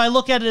 If I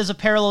look at it as a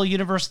parallel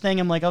universe thing,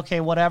 I'm like,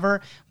 okay,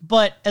 whatever.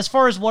 But as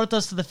far as what it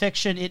does to the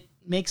fiction, it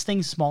makes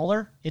things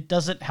smaller. It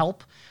doesn't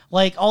help.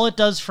 All it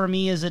does for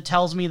me is it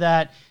tells me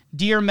that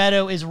Deer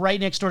Meadow is right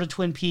next door to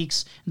Twin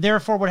Peaks.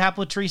 Therefore, what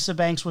happened with Teresa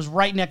Banks was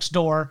right next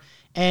door.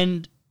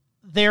 And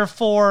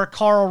therefore,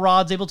 Carl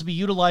Rod's able to be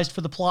utilized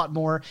for the plot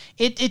more.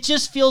 It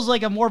just feels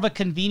like more of a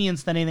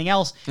convenience than anything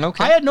else.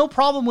 Okay. I had no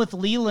problem with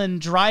Leland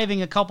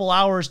driving a couple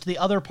hours to the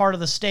other part of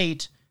the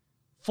state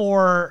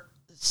for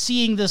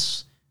seeing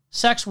this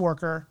sex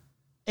worker.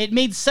 It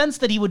made sense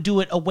that he would do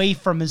it away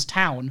from his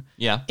town.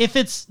 Yeah. If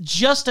it's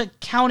just a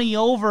county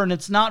over and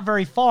it's not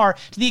very far,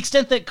 to the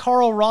extent that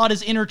Carl Rod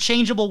is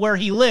interchangeable where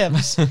he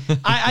lives,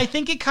 I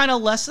think it kind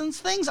of lessens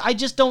things. I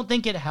just don't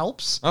think it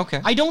helps. Okay.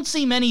 I don't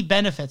see many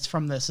benefits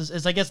from this,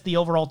 is I guess the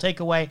overall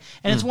takeaway.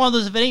 And it's one of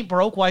those, if it ain't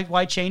broke,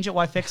 why change it?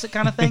 Why fix it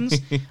kind of things?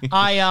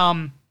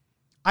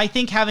 I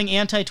think having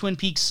anti-Twin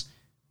Peaks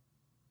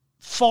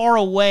far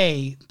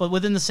away, but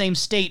within the same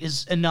state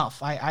is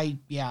enough. I'm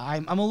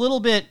a little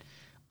bit...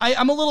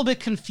 I'm a little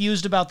bit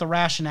confused about the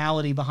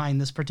rationality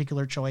behind this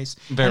particular choice.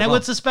 I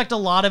would suspect a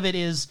lot of it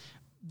is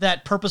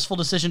that purposeful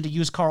decision to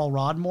use Carl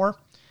Rod more.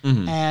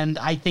 And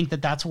I think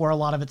that that's where a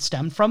lot of it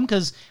stemmed from,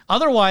 because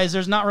otherwise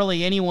there's not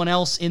really anyone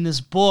else in this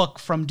book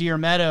from Deer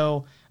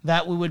Meadow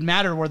that would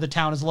matter where the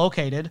town is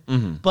located.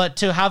 But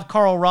to have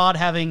Carl Rod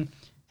having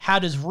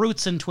had his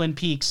roots in Twin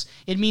Peaks,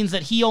 it means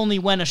that he only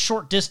went a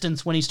short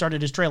distance when he started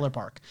his trailer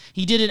park.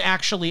 He didn't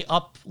actually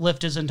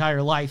uplift his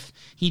entire life.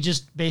 He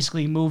just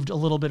basically moved a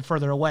little bit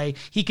further away.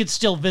 He could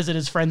still visit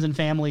his friends and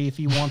family if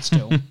he wants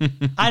to.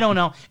 I don't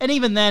know. And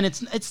even then,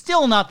 it's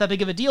still not that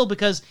big of a deal,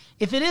 because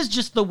if it is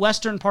just the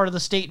western part of the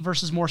state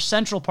versus more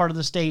central part of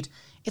the state,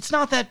 it's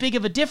not that big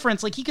of a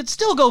difference. He could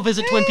still go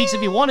visit Twin Peaks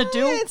if he wanted to.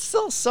 It's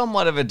still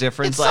somewhat of a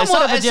difference. It's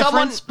somewhat of a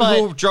difference, but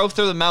who drove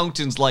through the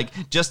mountains,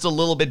 just a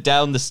little bit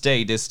down the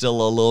state, is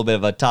still a little bit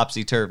of a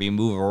topsy-turvy,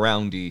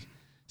 move-aroundy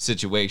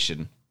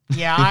situation.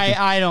 Yeah,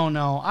 I don't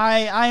know.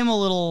 I'm a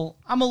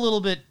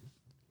little bit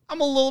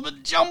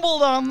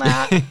jumbled on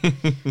that.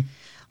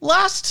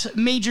 Last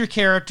major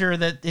character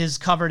that is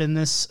covered in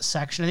this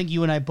section, I think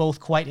you and I both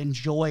quite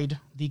enjoyed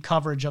the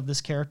coverage of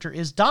this character,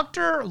 is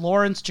Dr.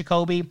 Lawrence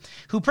Jacoby,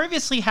 who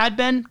previously had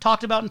been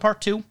talked about in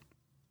part 2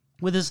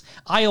 with his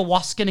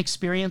ayahuascan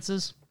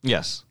experiences.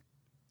 Yes.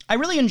 I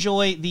really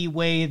enjoy the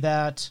way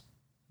that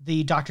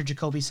the Dr.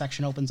 Jacoby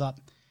section opens up.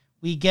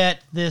 We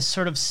get this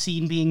sort of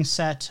scene being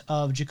set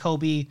of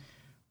Jacoby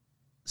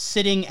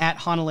sitting at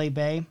Hanalei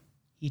Bay.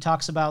 He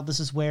talks about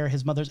this is where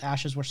his mother's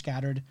ashes were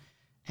scattered,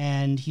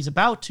 and he's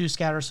about to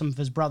scatter some of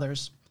his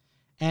brothers.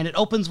 And it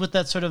opens with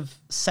that sort of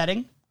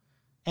setting,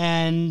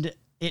 and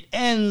it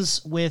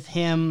ends with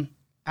him,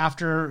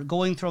 after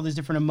going through all these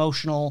different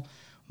emotional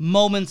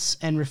moments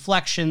and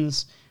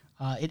reflections,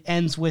 it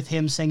ends with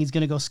him saying he's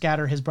going to go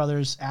scatter his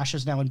brother's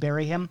ashes now and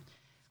bury him.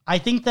 I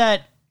think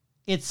that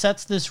it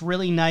sets this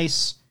really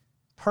nice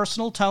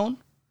personal tone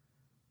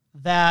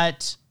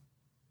that,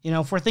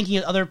 if we're thinking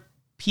of other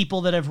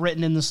people that have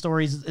written in the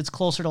stories, it's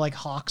closer to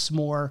Hawks,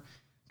 more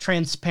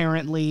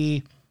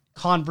transparently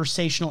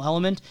conversational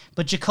element,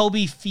 but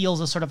Jacoby feels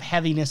a sort of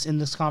heaviness in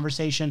this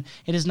conversation.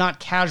 It is not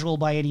casual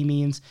by any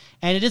means,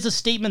 and it is a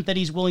statement that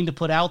he's willing to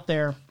put out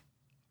there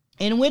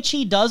in which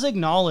he does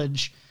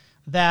acknowledge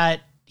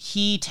that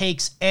he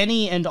takes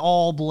any and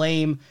all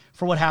blame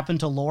for what happened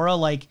to Laura.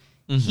 Like,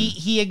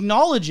 he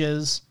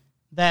acknowledges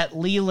that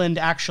Leland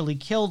actually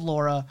killed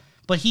Laura,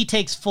 but he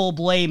takes full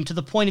blame to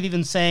the point of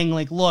even saying,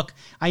 like, look,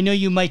 I know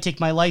you might take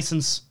my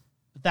license.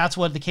 If that's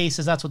what the case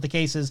is. That's what the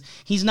case is.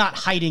 He's not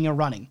hiding or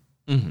running.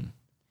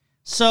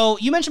 So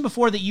you mentioned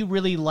before that you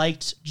really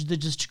liked the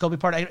Jacoby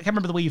part. I can't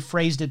remember the way you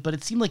phrased it, but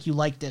it seemed like you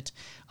liked it.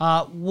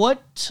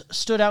 What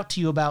stood out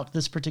to you about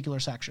this particular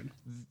section?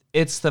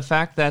 It's the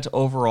fact that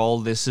overall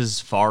this is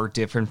far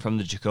different from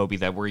the Jacoby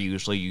that we're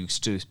usually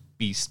used to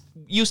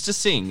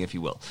seeing, if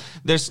you will.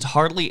 There's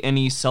hardly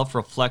any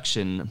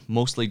self-reflection,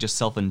 mostly just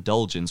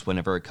self-indulgence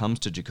whenever it comes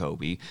to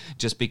Jacoby.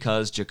 Just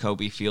because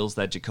Jacoby feels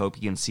that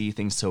Jacoby can see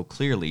things so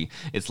clearly,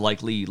 it's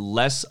likely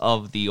less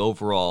of the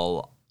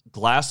overall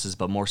glasses,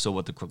 but more so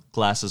what the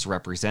glasses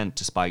represent,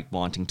 despite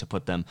wanting to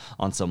put them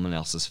on someone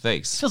else's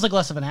face. Feels like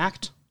less of an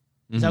act.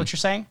 Is that what you're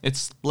saying?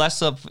 It's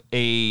less of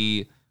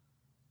a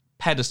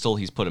pedestal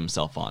he's put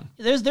himself on.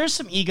 There's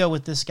some ego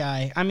with this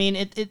guy. I mean,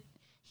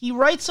 he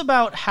writes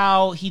about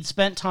how he'd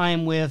spent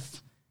time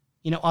with,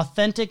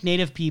 authentic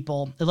native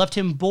people. It left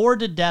him bored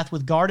to death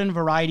with garden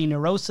variety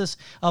neurosis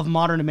of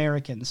modern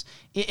Americans.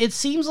 It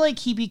seems like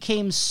he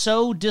became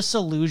so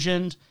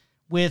disillusioned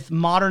with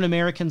modern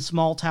American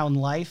small town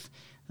life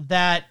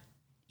that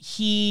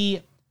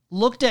he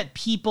looked at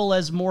people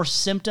as more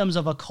symptoms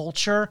of a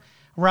culture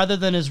rather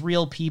than as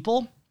real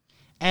people.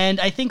 And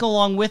I think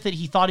along with it,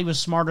 he thought he was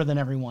smarter than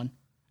everyone.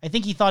 I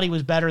think he thought he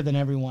was better than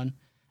everyone.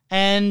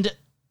 And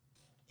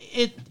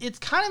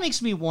it kind of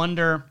makes me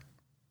wonder,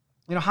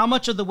 how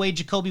much of the way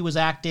Jacoby was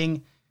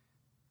acting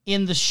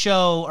in the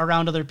show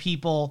around other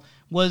people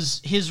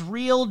was his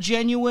real,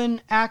 genuine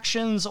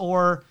actions,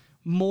 or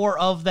more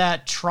of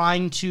that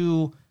trying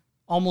to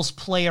almost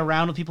play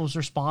around with people's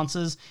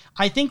responses.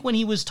 I think when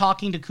he was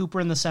talking to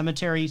Cooper in the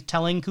cemetery,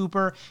 telling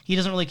Cooper he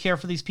doesn't really care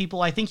for these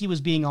people, I think he was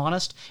being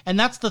honest. And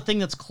that's the thing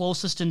that's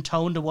closest in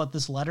tone to what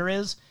this letter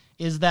is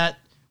that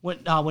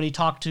when he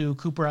talked to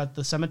Cooper at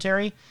the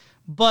cemetery.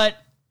 But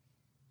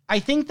I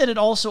think that it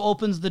also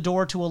opens the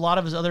door to a lot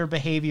of his other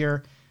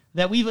behavior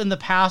that we've in the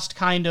past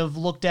kind of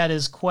looked at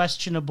as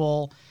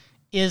questionable,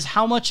 is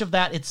how much of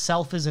that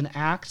itself is an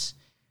act.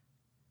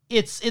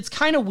 It's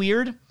kind of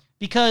weird,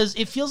 because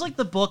it feels like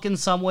the book in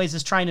some ways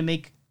is trying to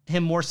make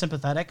him more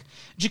sympathetic.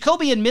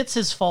 Jacoby admits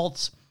his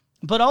faults,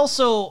 but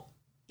also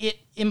it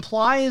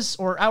implies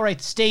or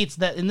outright states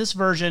that in this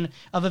version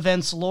of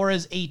events,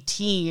 Laura's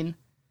 18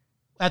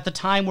 at the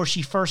time where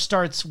she first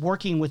starts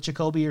working with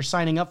Jacoby or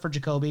signing up for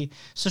Jacoby,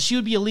 so she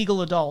would be a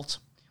legal adult,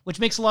 which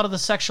makes a lot of the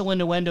sexual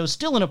innuendo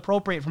still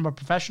inappropriate from a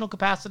professional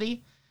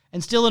capacity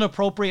and still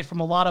inappropriate from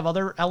a lot of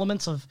other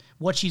elements of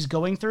what she's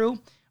going through.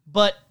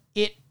 But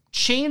it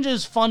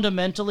changes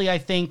fundamentally, I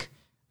think,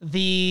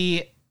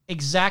 the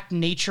exact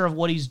nature of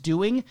what he's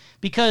doing,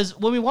 because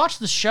when we watched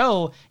the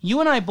show, you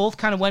and I both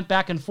kind of went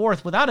back and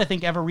forth without, I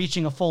think, ever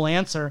reaching a full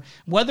answer,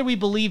 whether we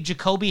believe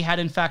Jacoby had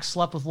in fact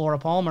slept with Laura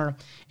Palmer.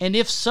 And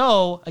if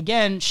so,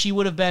 again, she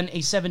would have been a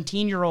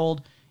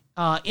 17-year-old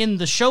in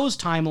the show's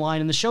timeline,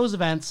 in the show's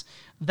events.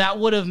 That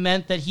would have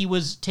meant that he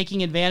was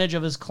taking advantage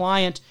of his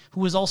client,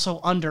 who was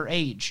also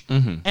underage.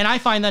 And I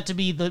find that to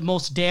be the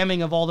most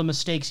damning of all the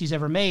mistakes he's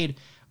ever made.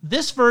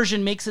 This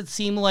version makes it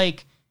seem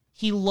like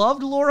he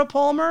loved Laura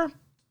Palmer,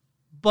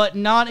 but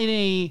not in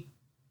a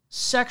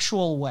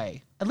sexual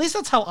way. At least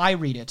that's how I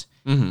read it.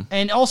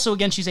 And also,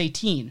 again, she's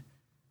 18.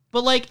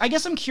 But, I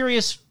guess I'm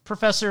curious,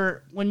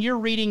 Professor, when you're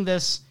reading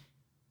this,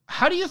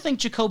 how do you think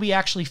Jacoby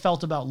actually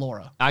felt about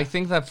Laura? I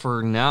think that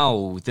for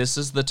now, this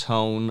is the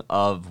tone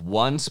of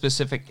one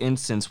specific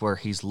instance where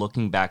he's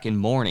looking back in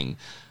mourning.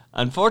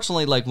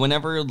 Unfortunately,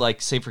 whenever,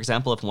 say, for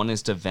example, if one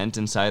is to vent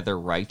inside their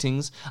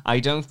writings, I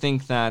don't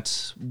think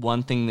that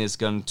one thing is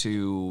going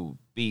to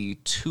be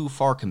too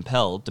far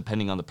compelled,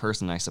 depending on the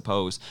person, I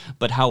suppose,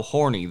 but how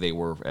horny they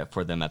were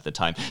for them at the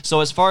time.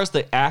 So as far as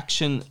the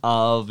action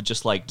of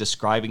just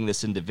describing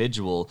this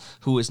individual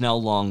who is now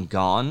long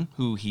gone,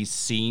 who he's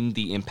seen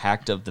the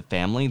impact of the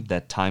family,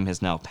 that time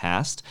has now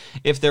passed,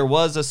 if there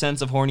was a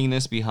sense of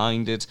horniness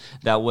behind it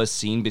that was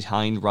seen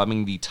behind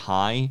rubbing the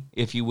tie,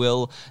 if you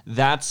will,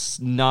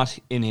 that's not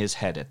in his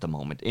head at the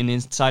moment.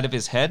 Inside of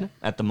his head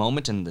at the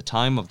moment, in the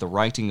time of the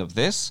writing of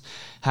this,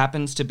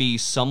 happens to be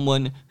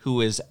someone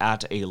who is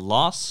at a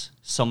loss,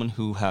 someone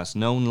who has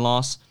known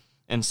loss,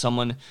 and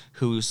someone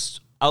whose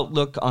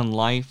outlook on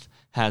life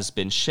has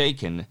been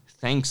shaken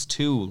thanks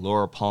to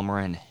Laura Palmer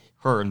and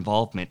her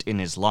involvement in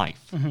his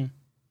life.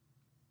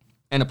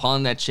 And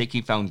upon that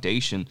shaky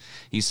foundation,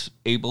 he's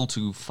able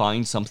to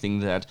find something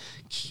that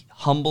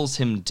humbles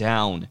him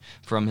down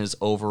from his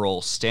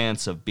overall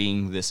stance of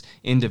being this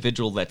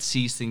individual that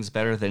sees things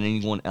better than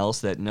anyone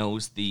else, that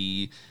knows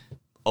the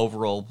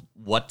overall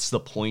what's the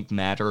point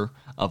matter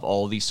of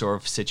all these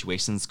sort of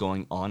situations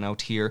going on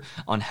out here,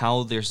 on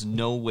how there's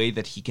no way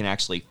that he can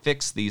actually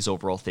fix these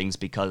overall things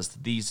because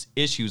these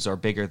issues are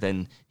bigger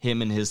than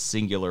him and his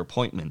singular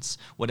appointments.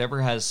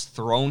 Whatever has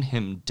thrown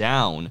him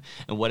down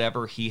and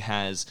whatever he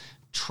has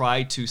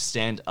tried to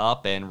stand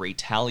up and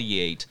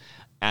retaliate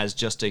as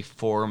just a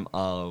form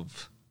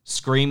of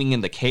screaming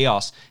in the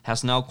chaos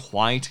has now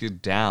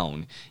quieted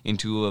down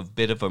into a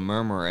bit of a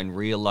murmur, and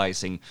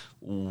realizing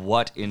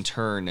what in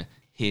turn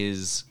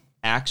his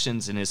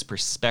actions and his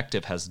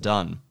perspective has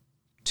done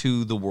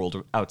to the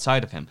world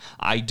outside of him.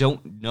 I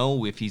don't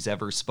know if he's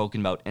ever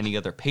spoken about any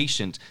other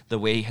patient the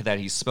way that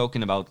he's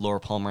spoken about Laura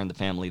Palmer and the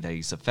family that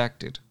he's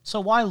affected. So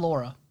why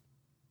Laura?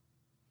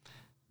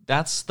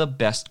 That's the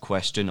best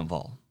question of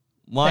all.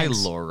 Why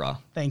Thanks. Laura?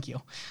 Thank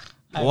you.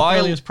 I Why-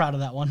 really was proud of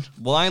that one.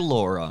 Why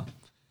Laura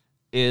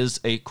is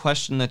a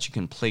question that you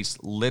can place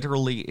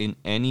literally in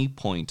any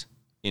point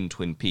in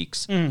Twin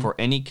Peaks, for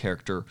any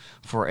character,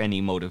 for any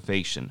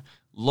motivation.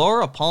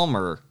 Laura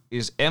Palmer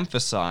is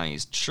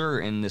emphasized, sure,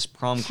 in this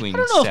prom queen I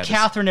don't know status. if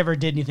Catherine ever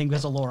did anything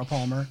because of Laura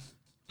Palmer.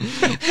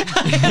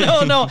 I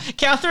don't know.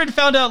 Catherine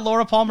found out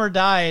Laura Palmer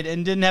died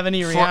and didn't have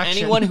any For reaction.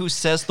 anyone who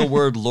says the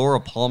word Laura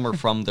Palmer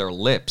from their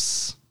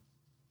lips,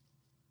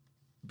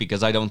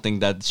 because I don't think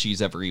that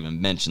she's ever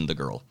even mentioned the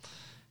girl.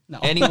 No,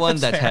 Anyone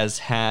that's that fair. has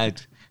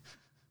had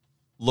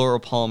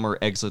Laura Palmer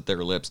exit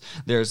their lips,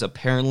 there's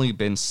apparently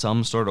been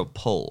some sort of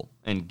pull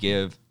and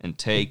give and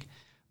take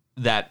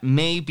that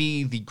may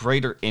be the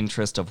greater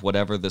interest of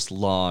whatever this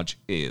lodge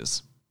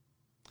is.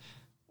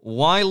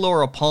 Why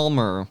Laura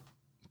Palmer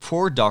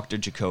for Dr.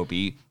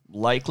 Jacoby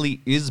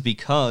likely is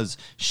because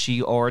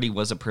she already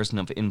was a person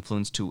of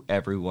influence to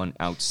everyone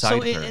outside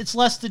So her. it's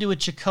less to do with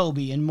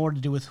Jacoby and more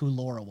to do with who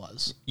Laura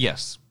was.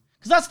 Yes.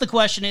 Because that's the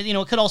question.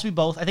 It could also be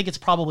both. I think it's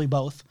probably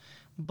both.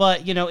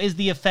 But, is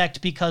the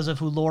effect because of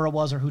who Laura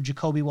was or who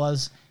Jacoby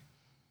was?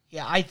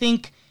 Yeah, I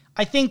think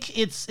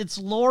it's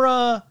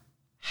Laura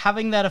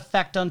having that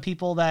effect on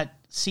people that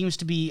seems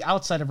to be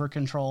outside of her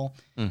control.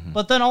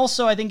 But then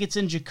also I think it's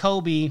in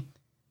Jacoby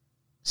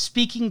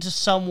speaking to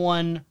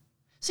someone.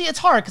 See, it's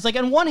hard because,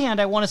 on one hand,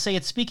 I want to say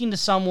it's speaking to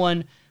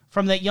someone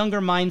from that younger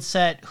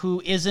mindset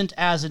who isn't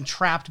as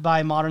entrapped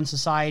by modern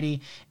society.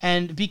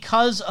 And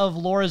because of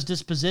Laura's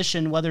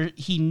disposition, whether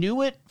he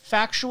knew it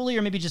factually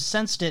or maybe just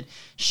sensed it,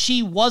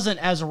 she wasn't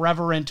as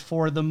reverent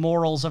for the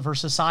morals of her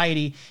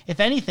society. If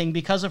anything,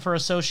 because of her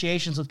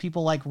associations with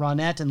people like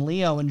Ronette and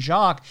Leo and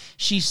Jacques,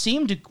 she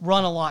seemed to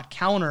run a lot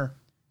counter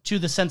to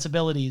the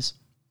sensibilities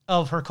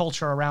of her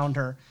culture around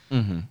her.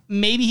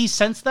 Maybe he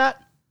sensed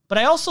that, but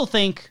I also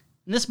think,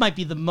 and this might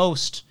be the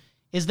most,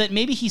 is that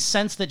maybe he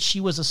sensed that she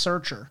was a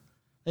searcher,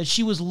 that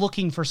she was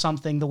looking for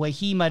something the way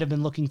he might have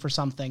been looking for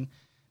something.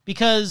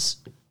 Because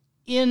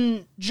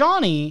in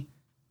Johnny,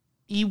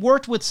 he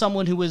worked with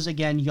someone who was,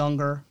 again,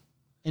 younger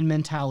in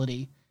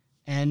mentality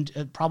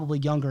and probably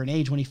younger in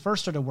age when he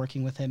first started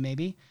working with him,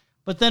 maybe.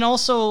 But then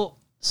also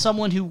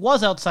someone who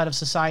was outside of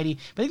society.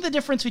 But I think the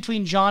difference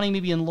between Johnny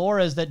maybe and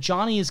Laura is that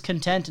Johnny is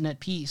content and at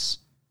peace,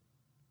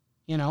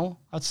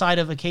 outside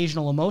of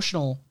occasional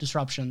emotional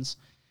disruptions.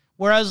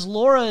 Whereas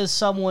Laura is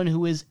someone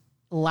who is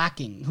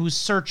lacking, who's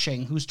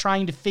searching, who's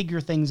trying to figure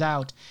things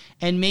out.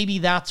 And maybe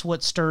that's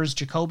what stirs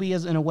Jacoby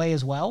in a way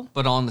as well.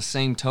 But on the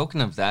same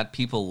token of that,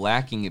 people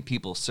lacking and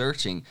people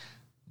searching,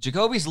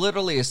 Jacoby's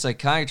literally a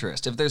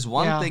psychiatrist. If there's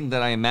one thing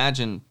that I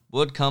imagine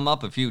would come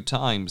up a few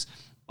times,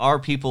 are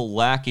people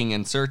lacking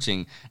and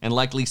searching and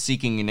likely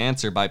seeking an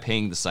answer by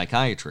paying the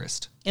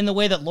psychiatrist. In the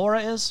way that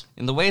Laura is?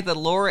 In the way that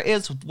Laura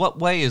is? What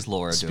way is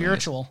Laura doing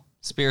it?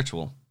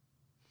 Spiritual.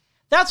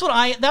 That's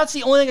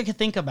the only thing I could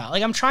think about.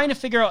 I'm trying to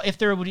figure out if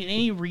there would be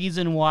any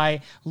reason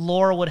why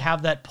Laura would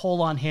have that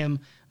pull on him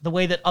the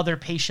way that other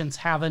patients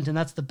haven't, and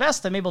that's the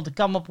best I'm able to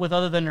come up with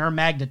other than her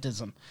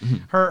magnetism.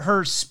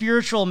 Her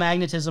spiritual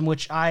magnetism,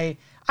 which I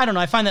don't know,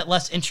 I find that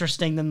less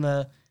interesting than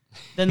the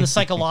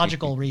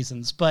psychological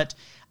reasons. But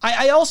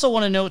I also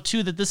want to note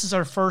too that this is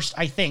our first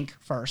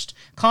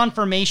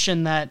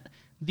confirmation that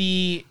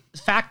the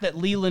fact that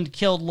Leland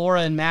killed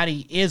Laura and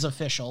Maddie is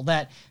official,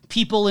 that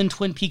people in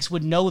Twin Peaks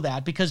would know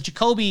that, because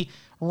Jacoby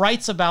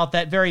writes about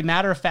that very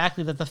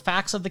matter-of-factly, that the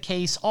facts of the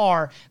case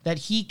are that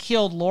he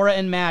killed Laura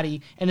and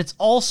Maddie, and it's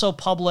also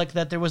public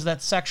that there was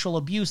that sexual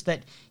abuse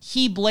that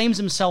he blames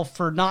himself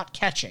for not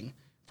catching,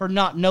 for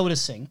not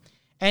noticing.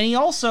 And he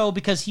also,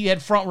 because he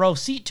had front row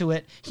seat to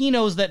it, he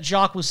knows that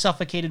Jacques was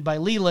suffocated by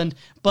Leland,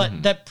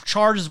 but that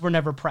charges were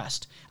never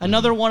pressed.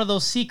 Another one of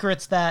those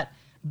secrets that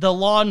the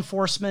law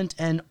enforcement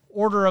and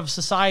order of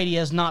society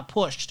has not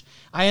pushed.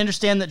 I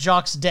understand that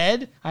Jacques'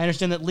 dead. I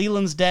understand that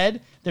Leland's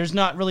dead. There's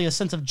not really a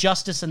sense of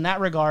justice in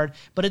that regard,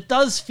 but it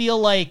does feel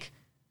like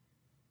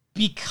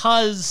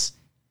because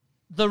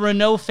the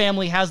Renault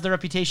family has the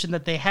reputation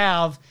that they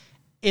have,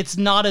 it's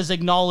not as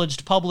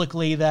acknowledged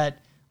publicly that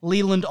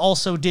Leland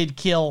also did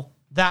kill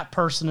that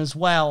person as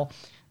well.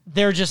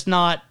 They're just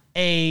not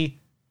a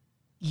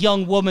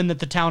young woman that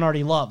the town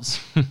already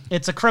loves.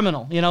 It's a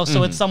criminal,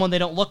 so it's someone they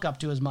don't look up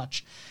to as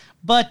much.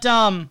 But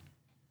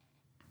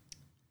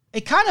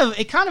it kind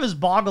of is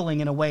boggling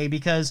in a way,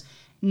 because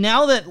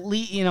now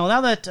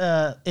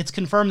that it's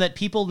confirmed that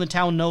people in the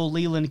town know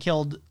Leland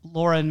killed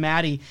Laura and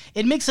Maddie,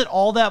 it makes it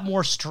all that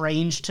more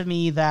strange to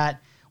me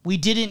that we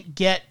didn't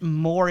get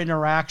more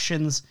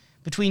interactions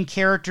between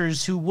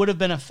characters who would have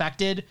been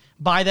affected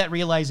by that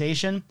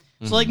realization.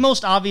 So, like,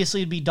 most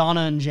obviously it'd be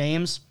Donna and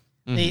James.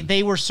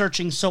 They were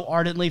searching so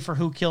ardently for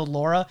who killed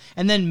Laura,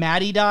 and then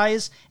Maddie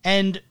dies,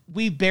 and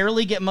we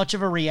barely get much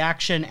of a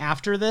reaction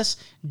after this.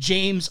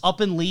 James up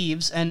and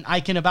leaves, and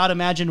I can about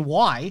imagine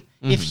why.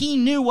 If he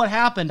knew what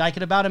happened, I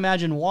could about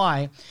imagine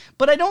why.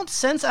 But I don't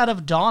sense out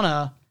of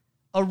Donna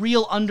a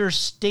real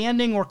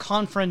understanding or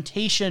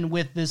confrontation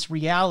with this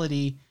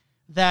reality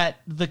that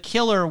the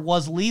killer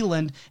was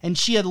Leland, and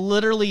she had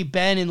literally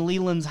been in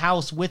Leland's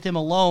house with him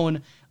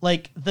alone,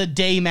 like, the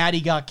day Maddie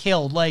got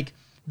killed. Like,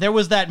 there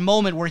was that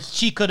moment where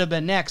she could have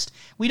been next.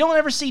 We don't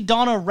ever see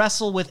Donna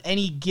wrestle with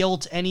any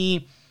guilt,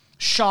 any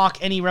shock,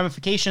 any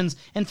ramifications.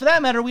 And for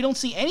that matter, we don't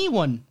see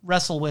anyone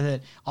wrestle with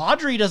it.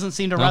 Audrey doesn't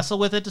seem to wrestle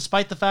with it,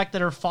 despite the fact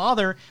that her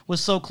father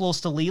was so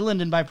close to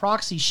Leland, and by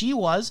proxy she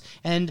was.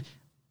 And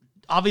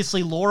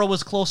obviously Laura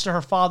was close to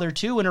her father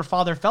too, and her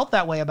father felt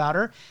that way about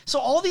her. So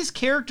all these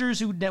characters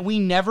who we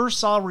never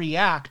saw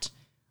react,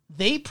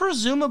 they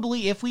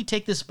presumably, if we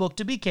take this book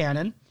to be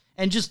canon,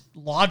 and just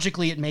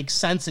logically it makes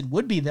sense it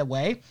would be that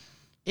way,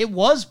 it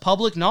was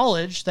public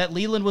knowledge that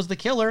Leland was the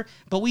killer,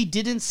 but we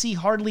didn't see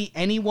hardly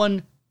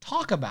anyone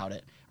talk about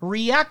it,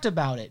 react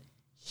about it,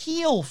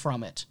 heal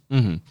from it.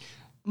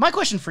 My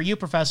question for you,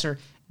 Professor,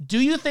 do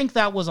you think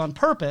that was on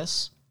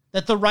purpose,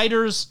 that the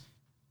writers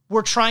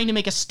were trying to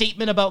make a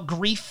statement about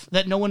grief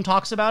that no one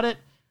talks about it?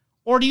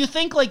 Or do you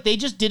think, like, they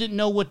just didn't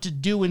know what to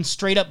do and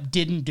straight up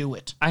didn't do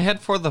it? I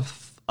had for the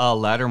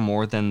latter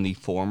more than the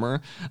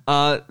former.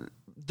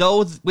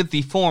 Though with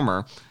the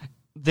former,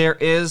 there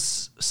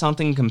is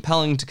something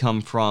compelling to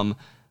come from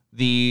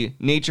the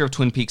nature of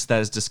Twin Peaks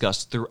that is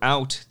discussed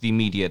throughout the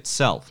media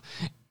itself.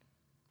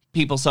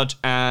 People such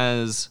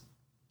as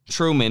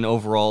Truman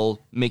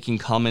overall making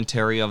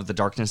commentary of the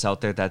darkness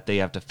out there that they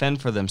have to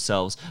fend for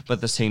themselves, but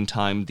at the same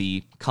time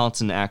the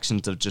constant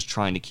actions of just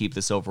trying to keep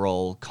this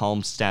overall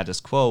calm status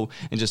quo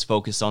and just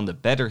focus on the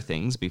better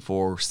things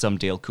before some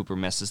Dale Cooper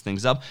messes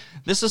things up.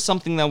 This is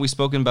something that we've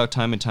spoken about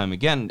time and time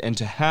again, and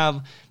to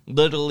have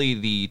literally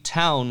the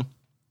town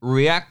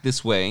react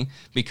this way,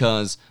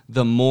 because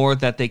the more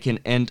that they can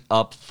end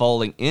up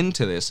falling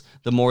into this,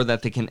 the more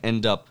that they can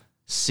end up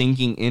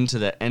sinking into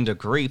the end of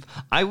grief,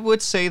 I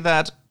would say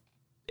that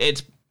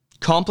it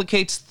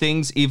complicates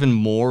things even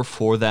more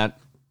for that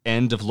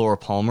end of Laura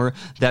Palmer,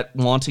 that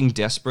wanting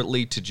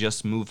desperately to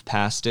just move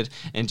past it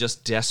and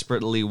just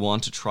desperately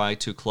want to try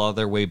to claw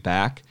their way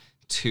back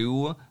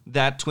to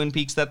that Twin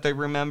Peaks that they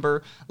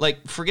remember.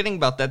 Like, forgetting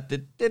about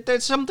that,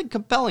 there's something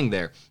compelling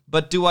there.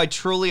 But do I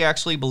truly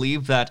actually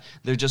believe that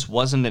there just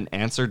wasn't an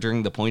answer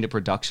during the point of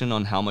production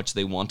on how much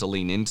they want to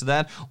lean into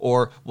that,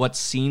 or what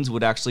scenes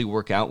would actually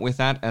work out with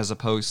that, as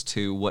opposed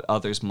to what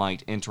others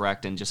might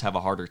interact and just have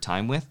a harder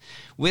time with?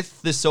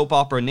 With the soap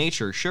opera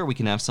nature, sure, we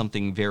can have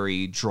something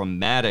very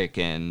dramatic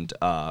and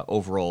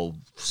overall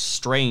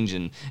strange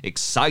and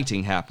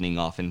exciting happening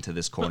off into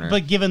this corner.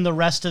 But given the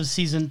rest of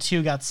season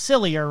 2 got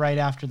sillier right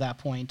after that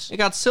point. It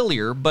got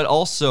sillier, but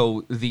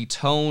also the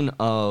tone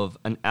of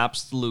an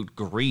absolute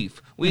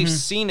grief. We've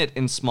seen it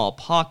in small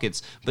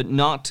pockets, but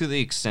not to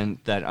the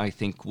extent that I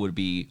think would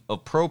be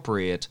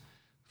appropriate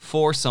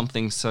for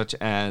something such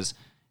as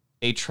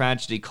a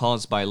tragedy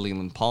caused by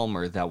Leland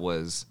Palmer that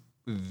was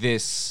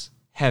this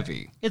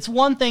heavy. It's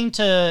one thing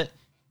to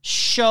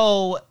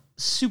show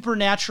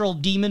supernatural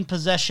demon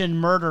possession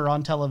murder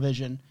on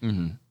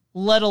television,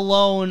 let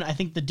alone, I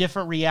think, the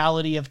different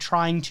reality of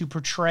trying to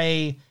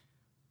portray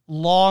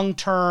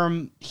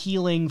long-term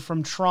healing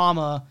from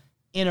trauma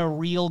in a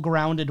real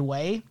grounded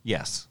way.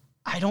 Yes.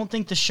 I don't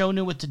think the show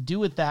knew what to do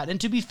with that.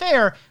 And to be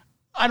fair,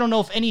 I don't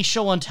know if any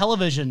show on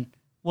television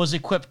was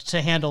equipped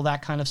to handle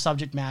that kind of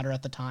subject matter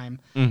at the time.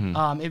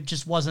 It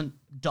just wasn't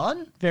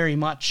done very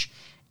much.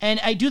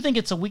 And I do think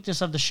it's a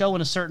weakness of the show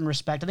in a certain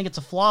respect. I think it's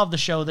a flaw of the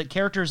show that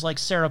characters like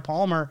Sarah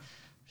Palmer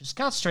just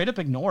got straight up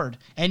ignored.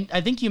 And I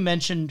think you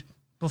mentioned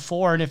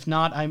before, and if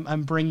not,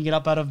 I'm bringing it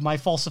up out of my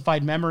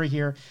falsified memory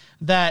here,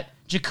 that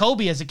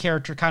Jacoby as a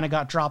character kind of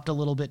got dropped a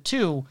little bit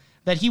too,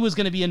 that he was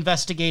going to be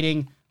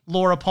investigating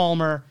Laura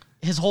Palmer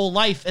his whole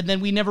life, and then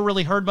we never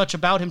really heard much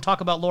about him talk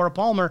about Laura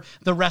Palmer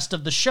the rest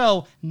of the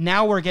show.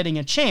 Now we're getting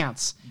a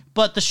chance.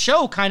 But the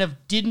show kind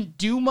of didn't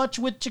do much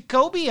with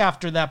Jacoby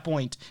after that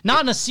point.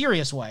 Not in a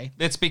serious way.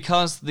 It's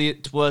because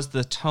it was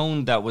the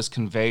tone that was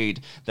conveyed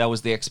that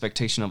was the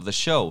expectation of the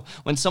show.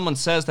 When someone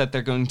says that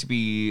they're going to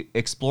be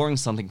exploring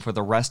something for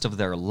the rest of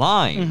their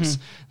lives,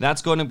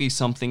 that's going to be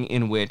something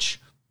in which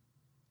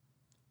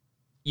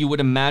you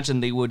would imagine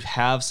they would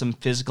have some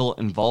physical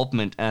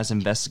involvement as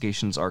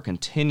investigations are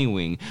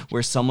continuing,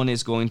 where someone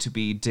is going to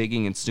be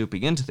digging and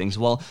snooping into things.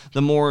 Well,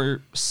 the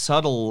more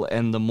subtle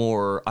and the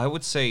more, I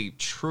would say,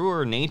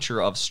 truer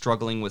nature of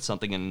struggling with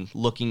something and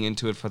looking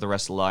into it for the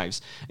rest of their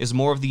lives is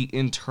more of the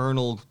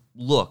internal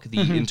look,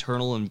 the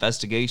internal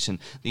investigation,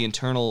 the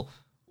internal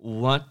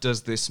what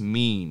does this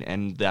mean?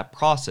 And that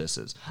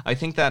processes. I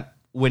think that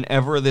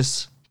whenever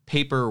this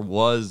paper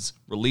was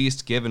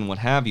released, given, what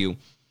have you,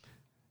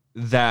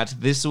 that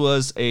this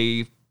was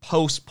a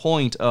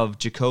point of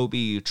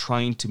Jacoby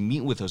trying to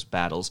meet with those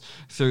battles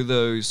through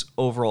those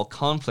overall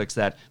conflicts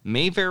that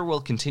may very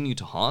well continue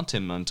to haunt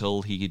him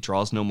until he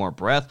draws no more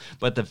breath.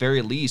 But at the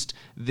very least,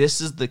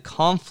 this is the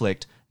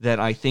conflict that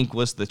I think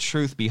was the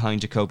truth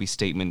behind Jacoby's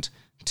statement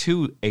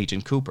to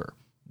Agent Cooper,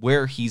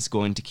 where he's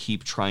going to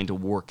keep trying to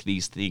work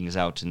these things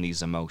out and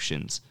these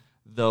emotions,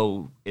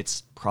 though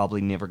it's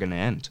probably never going to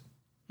end.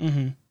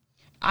 Mm-hmm.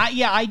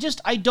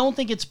 I don't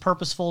think it's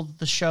purposeful that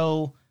the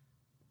show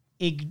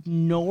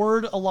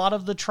ignored a lot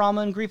of the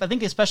trauma and grief. I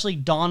think especially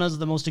Donna's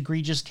the most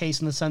egregious case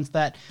in the sense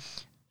that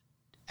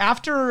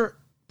after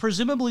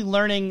presumably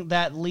learning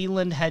that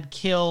Leland had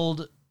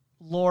killed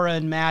Laura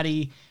and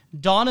Maddie,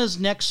 Donna's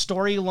next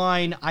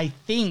storyline,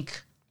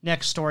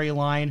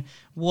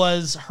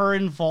 was her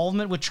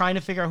involvement with trying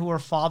to figure out who her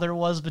father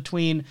was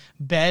between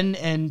Ben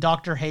and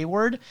Dr.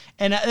 Hayward.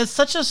 And it's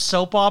such a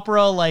soap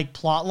opera like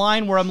plot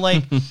line where I'm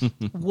like,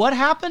 what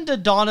happened to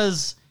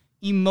Donna's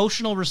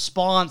emotional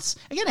response?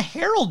 Again,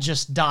 Harold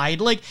just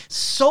died. Like,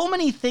 so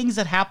many things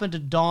that happened to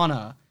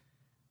Donna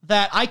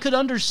that I could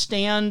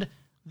understand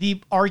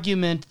the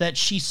argument that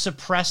she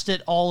suppressed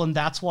it all and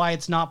that's why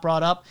it's not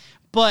brought up.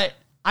 But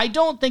I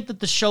don't think that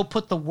the show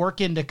put the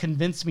work in to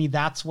convince me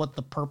that's what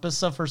the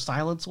purpose of her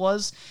silence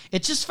was.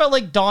 It just felt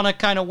like Donna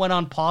kind of went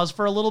on pause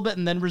for a little bit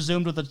and then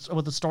resumed with the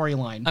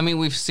storyline. I mean,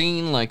 we've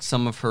seen like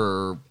some of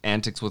her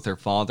antics with her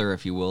father,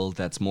 if you will.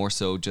 That's more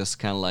so just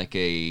kind of like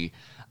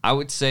I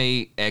would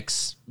say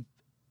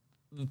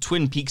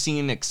Twin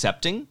Peaksian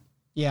accepting,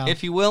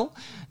 if you will,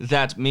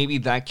 that maybe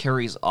that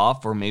carries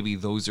off, or maybe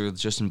those are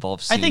just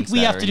involved scenes. I think we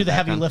have to do the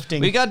heavy lifting.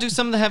 We got to do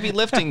some of the heavy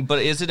lifting,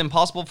 but is it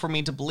impossible for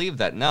me to believe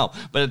that? No.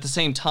 But at the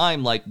same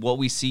time, like what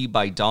we see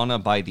by Donna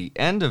by the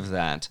end of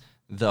that,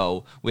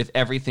 though, with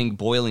everything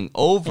boiling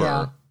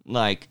over,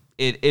 like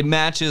it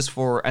matches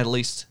for at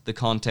least the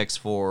context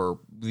for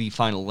the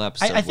final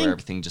episode where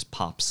everything just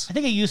pops. I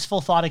think a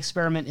useful thought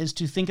experiment is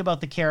to think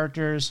about the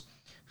characters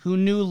who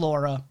knew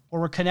Laura or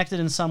were connected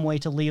in some way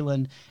to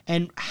Leland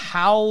and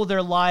how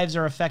their lives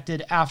are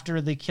affected after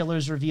the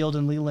killer's revealed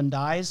and Leland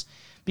dies.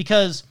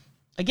 Because,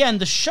 again,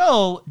 the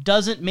show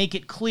doesn't make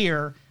it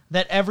clear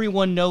that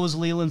everyone knows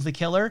Leland's the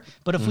killer.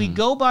 But if we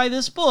go by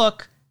this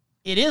book,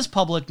 it is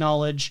public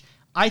knowledge.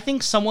 I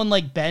think someone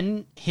like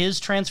Ben, his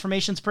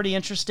transformation's pretty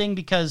interesting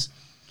because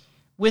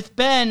with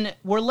Ben,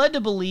 we're led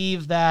to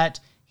believe that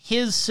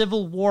his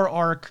Civil War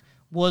arc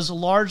was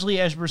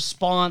largely as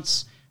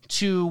response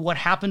to what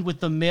happened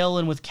with the mill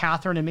and with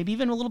Catherine and maybe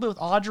even a little bit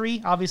with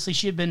Audrey. Obviously,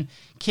 she had been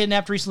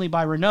kidnapped recently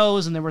by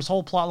Renault's and there was a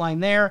whole plot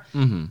line there.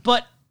 Mm-hmm.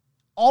 But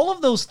all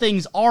of those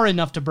things are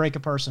enough to break a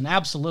person,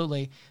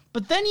 absolutely.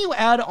 But then you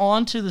add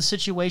on to the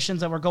situations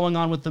that were going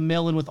on with the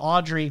mill and with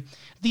Audrey,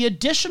 the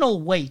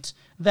additional weight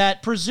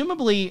that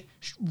presumably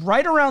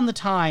right around the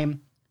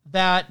time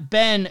that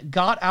Ben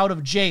got out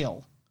of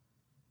jail,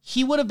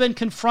 he would have been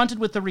confronted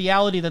with the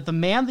reality that the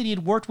man that he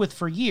had worked with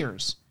for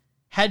years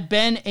had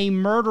been a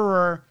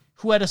murderer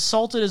who had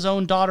assaulted his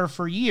own daughter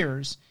for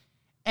years.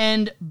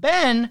 And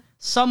Ben,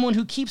 someone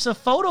who keeps a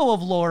photo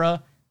of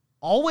Laura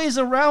always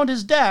around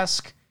his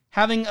desk,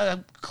 having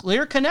a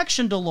clear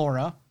connection to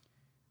Laura,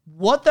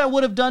 what that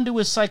would have done to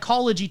his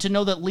psychology to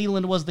know that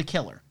Leland was the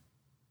killer.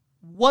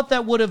 What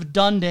that would have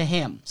done to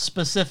him,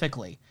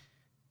 specifically,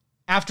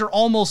 after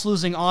almost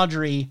losing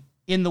Audrey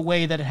in the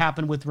way that it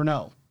happened with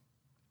Renault.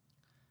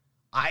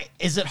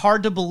 Is it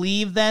hard to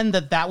believe, then,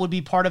 that that would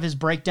be part of his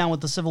breakdown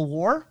with the Civil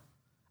War?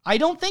 I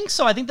don't think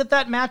so. I think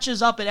that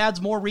matches up. It adds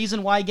more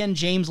reason why, again,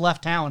 James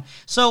left town.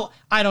 So,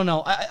 I don't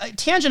know.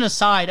 Tangent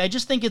aside, I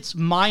just think it's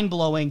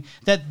mind-blowing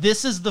that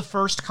this is the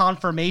first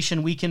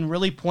confirmation we can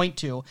really point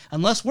to,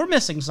 unless we're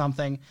missing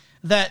something,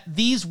 that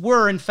these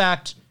were, in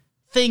fact,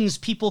 things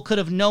people could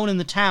have known in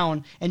the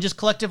town, and just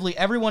collectively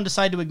everyone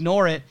decided to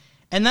ignore it.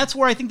 And that's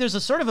where I think there's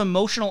a sort of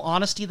emotional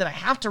honesty that I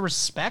have to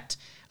respect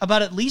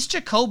about at least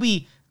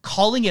Jacoby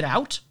calling it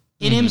out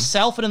in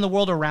himself and in the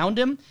world around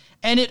him.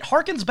 And it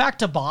harkens back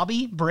to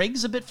Bobby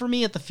Briggs a bit for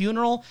me at the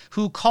funeral,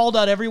 who called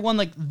out everyone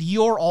like,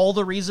 you're all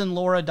the reason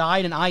Laura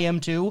died, and I am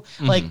too.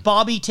 Like,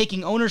 Bobby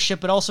taking ownership,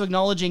 but also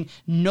acknowledging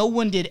no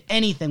one did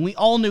anything. We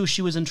all knew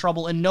she was in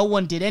trouble, and no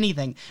one did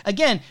anything.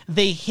 Again,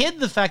 they hid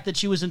the fact that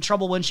she was in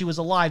trouble when she was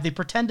alive. They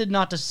pretended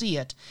not to see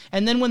it.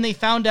 And then when they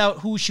found out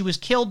who she was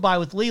killed by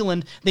with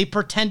Leland, they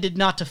pretended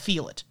not to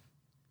feel it.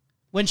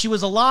 When she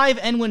was alive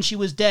and when she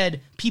was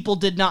dead, people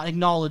did not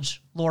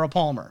acknowledge Laura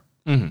Palmer.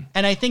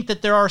 And I think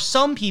that there are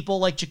some people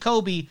like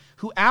Jacoby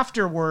who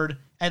afterward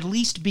at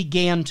least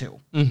began to.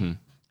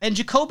 And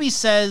Jacoby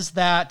says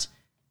that,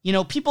 you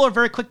know, people are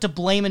very quick to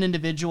blame an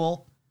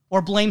individual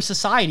or blame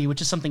society,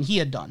 which is something he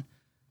had done,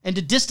 and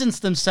to distance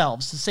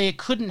themselves, to say it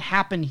couldn't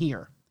happen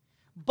here.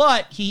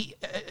 But he,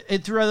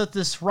 throughout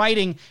this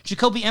writing,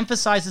 Jacoby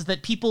emphasizes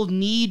that people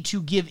need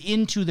to give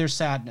into their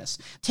sadness,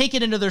 take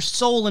it into their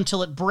soul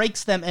until it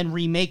breaks them and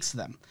remakes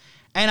them.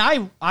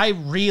 And I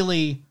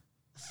really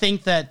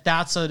think that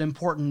that's an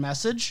important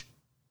message,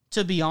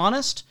 to be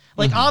honest.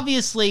 Like,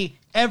 obviously,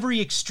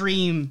 every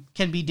extreme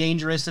can be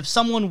dangerous. If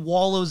someone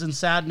wallows in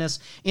sadness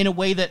in a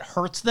way that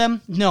hurts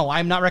them, no,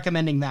 I'm not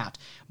recommending that.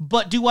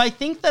 But do I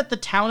think that the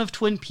town of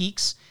Twin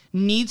Peaks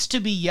needs to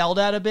be yelled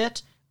at a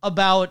bit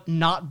about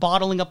not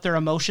bottling up their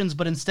emotions,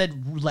 but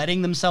instead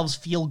letting themselves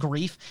feel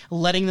grief,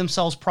 letting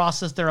themselves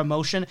process their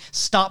emotion,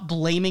 stop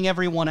blaming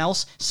everyone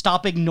else,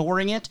 stop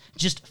ignoring it,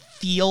 just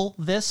feel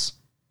this?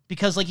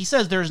 Because like he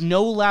says, there's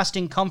no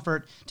lasting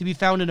comfort to be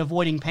found in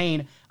avoiding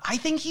pain. I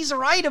think he's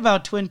right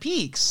about Twin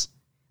Peaks.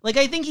 Like,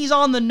 I think he's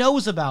on the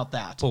nose about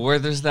that. Well, where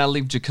does that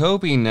leave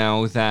Jacoby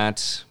now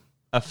that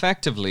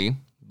effectively,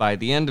 by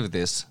the end of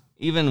this,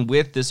 even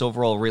with this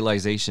overall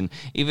realization,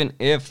 even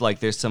if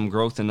like there's some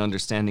growth and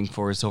understanding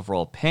for his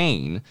overall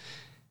pain,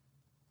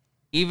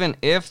 even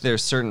if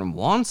there's certain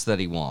wants that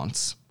he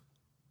wants,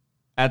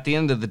 at the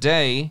end of the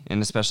day,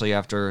 and especially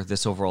after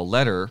this overall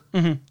letter,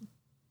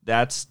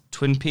 that's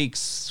Twin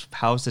Peaks.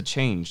 How's it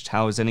changed?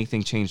 How has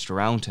anything changed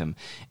around him?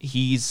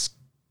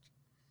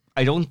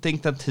 I don't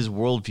think that his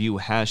worldview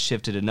has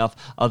shifted enough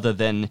other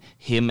than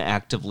him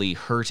actively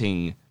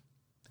hurting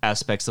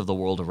aspects of the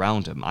world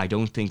around him. I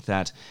don't think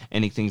that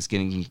anything's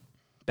getting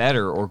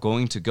better or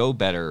going to go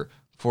better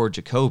for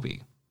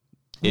Jacoby.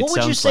 What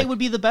would you say would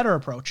be the better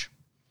approach?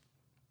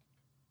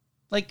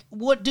 Like,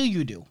 what do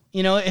you do?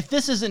 You know, if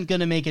this isn't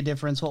going to make a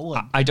difference, what would?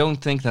 I don't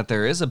think that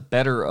there is a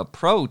better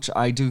approach.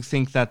 I do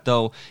think that,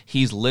 though,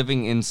 he's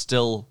living in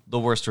still the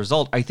worst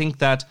result. I think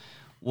that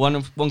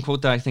one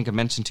quote that I think I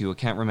mentioned to you, I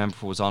can't remember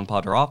if it was on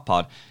pod or off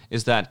pod,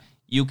 is that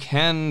you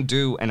can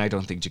do, and I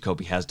don't think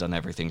Jacoby has done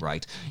everything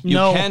right. You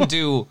can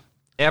do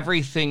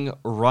everything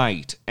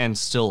right and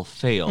still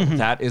fail.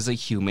 That is a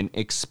human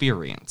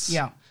experience.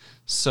 Yeah.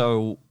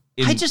 So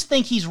I just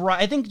think he's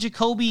right. I think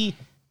Jacoby,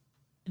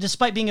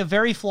 despite being a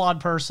very flawed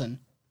person,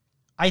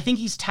 I think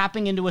he's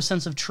tapping into a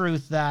sense of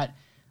truth that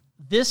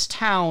this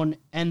town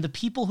and the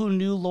people who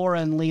knew Laura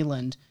and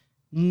Leland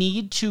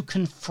need to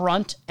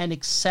confront and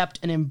accept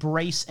and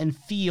embrace and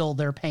feel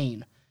their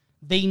pain.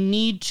 They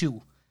need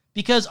to.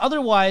 Because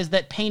otherwise,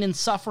 that pain and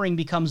suffering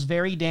becomes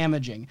very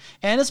damaging.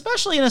 And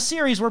especially in a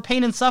series where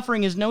pain and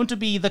suffering is known to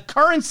be the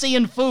currency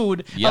and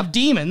food of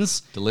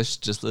demons. Delicious,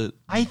 just the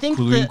I think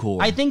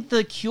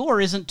the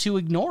cure isn't to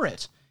ignore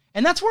it.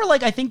 And that's where,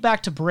 like, I think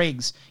back to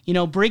Briggs. You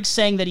know, Briggs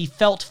saying that he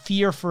felt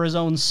fear for his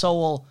own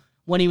soul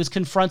when he was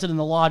confronted in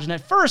the lodge. And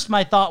at first,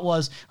 my thought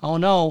was, oh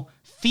no,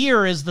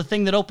 fear is the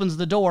thing that opens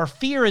the door.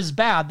 Fear is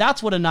bad.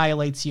 That's what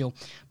annihilates you.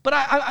 But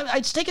I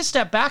just take a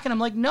step back and I'm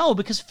like, no,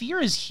 because fear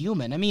is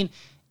human. I mean,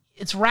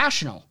 it's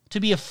rational to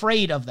be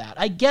afraid of that.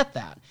 I get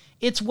that.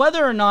 It's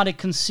whether or not it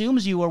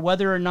consumes you or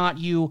whether or not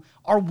you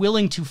are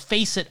willing to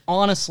face it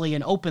honestly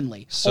and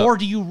openly. Or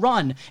do you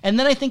run? And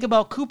then I think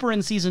about Cooper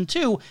in season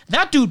 2.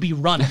 That dude be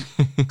running.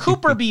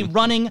 Cooper be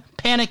running,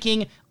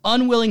 panicking,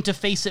 unwilling to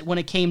face it when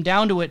it came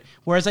down to it.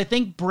 Whereas I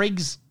think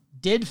Briggs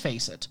did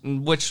face it.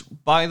 Which,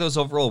 by those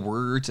overall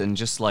words and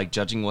just like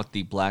judging what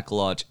the Black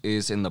Lodge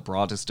is in the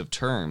broadest of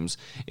terms,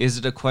 is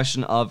it a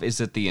question of,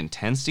 is it the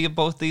intensity of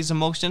both these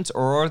emotions,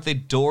 or are the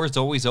doors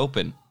always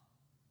open?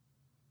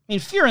 I mean,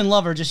 fear and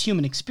love are just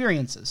human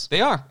experiences.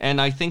 They are,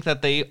 and I think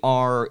that they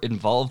are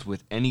involved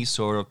with any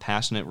sort of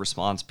passionate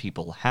response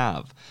people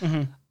have.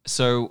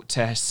 So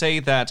to say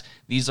that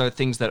these are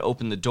things that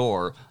open the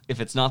door, if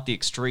it's not the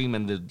extreme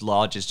and the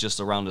lodge is just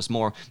around us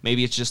more,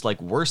 maybe it's just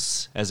like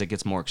worse as it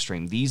gets more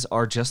extreme. These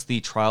are just the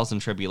trials and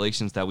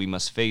tribulations that we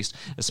must face,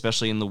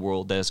 especially in the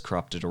world that is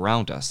corrupted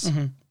around us.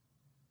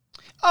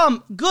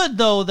 Good,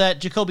 though, that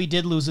Jacoby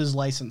did lose his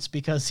license,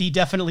 because he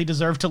definitely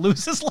deserved to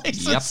lose his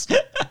license.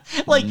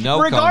 Like,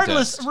 no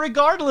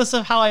regardless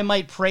of how I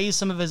might praise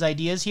some of his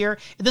ideas here,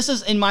 this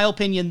is, in my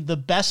opinion, the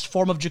best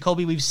form of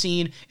Jacoby we've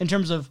seen in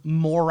terms of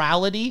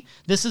morality.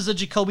 This is a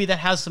Jacoby that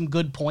has some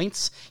good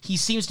points. He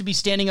seems to be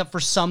standing up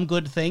for some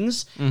good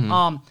things.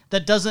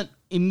 That doesn't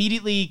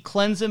immediately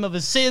cleanse him of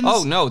his sins.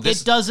 Oh, no.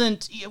 It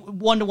doesn't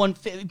one-to-one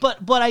fit.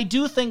 But I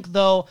do think,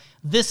 though,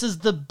 this is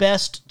the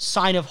best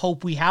sign of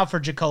hope we have for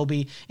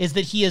Jacoby, is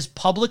that he is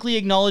publicly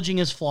acknowledging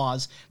his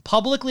flaws,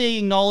 publicly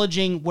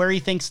acknowledging where he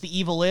thinks the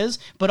evil is,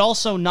 but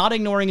also not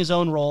ignoring his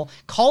own role,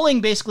 calling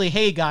basically,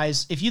 hey,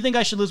 guys, if you think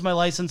I should lose my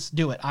license,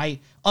 do it.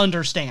 I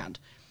understand.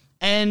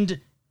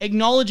 And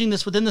acknowledging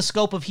this within the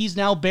scope of he's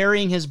now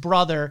burying his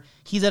brother.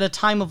 He's at a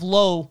time of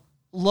low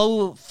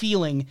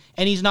feeling,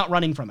 and he's not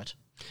running from it.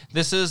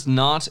 This is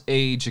not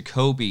a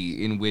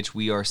Jacoby in which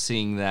we are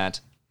seeing that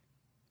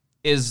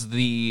is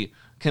the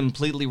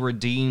completely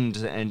redeemed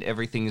and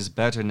everything is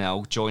better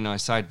now, join our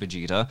side,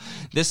 Vegeta.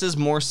 This is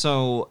more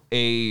so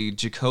a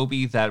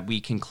Jacoby that we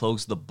can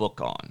close the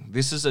book on.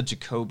 This is a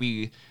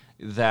Jacoby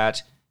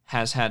that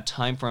has had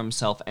time for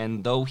himself,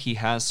 and though he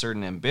has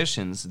certain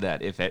ambitions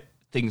that if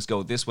things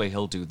go this way,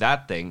 he'll do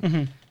that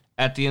thing,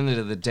 at the end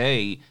of the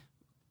day,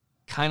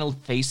 kind of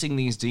facing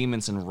these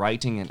demons and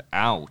writing it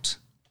out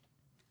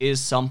is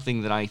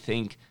something that I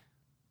think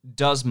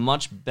does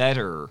much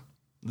better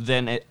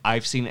than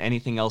I've seen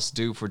anything else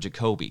do for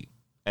Jacoby.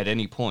 at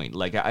any point.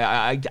 Like,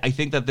 I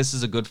think that this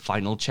is a good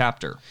final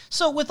chapter.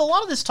 So with a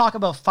lot of this talk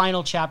about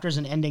final chapters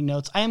and ending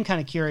notes, I am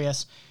kind of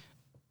curious.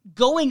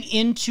 Going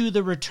into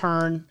the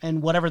return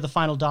and whatever the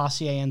final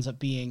dossier ends up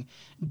being,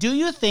 do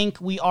you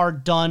think we are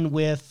done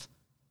with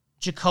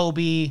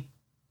Jacoby,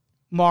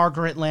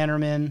 Margaret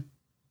Lanterman?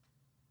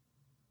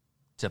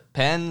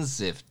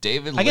 Depends if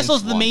David I guess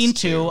Lynch those are the main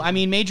wants two. to. I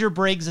mean, Major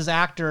Briggs'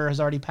 actor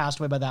has already passed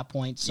away by that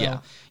point, so Yeah.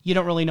 you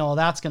don't really know how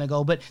that's going to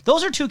go. But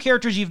those are two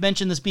characters you've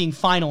mentioned this being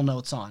final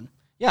notes on.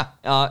 Yeah,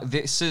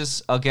 this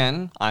is,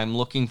 again, I'm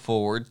looking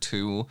forward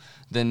to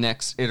the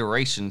next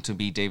iteration to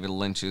be David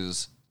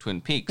Lynch's Twin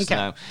Peaks. Okay.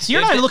 Now, So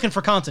you're not looking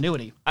for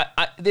continuity.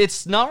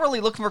 it's not really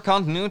looking for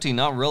continuity,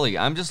 not really.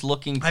 I'm just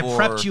looking for... I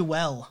prepped you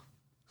well.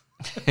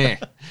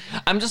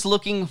 I'm just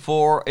looking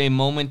for a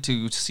moment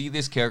to see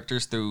these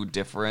characters through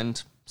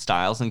different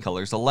styles and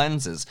colors of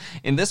lenses.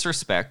 In this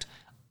respect,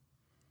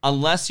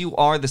 unless you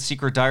are The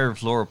Secret Diary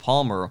of Laura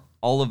Palmer,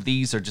 all of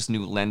these are just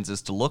new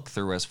lenses to look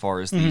through as far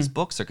as these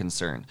books are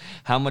concerned.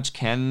 How much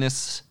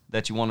canonness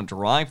that you want to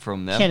derive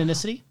from them...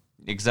 Canonicity?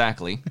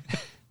 Exactly.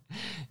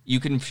 You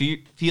can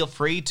feel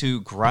free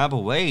to grab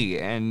away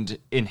and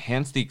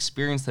enhance the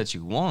experience that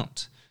you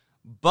want.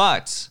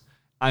 But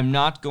I'm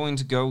not going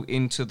to go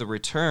into the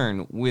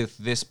return with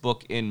this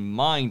book in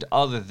mind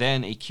other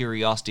than a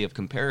curiosity of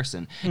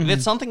comparison. If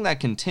it's something that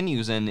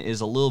continues and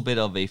is a little bit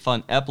of a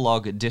fun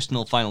epilogue,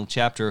 additional final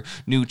chapter,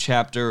 new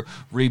chapter,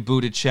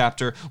 rebooted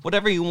chapter,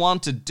 whatever you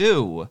want to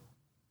do,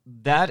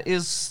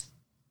 there's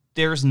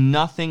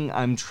nothing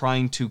I'm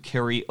trying to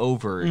carry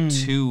over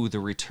to the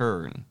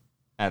return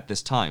at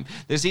this time.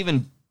 There's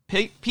even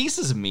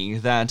pieces of me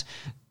that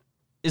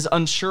is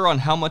unsure on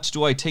how much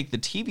do I take the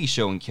TV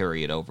show and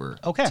carry it over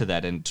to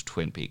that end to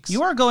Twin Peaks.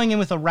 You are going in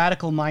with a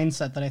radical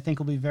mindset that I think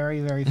will be very,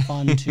 very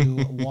fun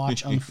to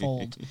watch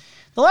unfold.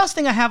 The last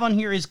thing I have on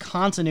here is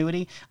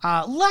continuity.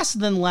 Less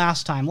than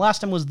last time.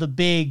 Last time was the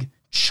big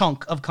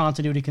chunk of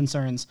continuity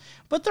concerns.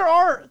 But there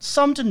are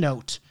some to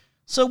note.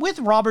 So with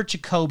Robert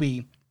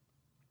Jacoby,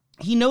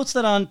 he notes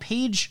that on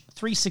page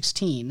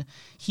 316,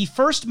 he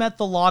first met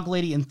the log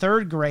lady in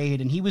 3rd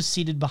grade and he was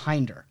seated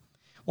behind her.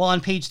 While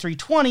on page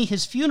 320,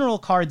 his funeral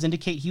cards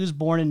indicate he was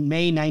born in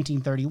May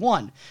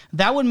 1931.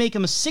 That would make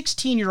him a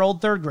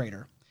 16-year-old 3rd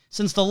grader,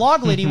 since the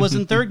log lady was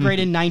in 3rd grade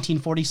in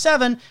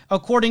 1947,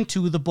 according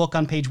to the book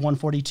on page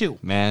 142.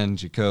 Man,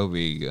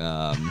 Jacoby.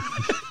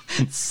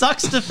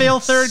 Sucks to fail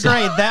 3rd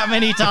grade that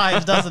many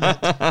times, doesn't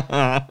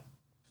it?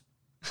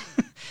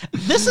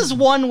 This is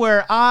one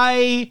where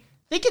I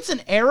think it's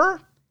an error,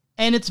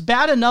 and it's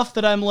bad enough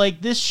that I'm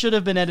like, this should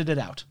have been edited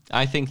out.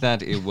 I think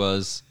that it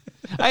was...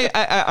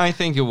 I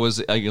think it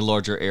was a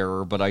larger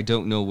error, but I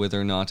don't know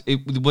whether or not...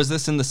 Was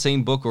this in the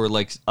same book or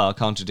like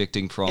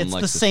contradicting from... It's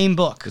like the same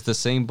book. It's the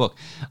same book.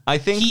 I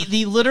think...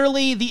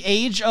 Literally, the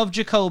age of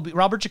Jacoby,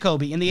 Robert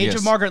Jacoby, and the age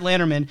of Margaret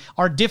Lanterman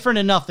are different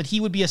enough that he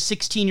would be a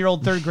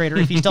 16-year-old 3rd grader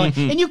if he's telling...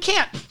 And you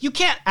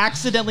can't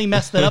accidentally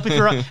mess that up if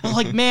you're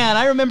like, man,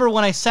 I remember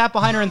when I sat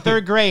behind her in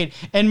 3rd grade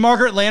and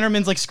Margaret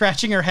Lanterman's like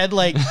scratching her head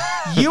like,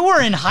 you were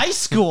in high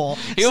school.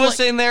 He was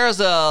sitting there as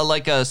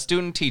a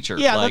student teacher.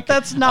 Yeah, like,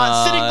 that's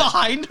not sitting behind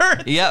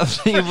her. Yeah.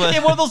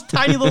 In one of those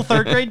tiny little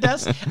 3rd grade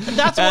desks.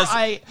 That's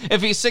where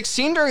If he's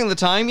 16 during the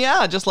time,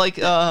 yeah, just like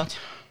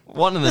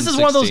one of them. This is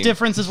 16. one of those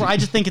differences where I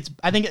just think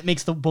it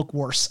makes the book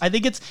worse. I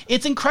think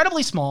it's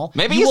incredibly small.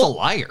 Maybe he's a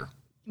liar.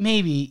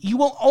 Maybe. You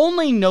will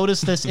only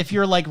notice this if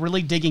you're like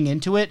really digging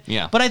into it.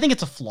 Yeah. But I think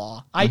it's a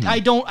flaw.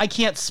 I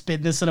can't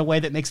spin this in a way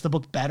that makes the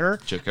book better.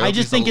 Jacoby's I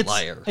just think a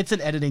liar. it's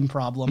an editing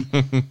problem.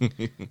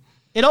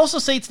 It also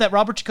states that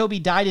Robert Jacoby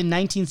died in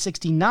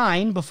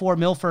 1969 before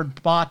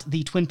Milford bought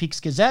the Twin Peaks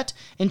Gazette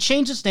and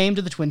changed its name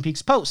to the Twin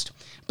Peaks Post.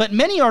 But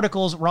many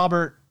articles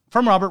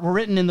from Robert were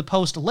written in the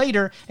Post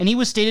later, and he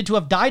was stated to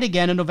have died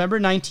again on November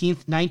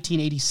 19th,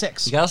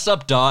 1986. You gotta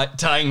stop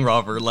dying,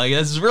 Robert. Like,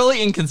 that's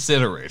really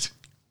inconsiderate.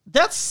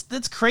 That's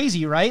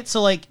crazy, right?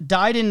 So, like,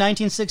 died in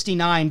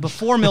 1969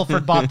 before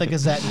Milford bought the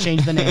Gazette and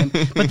changed the name,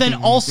 but then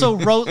also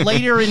wrote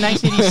later in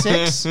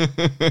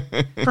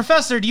 1986.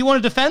 Professor, do you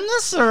want to defend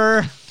this,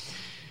 or...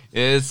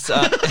 It's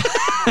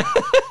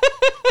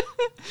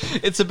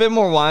it's a bit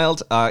more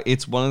wild.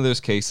 It's one of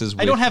those cases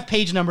where I don't have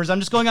page numbers. I'm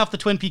just going off the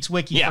Twin Peaks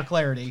wiki for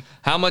clarity.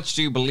 How much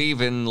do you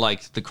believe in,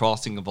 like, the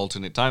crossing of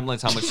alternate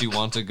timelines? How much do you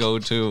want to go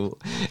to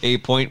a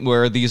point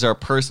where these are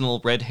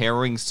personal red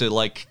herrings to,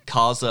 like,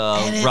 cause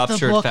a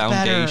ruptured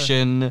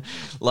foundation? Better.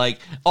 Like,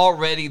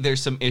 already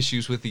there's some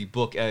issues with the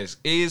book as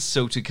is,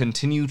 so to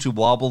continue to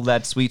wobble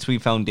that sweet,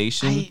 sweet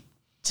foundation...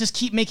 Just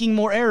keep making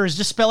more errors.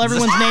 Just spell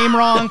everyone's name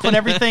wrong, put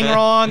everything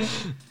wrong.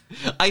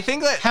 I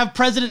think that... Have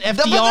President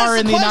FDR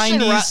in the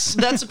 90s.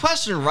 That's a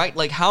question, right?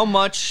 Like, how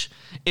much...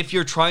 If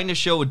you're trying to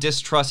show a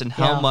distrust, and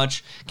how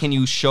much can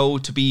you show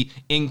to be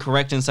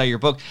incorrect inside your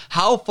book?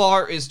 How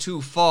far is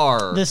too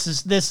far? This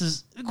is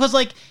because,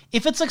 like,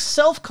 if it's a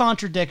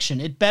self-contradiction,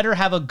 it better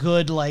have a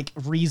good, like,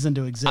 reason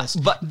to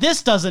exist. But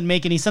this doesn't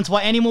make any sense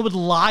why anyone would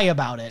lie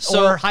about it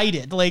or hide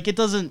it. Like, it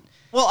doesn't...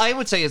 Well, I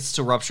would say it's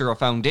to rupture a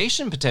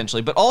foundation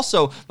potentially, but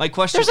also my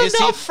question There's is...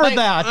 enough for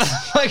that.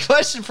 My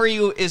question for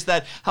you is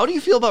that, how do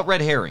you feel about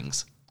red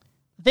herrings?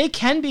 They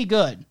can be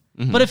good.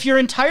 But if your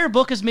entire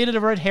book is made out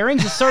of red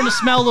herrings, it's starting to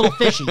smell a little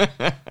fishy.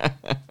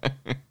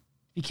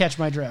 You catch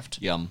my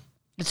drift. Yum.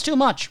 It's too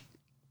much.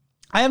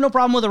 I have no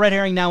problem with a red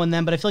herring now and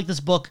then, but I feel like this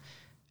book,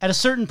 at a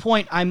certain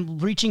point, I'm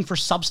reaching for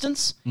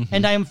substance,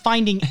 and I am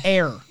finding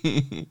air.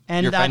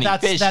 And You're finding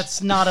fish.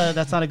 that's not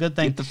a good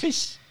thing. Get the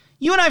fish.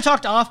 You and I have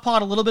talked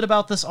off-pod a little bit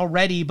about this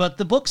already, but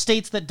the book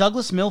states that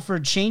Douglas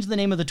Milford changed the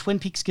name of the Twin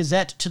Peaks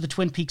Gazette to the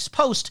Twin Peaks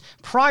Post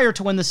prior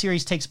to when the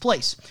series takes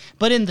place.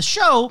 But in the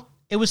show,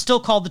 it was still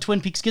called the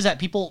Twin Peaks Gazette.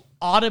 People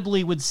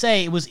audibly would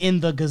say it was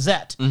in the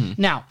Gazette.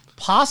 Now,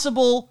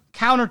 possible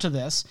counter to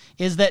this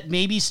is that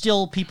maybe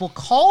still people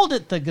called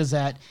it the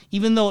Gazette,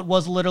 even though it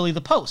was literally the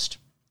Post.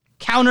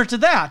 Counter to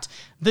that,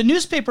 the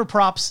newspaper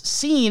props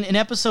seen in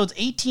episodes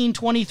 18,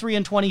 23,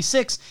 and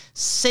 26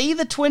 say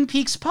the Twin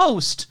Peaks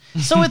Post.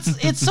 So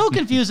it's so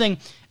confusing.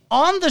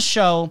 On the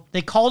show,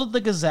 they called it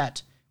the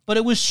Gazette, but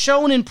it was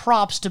shown in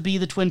props to be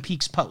the Twin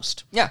Peaks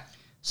Post. Yeah.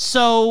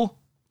 So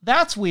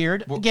that's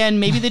weird.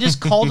 Again, maybe they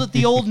just called it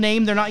the old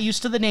name. They're not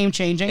used to the name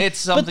changing. It's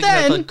something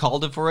that they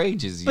called it for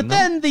ages, you know?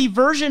 Then the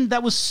version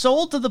that was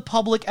sold to the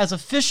public as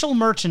official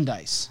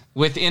merchandise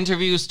With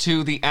interviews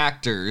to the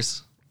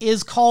actors...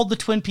 is called the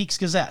Twin Peaks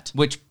Gazette.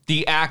 Which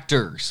the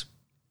actors,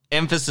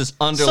 emphasis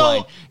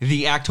underline,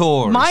 the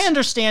actors. My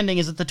understanding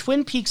is that the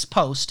Twin Peaks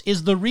Post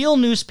is the real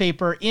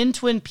newspaper in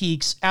Twin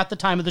Peaks at the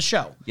time of the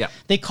show. Yeah.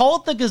 They call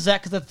it the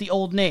Gazette because that's the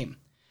old name.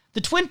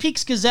 The Twin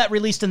Peaks Gazette,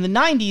 released in the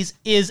 90s,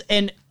 is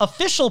an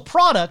official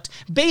product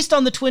based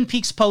on the Twin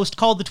Peaks Post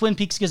called the Twin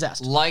Peaks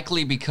Gazette.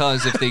 Likely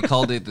because if they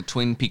called it the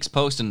Twin Peaks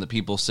Post and the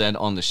people said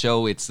on the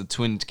show it's the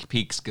Twin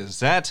Peaks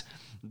Gazette,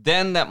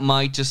 then that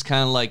might just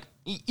kind of like,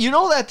 you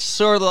know, that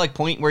sort of like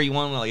point where you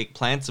want to like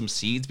plant some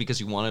seeds because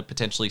you want to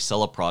potentially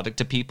sell a product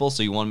to people,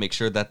 so you want to make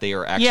sure that they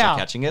are actually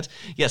catching it.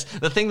 Yes,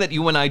 the thing that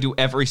you and I do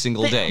every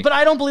single day. But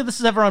I don't believe this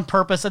is ever on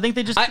purpose. I think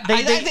they just... I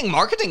think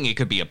marketing, it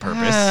could be a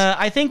purpose.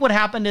 I think what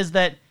happened is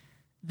that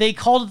they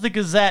called it the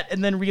Gazette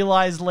and then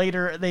realized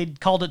later they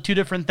called it two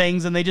different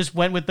things, and they just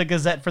went with the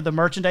Gazette for the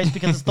merchandise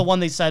because it's the one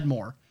they said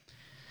more.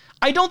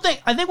 I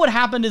think what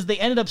happened is they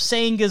ended up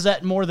saying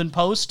Gazette more than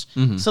Post,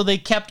 so they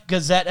kept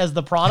Gazette as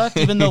the product,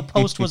 even though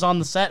Post was on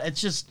the set.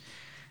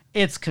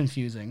 It's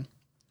confusing.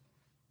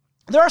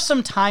 There are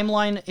some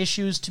timeline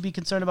issues to be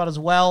concerned about as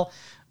well,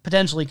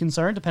 potentially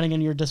concerned, depending on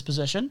your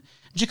disposition.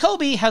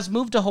 Jacoby has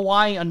moved to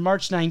Hawaii on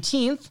March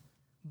 19th,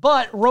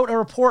 but wrote a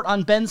report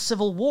on Ben's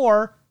Civil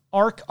War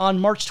arc on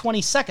March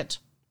 22nd.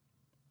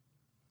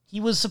 He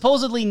was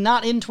supposedly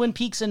not in Twin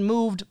Peaks and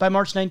moved by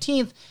March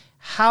 19th.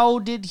 How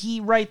did he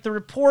write the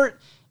report?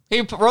 He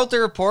wrote the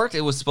report.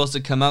 It was supposed to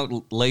come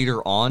out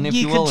later on, if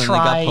you will, and it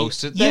got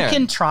posted there. You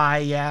can try,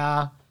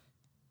 yeah.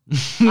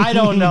 I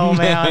don't know,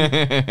 man.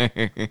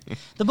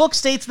 The book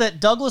states that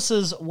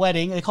Douglas's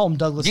wedding, they call him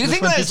Douglas. Do you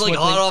think that is like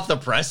hot off the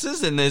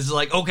presses and is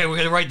like, okay, we're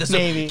going to write this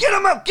Maybe. up. Get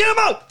him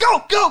out,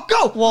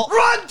 go, Well,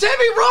 run,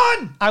 Timmy,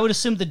 run! I would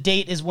assume the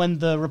date is when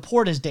the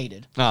report is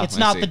dated. It's I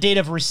not see. the date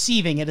of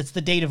receiving it, it's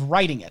the date of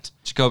writing it.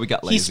 Jacoby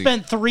got lazy. He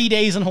spent 3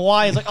 days in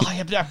Hawaii. He's like, oh,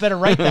 I better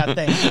write that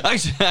thing.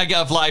 I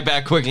got to fly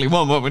back quickly.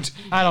 One moment.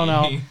 I don't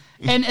know.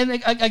 And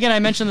again, I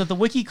mentioned that the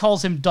wiki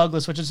calls him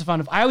Douglas, which is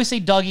fun. I always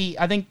say Dougie.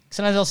 I think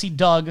sometimes I'll see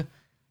Doug.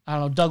 I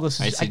don't know. Douglas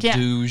is... I can't.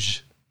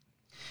 Douche.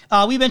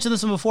 We mentioned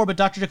this one before, but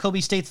Dr.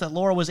 Jacoby states that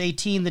Laura was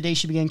 18 the day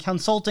she began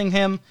consulting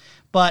him.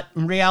 But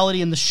in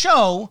reality, in the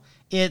show,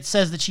 it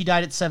says that she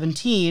died at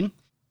 17.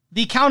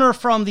 The counter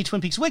from the Twin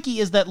Peaks wiki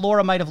is that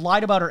Laura might have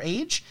lied about her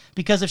age,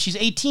 because if she's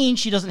 18,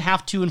 she doesn't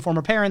have to inform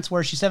her parents,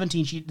 whereas she's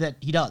 17, that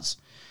he does.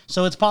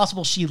 So it's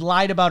possible she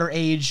lied about her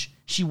age.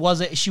 She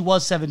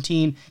was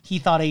 17. He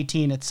thought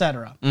 18,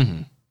 etc.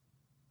 Mm-hmm.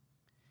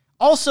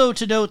 Also,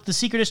 to note, the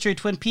Secret History of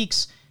Twin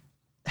Peaks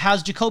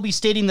has Jacoby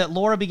stating that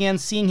Laura began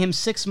seeing him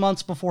 6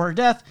 months before her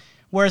death,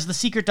 whereas the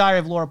Secret Diary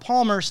of Laura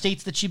Palmer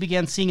states that she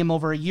began seeing him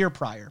over a year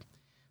prior.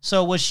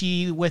 So was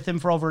she with him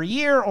for over a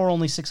year or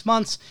only 6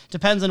 months?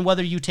 Depends on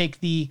whether you take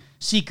the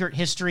Secret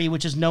History,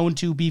 which is known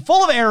to be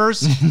full of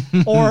errors,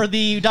 or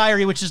the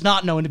diary, which is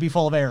not known to be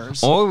full of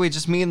errors. Or we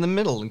just meet in the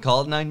middle and call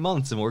it 9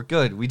 months and we're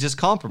good. We just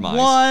compromise.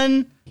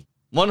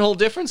 One whole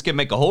difference can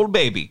make a whole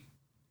baby.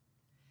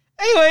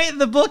 Anyway,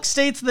 the book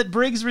states that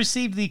Briggs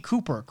received the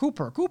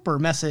Cooper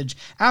message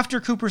after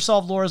Cooper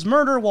solved Laura's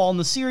murder, while in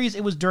the series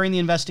it was during the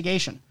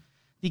investigation.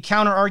 The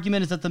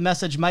counter-argument is that the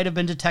message might have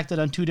been detected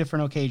on 2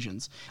 different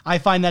occasions. I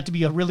find that to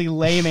be a really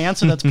lame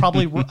answer. That's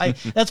probably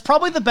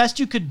the best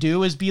you could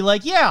do, is be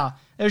like, yeah,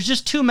 there's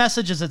just 2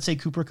 messages that say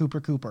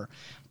Cooper.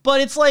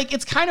 But it's like,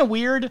 it's kind of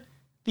weird,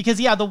 because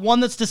yeah, the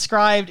one that's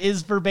described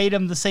is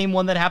verbatim the same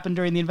one that happened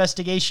during the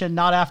investigation,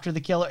 not after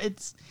the killer.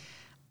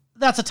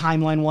 That's a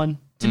timeline one.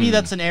 To me,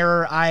 that's an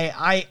error.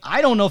 I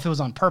don't know if it was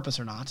on purpose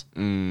or not.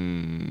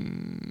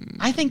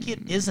 I think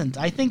it isn't.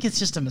 I think it's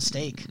just a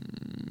mistake.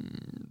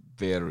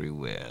 Very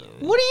well.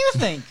 What do you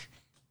think?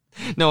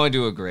 No, I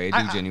do agree.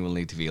 I do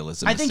genuinely feel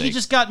it's a mistake. I think he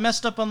just got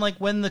messed up on like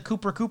when the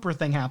Cooper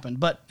thing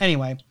happened. But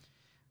anyway,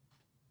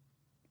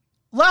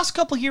 last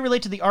couple here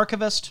relate to the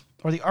archivist,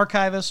 or the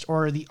archivist,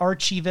 or the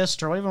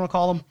archivist, or whatever you want to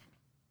call him,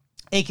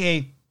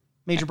 a.k.a.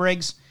 Major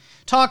Briggs,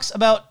 talks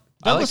about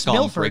Douglas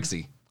Milford.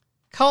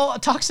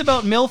 Talks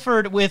about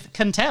Milford with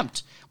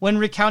contempt when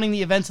recounting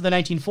the events of the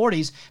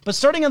 1940s, but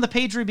starting on the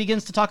page where he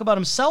begins to talk about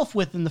himself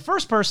within the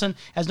first person,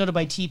 as noted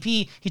by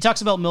TP, he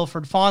talks about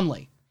Milford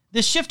fondly.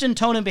 This shift in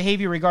tone and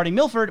behavior regarding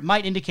Milford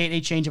might indicate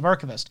a change of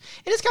archivist.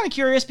 It is kind of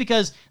curious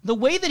because the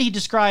way that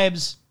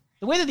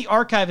the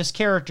archivist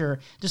character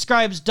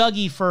describes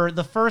Dougie for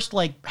the first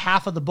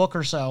half of the book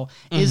or so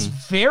is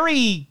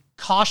very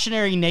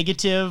cautionary,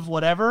 negative,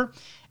 whatever.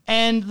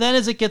 And then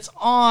as it gets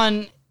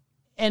on,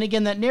 and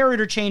again, that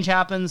narrator change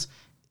happens,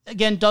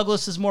 again,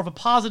 Douglas is more of a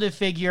positive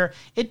figure.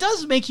 It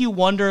does make you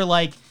wonder,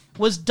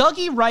 was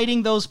Dougie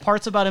writing those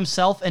parts about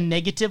himself and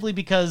negatively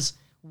because,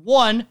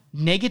 one,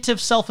 negative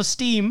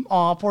self-esteem,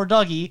 aw, poor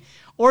Dougie,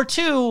 or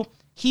two,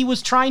 he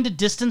was trying to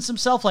distance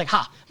himself,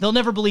 they'll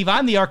never believe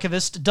I'm the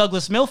archivist,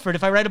 Douglas Milford,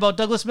 if I write about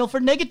Douglas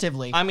Milford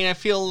negatively. I mean, I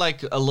feel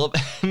like a little,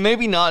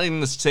 maybe not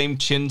in the same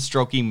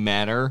chin-stroking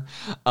manner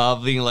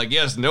of being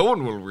yes, no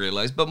one will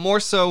realize, but more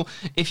so,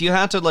 if you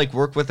had to,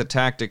 work with a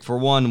tactic, for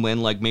one,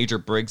 when, Major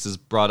Briggs is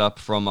brought up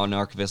from an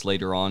archivist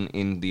later on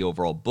in the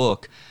overall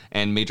book,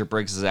 and Major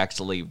Briggs is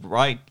actually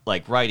writing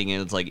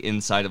it, it's,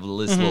 inside of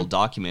this little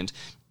document,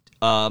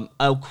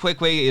 a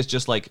quick way is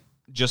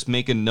just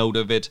make a note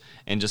of it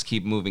and just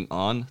keep moving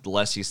on. The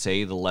less you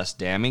say, the less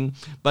damning.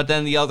 But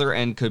then the other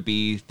end could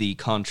be the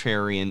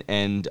contrarian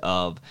end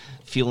of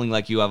feeling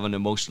like you have an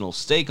emotional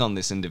stake on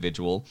this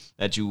individual,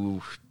 that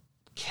you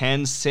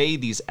can say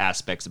these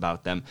aspects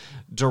about them,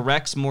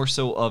 directs more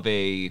so of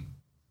a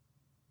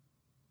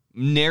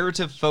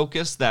narrative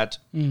focus that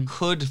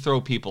could throw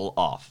people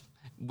off.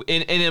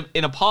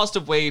 In a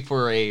positive way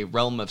for a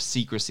realm of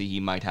secrecy he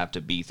might have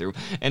to be through.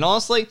 And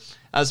honestly,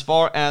 as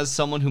far as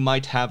someone who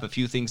might have a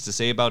few things to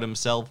say about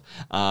himself,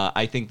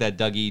 I think that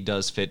Dougie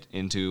does fit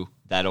into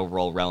that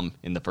overall realm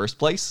in the first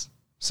place.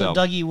 So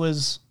Dougie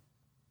was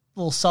a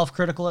little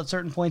self-critical at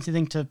certain points, you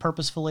think, to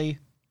purposefully...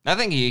 I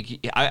think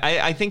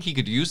he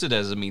could use it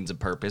as a means of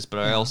purpose, but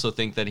I also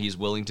think that he's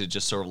willing to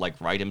just sort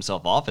of write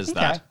himself off as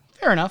that.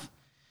 Fair enough.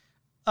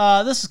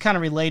 This is kind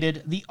of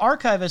related. The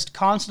archivist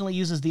constantly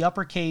uses the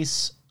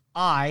uppercase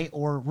I,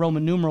 or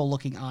Roman numeral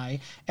looking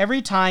I,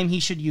 every time he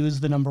should use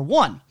the number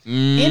 1,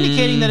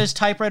 indicating that his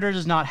typewriter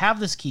does not have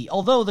this key,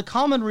 although the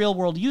common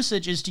real-world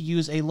usage is to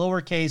use a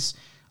lowercase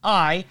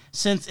I,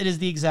 since it is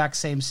the exact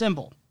same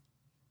symbol.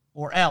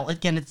 Or L.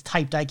 Again, it's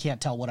typed, I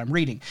can't tell what I'm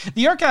reading.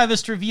 The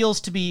archivist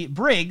reveals to be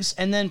Briggs,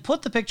 and then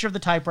put the picture of the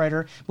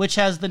typewriter, which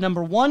has the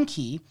number 1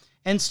 key,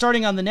 and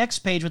starting on the next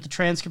page with the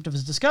transcript of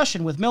his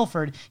discussion with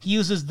Milford, he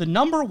uses the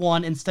number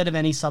 1 instead of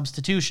any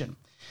substitution.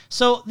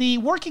 So the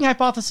working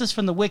hypothesis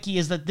from the wiki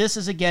is that this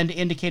is again to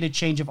indicate a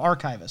change of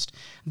archivist.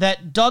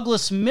 That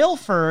Douglas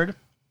Milford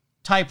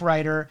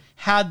typewriter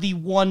had the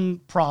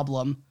 1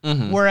 problem,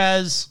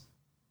 whereas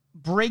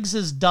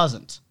Briggs's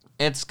doesn't.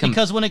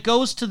 Because when it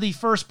goes to the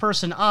first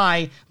person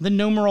I, the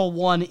numeral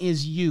 1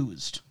 is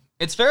used.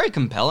 It's very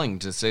compelling,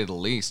 to say the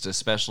least,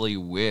 especially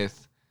with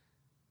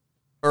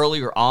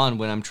earlier on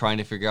when I'm trying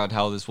to figure out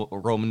how this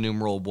Roman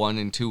numeral 1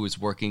 and 2 is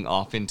working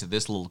off into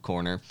this little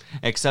corner,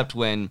 except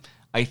when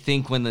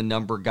the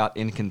number got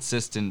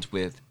inconsistent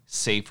with,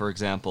 say, for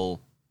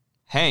example,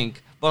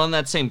 Hank, but on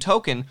that same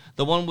token,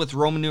 the one with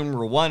Roman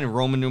numeral 1 and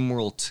Roman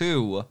numeral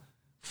 2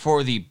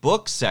 for the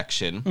book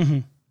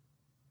section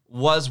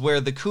was where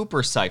the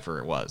Cooper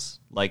cipher was.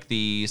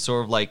 The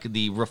sort of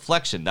the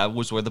reflection, that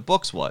was where the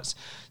books was.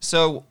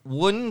 So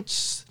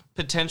wouldn't...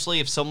 potentially,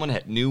 if someone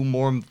knew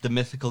more of the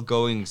mythical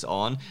goings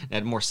on and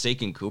had more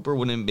stake in Cooper,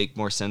 wouldn't it make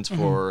more sense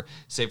for,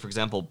 say, for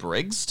example,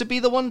 Briggs to be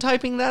the one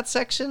typing that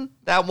section?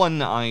 That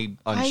one, I'm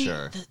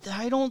unsure.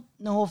 I don't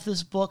know if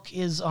this book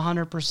is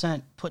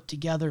 100% put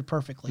together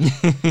perfectly.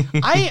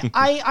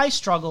 I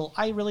struggle.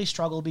 I really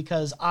struggle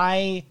because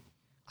I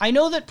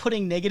know that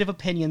putting negative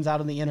opinions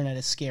out on the internet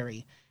is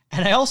scary.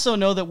 And I also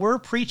know that we're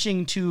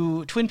preaching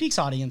to Twin Peaks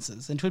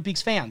audiences and Twin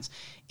Peaks fans.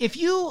 If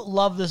you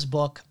love this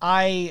book,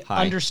 I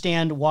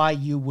understand why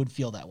you would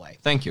feel that way.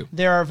 Thank you.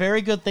 There are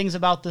very good things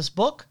about this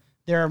book.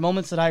 There are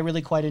moments that I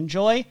really quite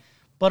enjoy.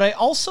 But I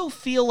also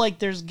feel like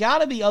there's got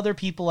to be other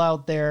people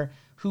out there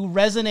who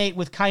resonate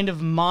with kind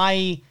of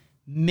my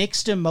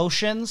mixed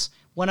emotions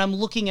when I'm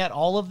looking at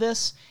all of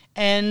this.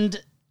 And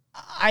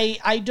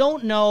I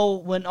don't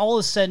know, when all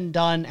is said and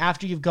done,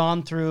 after you've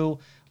gone through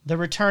the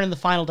return and the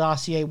final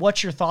dossier,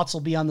 what your thoughts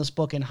will be on this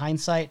book in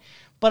hindsight.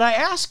 But I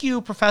ask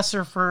you,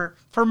 Professor, for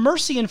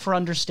mercy and for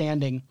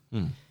understanding,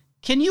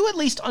 can you at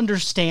least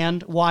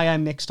understand why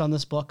I'm mixed on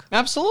this book?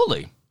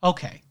 Absolutely.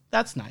 Okay,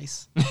 that's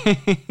nice.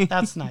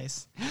 That's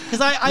nice.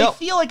 Because I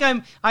feel like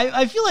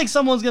I feel like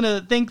someone's gonna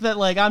think that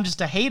I'm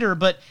just a hater,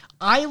 but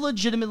I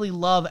legitimately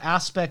love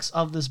aspects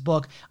of this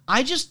book.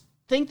 I just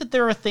think that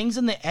there are things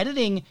in the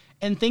editing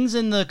and things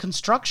in the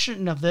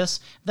construction of this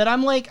that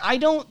I'm like, I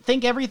don't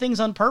think everything's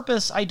on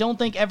purpose. I don't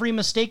think every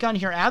mistake on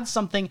here adds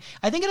something.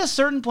 I think at a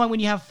certain point when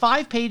you have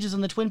 5 pages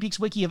in the Twin Peaks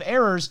wiki of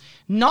errors,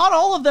 not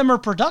all of them are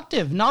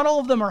productive. Not all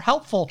of them are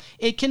helpful.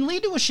 It can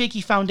lead to a shaky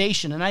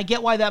foundation, and I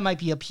get why that might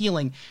be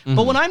appealing.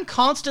 But when I'm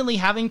constantly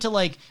having to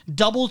like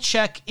double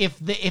check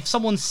if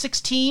someone's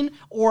 16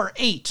 or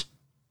 8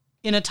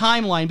 in a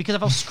timeline because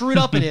of how screwed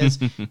up it is,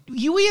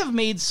 we have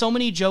made so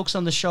many jokes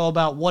on the show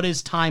about what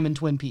is time in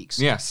Twin Peaks.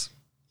 Yes.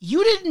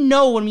 You didn't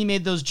know when we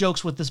made those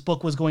jokes what this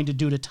book was going to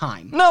do to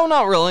time. No,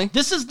 not really.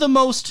 This is the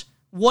most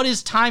what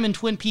is time in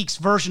Twin Peaks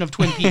version of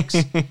Twin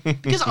Peaks.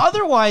 Because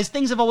otherwise,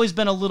 things have always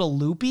been a little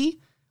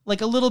loopy.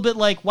 Like a little bit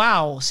like,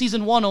 wow,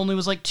 season 1 only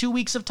was like 2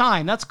 weeks of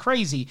time. That's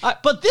crazy.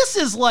 But this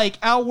is like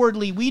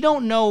outwardly, we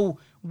don't know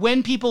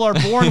when people are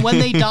born, when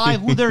they die,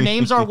 who their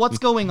names are, what's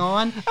going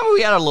on. I mean,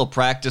 we had a little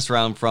practice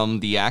round from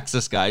the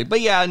Axis guide,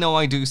 but yeah, no,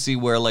 I do see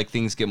where like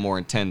things get more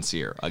intense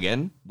here.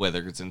 Again,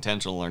 whether it's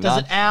intentional or not. Does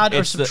it add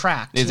or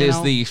subtract? It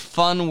is the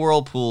fun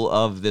whirlpool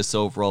of this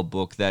overall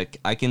book that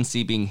I can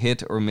see being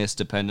hit or missed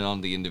depending on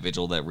the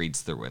individual that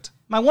reads through it.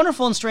 My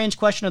wonderful and strange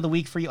question of the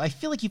week for you, I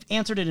feel like you've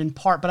answered it in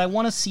part, but I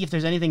want to see if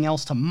there's anything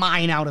else to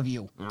mine out of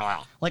you.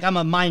 Like I'm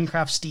a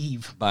Minecraft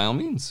Steve. By all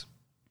means.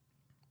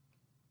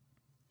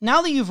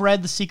 Now that you've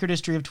read The Secret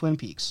History of Twin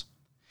Peaks,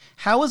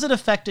 how has it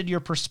affected your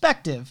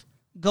perspective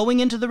going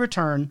into The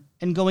Return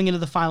and going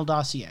into the final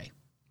dossier?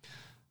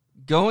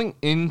 Going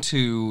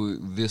into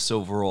this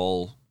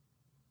overall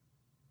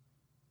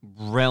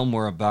realm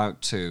we're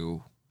about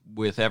to,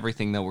 with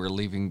everything that we're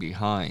leaving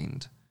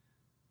behind,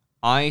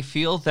 I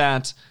feel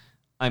that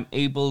I'm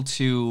able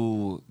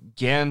to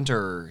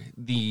gander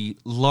the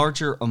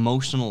larger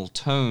emotional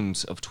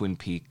tones of Twin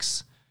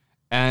Peaks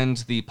and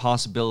the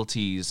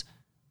possibilities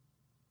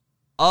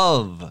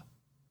of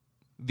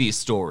these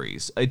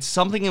stories. It's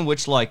something in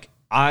which, like,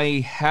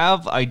 I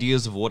have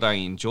ideas of what I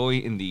enjoy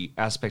in the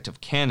aspect of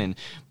canon,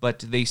 but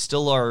they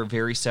still are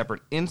very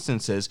separate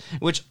instances,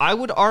 which I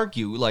would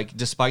argue, like,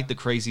 despite the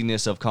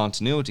craziness of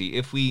continuity,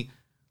 if we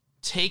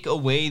take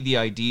away the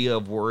idea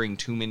of worrying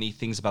too many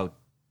things about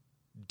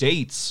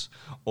dates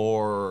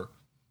or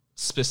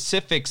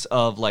specifics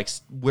of, like,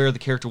 where the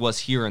character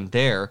was here and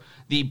there,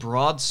 the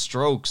broad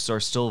strokes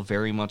are still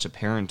very much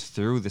apparent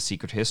through The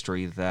Secret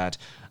History that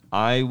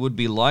I would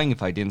be lying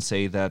if I didn't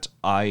say that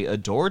I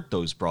adored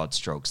those broad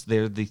strokes.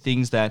 They're the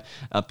things that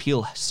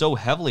appeal so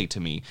heavily to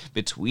me,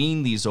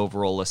 between these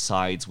overall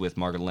asides with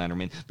Margaret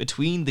Lanterman,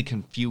 between the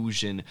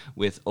confusion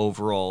with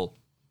overall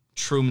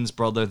Truman's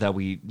brother that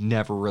we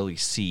never really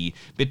see,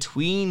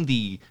 between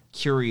the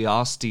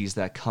curiosities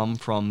that come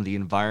from the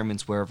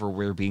environments wherever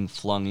we're being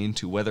flung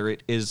into, whether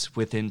it is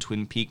within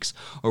Twin Peaks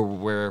or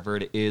wherever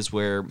it is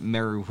where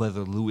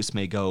Meriwether Lewis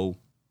may go.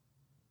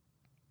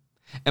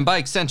 And by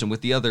extension, with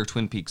the other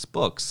Twin Peaks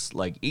books,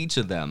 like, each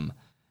of them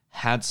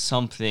had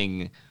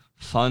something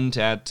fun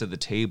to add to the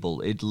table.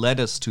 It led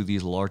us to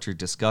these larger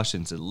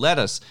discussions. It led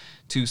us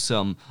to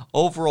some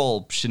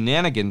overall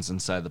shenanigans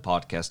inside the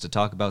podcast to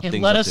talk about things.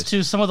 It led us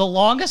to some of the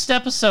longest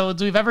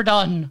episodes we've ever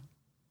done.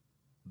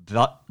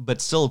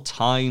 But still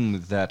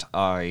time that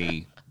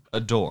I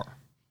adore.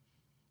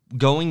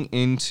 Going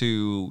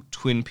into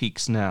Twin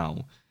Peaks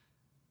now,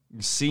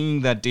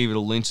 seeing that David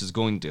Lynch is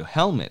going to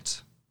helm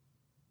it,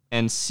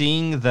 and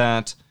seeing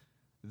that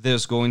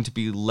there's going to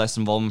be less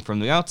involvement from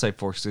the outside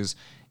forces,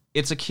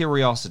 it's a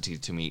curiosity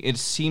to me. It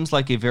seems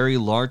like a very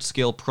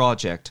large-scale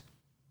project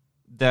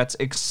that's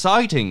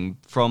exciting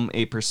from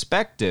a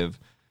perspective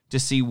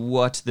to see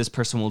what this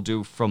person will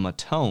do from a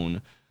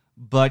tone,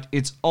 but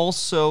it's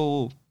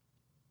also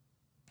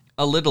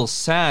a little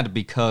sad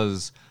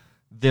because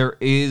there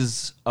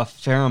is a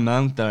fair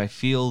amount that I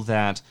feel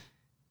that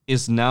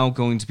is now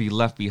going to be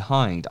left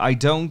behind. I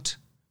don't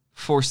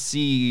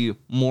foresee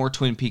more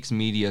Twin Peaks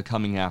media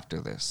coming after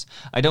this.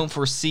 I don't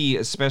foresee,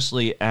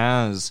 especially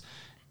as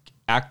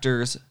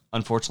actors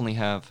unfortunately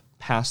have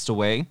passed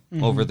away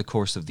over the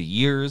course of the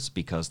years,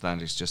 because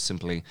that is just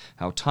simply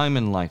how time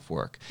and life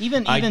work.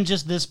 Even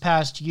just this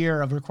past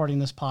year of recording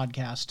this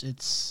podcast,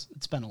 it's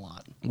been a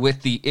lot.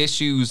 With the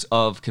issues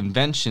of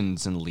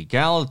conventions and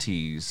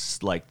legalities,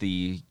 like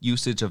the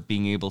usage of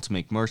being able to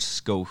make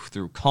merch go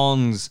through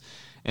cons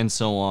and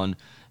so on,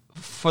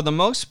 for the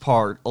most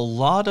part, a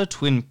lot of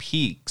Twin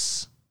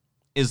Peaks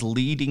is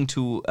leading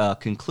to a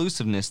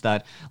conclusiveness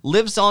that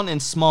lives on in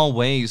small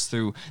ways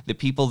through the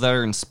people that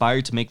are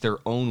inspired to make their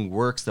own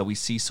works, that we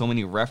see so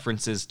many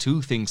references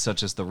to things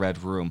such as The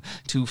Red Room,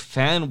 to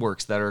fan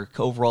works that are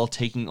overall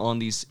taking on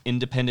these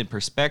independent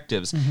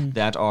perspectives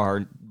that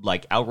are,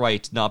 like,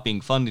 outright not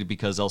being funded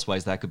because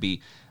otherwise that could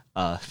be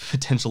a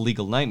potential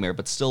legal nightmare,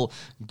 but still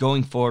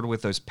going forward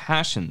with those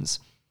passions.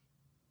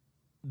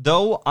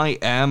 Though I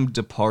am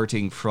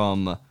departing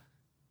from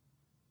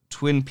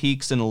Twin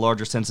Peaks in a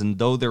larger sense, and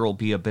though there will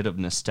be a bit of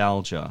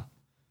nostalgia,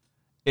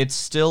 it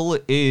still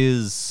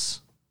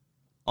is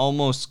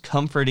almost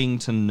comforting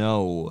to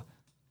know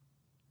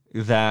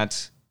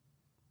that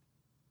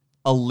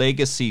a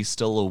legacy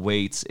still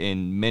awaits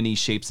in many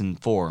shapes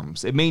and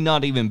forms. It may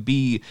not even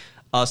be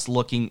us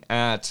looking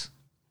at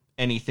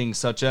anything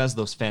such as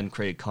those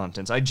fan-created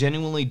contents. I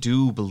genuinely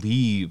do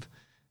believe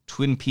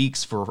Twin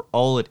Peaks, for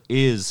all it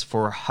is,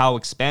 for how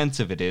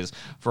expansive it is,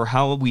 for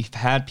how we've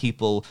had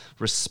people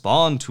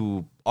respond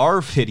to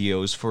our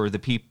videos for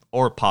the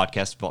or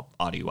podcast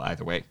audio,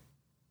 either way,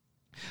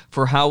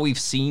 for how we've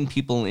seen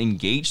people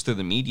engage through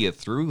the media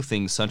through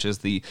things such as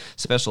the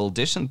special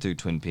edition through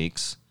Twin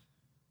Peaks.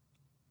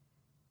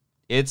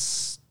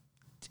 It's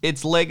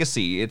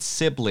legacy, it's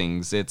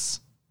siblings,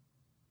 it's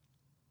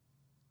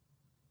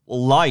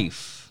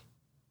life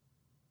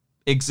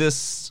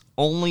exists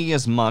only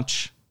as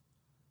much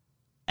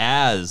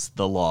as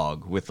the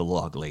log with the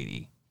log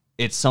lady.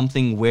 It's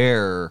something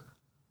where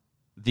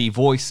the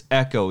voice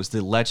echoes,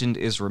 the legend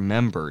is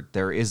remembered,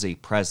 there is a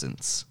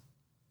presence.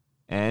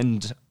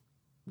 And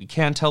we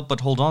can't help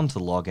but hold on to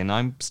the log, and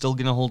I'm still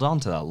going to hold on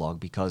to that log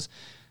because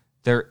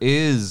there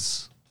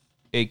is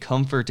a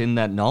comfort in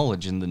that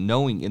knowledge, in the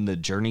knowing, in the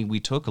journey we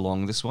took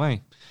along this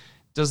way.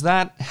 Does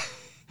that...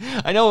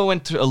 I know it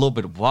went a little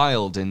bit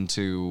wild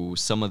into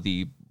some of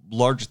the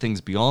larger things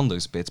beyond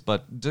those bits,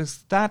 but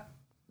does that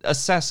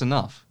assess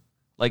enough?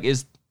 Like,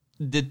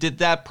 did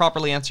that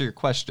properly answer your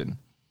question?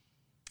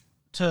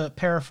 To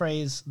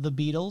paraphrase the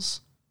Beatles,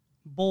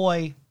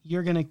 boy,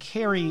 you're going to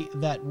carry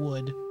that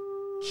wood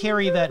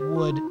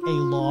a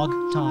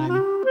log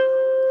time.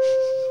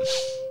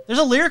 There's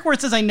a lyric where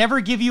it says, I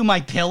never give you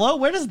my pillow.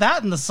 Where does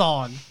that in the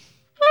song?